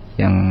pandangan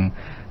yang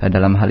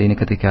dalam hal ini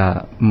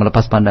ketika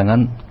melepas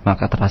pandangan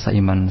maka terasa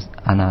iman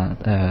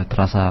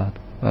terasa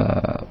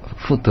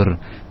futur.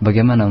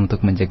 Bagaimana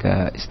untuk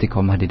menjaga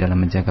istiqomah di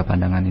dalam menjaga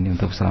pandangan ini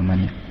untuk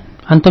selamanya?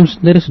 Antum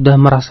sendiri sudah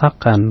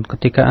merasakan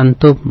ketika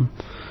antum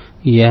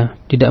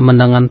tidak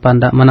menahan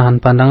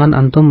pandangan,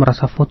 antum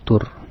merasa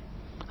futur.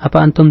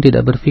 Apa antum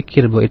tidak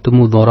berpikir bahwa itu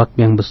mudarat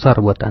yang besar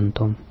buat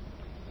antum?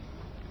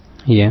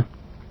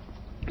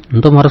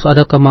 Antum harus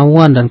ada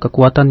kemauan dan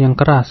kekuatan yang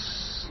keras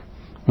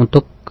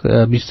untuk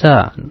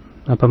bisa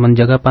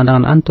menjaga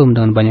pandangan antum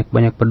dengan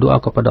banyak-banyak berdoa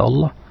kepada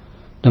Allah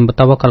dan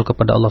bertawakal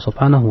kepada Allah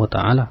Subhanahu wa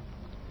taala.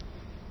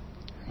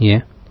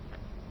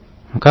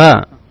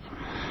 Maka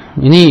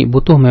ini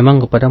butuh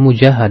memang kepada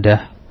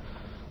mujahadah,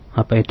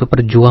 itu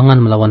perjuangan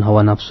melawan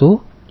hawa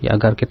nafsu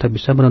agar kita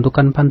bisa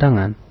menentukan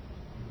pandangan.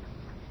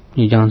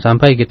 Jangan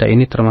sampai kita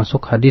ini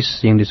termasuk hadis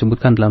yang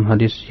disebutkan dalam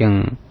hadis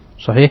yang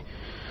sahih,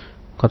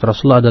 kata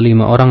Rasulullah ada 5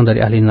 orang dari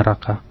ahli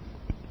neraka.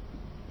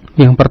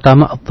 Yang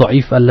pertama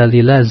ad-dha'if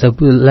alladzi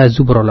la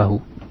zubra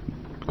lahu.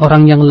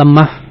 Orang yang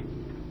lemah,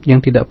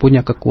 yang tidak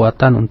punya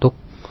kekuatan untuk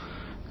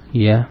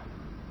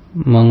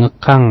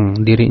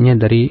mengekang dirinya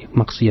dari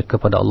maksiat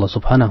kepada Allah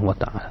Subhanahu wa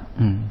taala.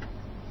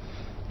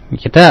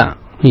 Kita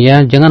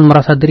jangan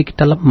merasa diri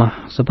kita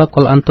lemah, sebab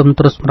kalau antum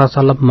terus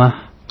merasa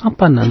lemah,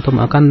 kapan antum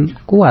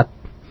akan kuat?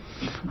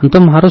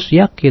 Antum harus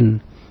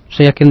yakin,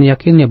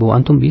 seyakin-yakinnya bahwa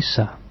antum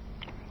bisa.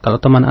 Kalau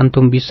teman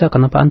antum bisa,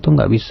 kenapa antum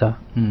enggak bisa?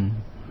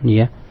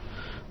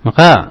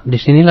 Maka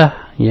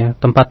disinilah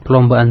tempat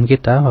perlombaan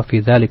kita, wa fi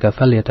dzalika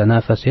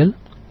falyatanafasil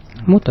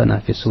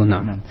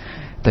mutanafisuna.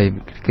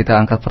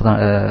 Kita angkat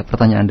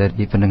pertanyaan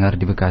dari pendengar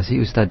di Bekasi.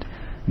 Ustadz,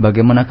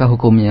 bagaimanakah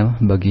hukumnya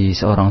bagi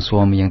seorang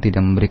suami yang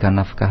tidak memberikan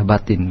nafkah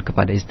batin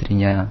kepada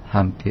istrinya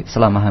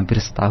selama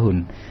hampir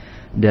setahun,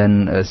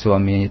 dan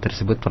suami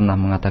tersebut pernah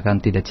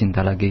mengatakan tidak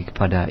cinta lagi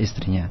kepada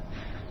istrinya?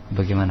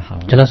 Bagaimana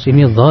halnya? Jelas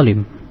ini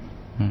zalim.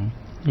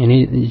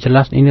 Ini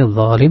jelas ini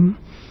zalim,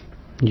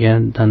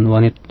 dan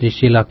wanita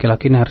si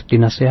laki-laki ini harus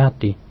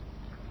dinasihati.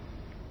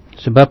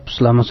 Sebab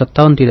selama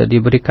setahun tidak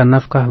diberikan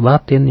nafkah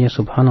batin,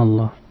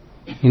 subhanallah,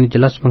 ini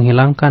jelas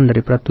menghilangkan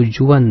daripada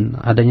tujuan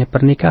adanya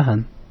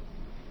pernikahan.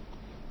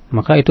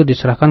 Maka itu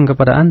diserahkan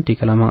kepada anti.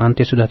 Kalau memang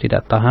anti sudah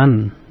tidak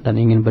tahan dan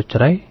ingin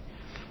bercerai,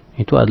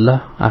 itu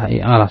adalah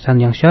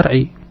alasan yang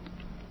syar'i.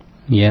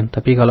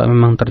 Tapi kalau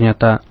memang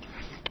ternyata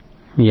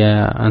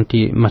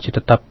anti masih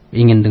tetap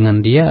ingin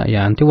dengan dia,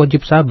 anti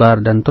wajib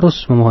sabar dan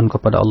terus memohon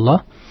kepada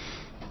Allah,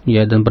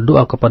 dan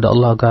berdoa kepada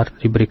Allah agar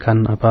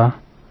diberikan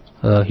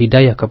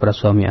hidayah kepada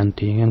suami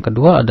anti. Yang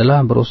kedua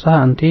adalah berusaha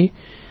anti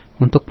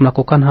untuk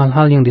melakukan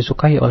hal-hal yang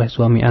disukai oleh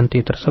suami anti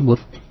tersebut.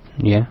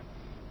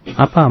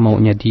 Apa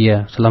maunya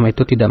dia, selama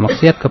itu tidak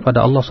maksiat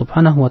kepada Allah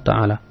Subhanahu wa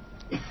taala.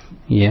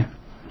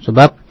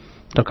 Sebab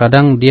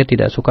terkadang dia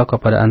tidak suka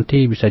kepada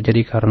anti bisa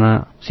jadi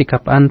karena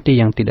sikap anti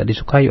yang tidak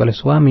disukai oleh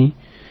suami,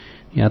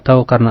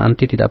 atau karena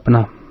anti tidak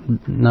pernah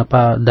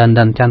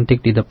dandan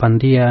cantik di depan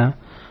dia,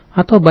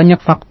 atau banyak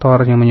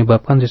faktor yang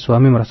menyebabkan si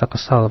suami merasa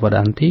kesal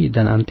pada anti,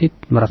 dan anti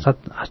merasa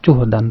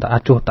acuh dan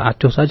tak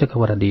acuh saja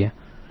kepada dia.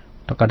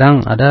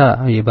 Terkadang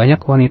ada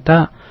banyak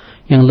wanita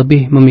yang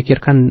lebih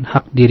memikirkan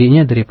hak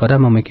dirinya daripada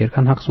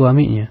memikirkan hak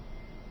suaminya.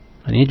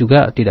 Dan ini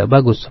juga tidak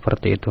bagus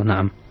seperti itu.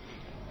 Nah,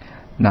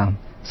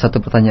 satu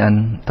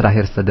pertanyaan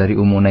terakhir dari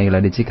Ummu Naila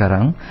di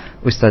Cikarang.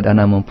 Ustadz,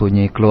 ana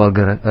mempunyai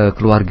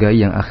keluarga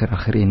yang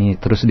akhir-akhir ini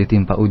terus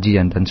ditimpa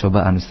ujian dan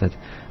cobaan, Ustadz.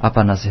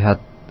 Apa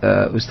nasihat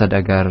Ustadz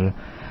agar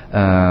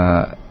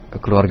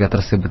keluarga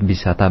tersebut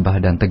bisa tabah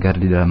dan tegar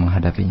di dalam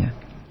menghadapinya?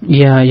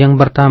 Yang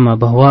pertama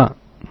bahwa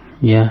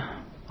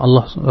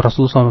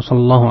Rasulullah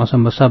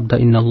SAW bersabda,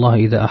 Inna Allah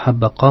idza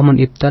ahabba qauman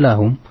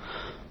ibtalahum.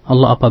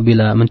 Allah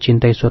apabila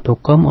mencintai suatu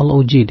kaum,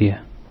 Allah uji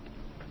dia.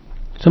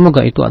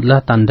 Semoga itu adalah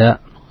tanda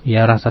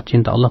rasa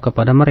cinta Allah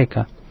kepada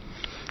mereka.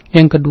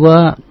 Yang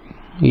kedua,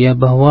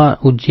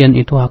 bahwa ujian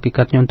itu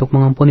hakikatnya untuk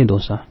mengampuni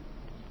dosa.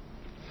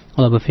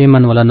 Allah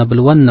berfirman, wala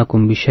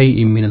nabluwannakum bi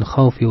syai'in minal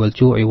khaufi wal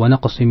ju'i wa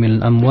naqsin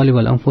minal amwali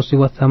wal anfusi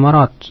wath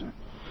thamarat.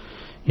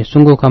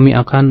 Sungguh kami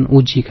akan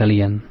uji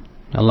kalian.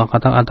 Allah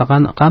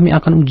katakan kami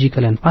akan uji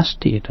kalian,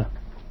 pasti itu.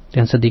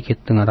 Yang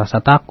sedikit dengan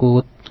rasa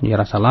takut,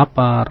 rasa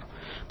lapar,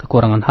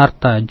 kekurangan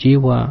harta,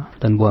 jiwa,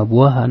 dan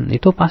buah-buahan,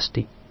 itu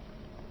pasti.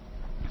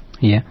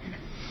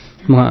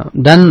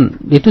 Dan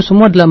itu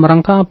semua dalam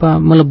rangka apa?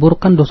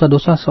 Meleburkan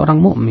dosa-dosa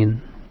seorang mukmin.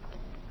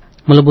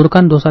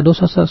 Meleburkan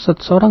dosa-dosa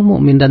seorang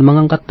mukmin dan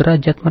mengangkat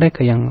derajat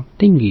mereka yang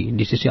tinggi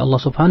di sisi Allah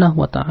Subhanahu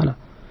wa taala.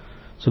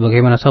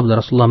 Sebagaimana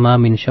sabda Rasulullah, ma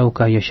min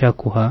syauka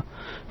yashakuha,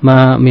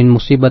 ma min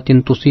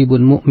musibatin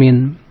tusibul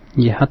mu'min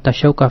hatta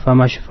syauka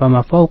fama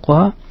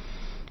fawqaha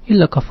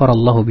illa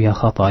kafarallahu biha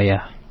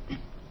khatayah.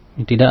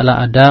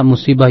 Tidaklah ada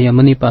musibah yang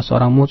menimpa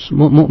seorang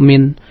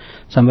mukmin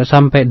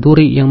sampai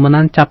duri yang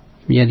menancap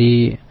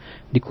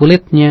di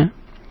kulitnya,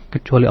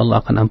 kecuali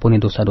Allah akan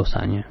ampuni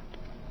dosa-dosanya.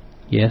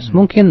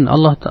 Mungkin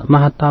Allah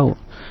Maha tahu,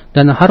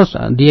 dan harus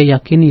dia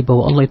yakini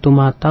bahwa Allah itu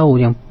Maha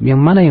tahu yang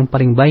mana yang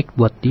paling baik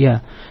buat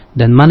dia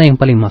dan mana yang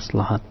paling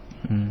maslahat.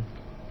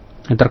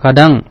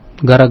 Terkadang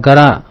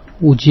gara-gara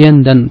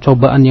ujian dan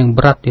cobaan yang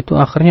berat itu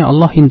akhirnya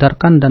Allah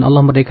hindarkan dan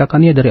Allah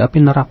merdekakan dia dari api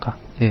neraka.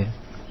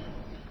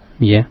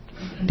 Ya.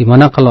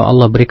 Dimana kalau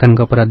Allah berikan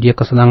kepada dia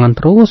kesenangan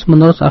terus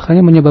menerus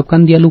akhirnya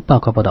menyebabkan dia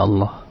lupa kepada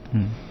Allah.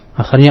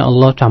 Akhirnya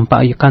Allah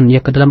campakkan dia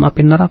ke dalam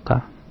api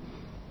neraka.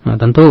 Nah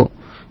tentu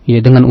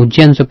ya dengan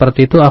ujian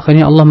seperti itu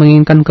akhirnya Allah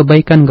menginginkan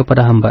kebaikan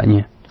kepada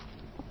hambanya.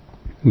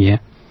 Ya.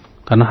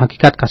 Karena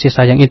hakikat kasih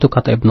sayang itu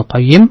kata Ibnu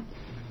Qayyim,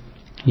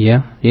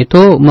 ya,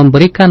 yaitu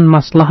memberikan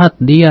maslahat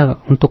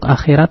dia untuk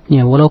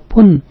akhiratnya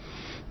walaupun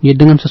ya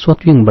dengan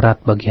sesuatu yang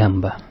berat bagi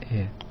hamba.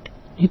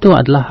 Itu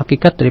adalah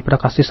hakikat daripada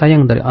kasih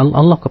sayang dari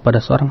Allah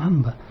kepada seorang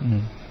hamba.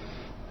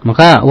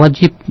 Maka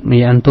wajib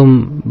ya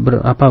antum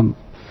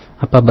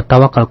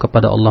bertawakal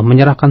kepada Allah,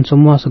 menyerahkan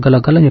semua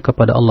segala-galanya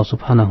kepada Allah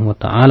Subhanahu wa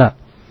taala.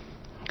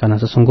 Karena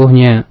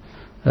sesungguhnya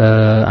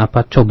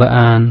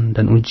cobaan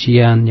dan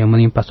ujian yang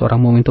menimpa seorang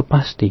mukmin itu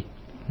pasti.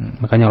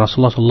 Makanya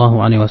Rasulullah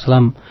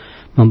SAW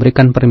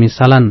memberikan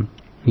permisalan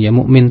ya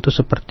mukmin itu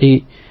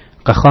seperti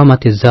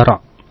kakhamatiz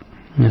zara',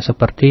 ya,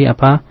 seperti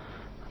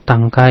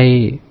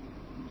tangkai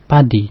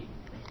padi.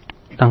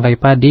 Tangkai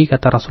padi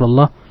kata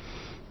Rasulullah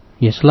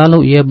ya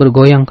selalu ia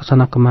bergoyang ke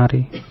sana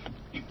kemari.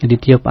 Jadi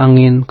tiap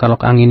angin, kalau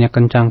anginnya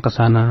kencang ke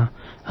sana,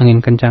 angin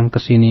kencang ke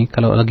sini,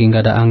 kalau lagi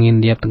enggak ada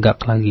angin dia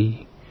tegak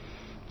lagi.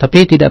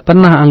 Tapi tidak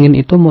pernah angin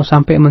itu mau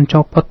sampai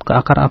mencopot ke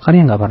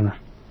akar-akarnya, enggak pernah.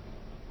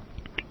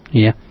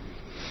 Iya.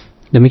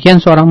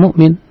 Demikian seorang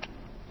mukmin.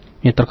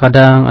 Ya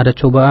terkadang ada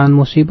cobaan,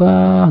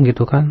 musibah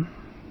gitu kan.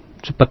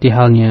 Seperti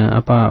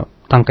halnya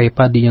tangkai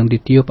padi yang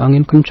ditiup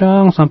angin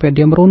kencang sampai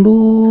dia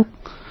merunduk.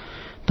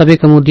 Tapi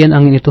kemudian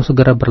angin itu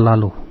segera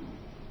berlalu.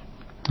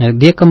 Ya,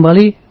 dia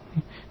kembali.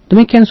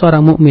 Demikian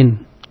seorang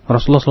mukmin.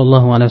 Rasulullah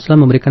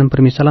SAW memberikan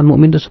permisalan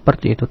mukmin itu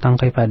seperti itu,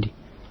 tangkai padi.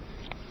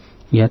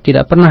 Ya,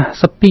 tidak pernah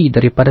sepi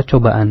daripada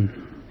cobaan.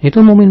 Itu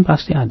mukmin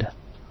pasti ada.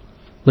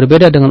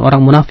 Berbeda dengan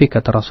orang munafik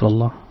kata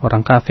Rasulullah,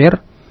 orang kafir,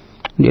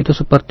 dia itu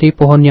seperti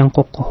pohon yang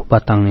kokoh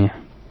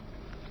batangnya.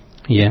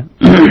 Ya.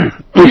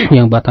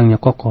 Yang batangnya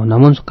kokoh,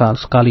 namun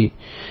sekali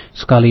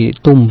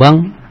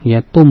tumbang,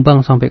 ya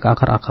tumbang sampai ke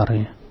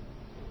akar-akarnya.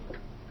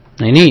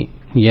 Nah, ini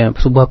ya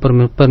sebuah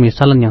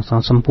permisalan yang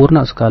sangat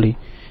sempurna sekali.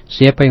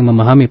 Siapa yang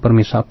memahami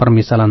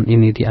permisalan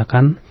ini dia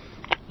akan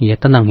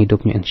tenang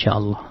hidupnya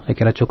insyaallah. Saya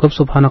kira cukup.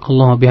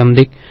 Subhanakallah wa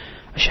bihamdik,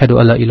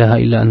 asyhadu an la ilaha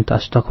illa anta,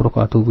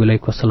 astaghfiruka wa atubu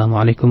ilaik.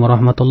 Wassalamualaikum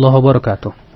warahmatullahi wabarakatuh.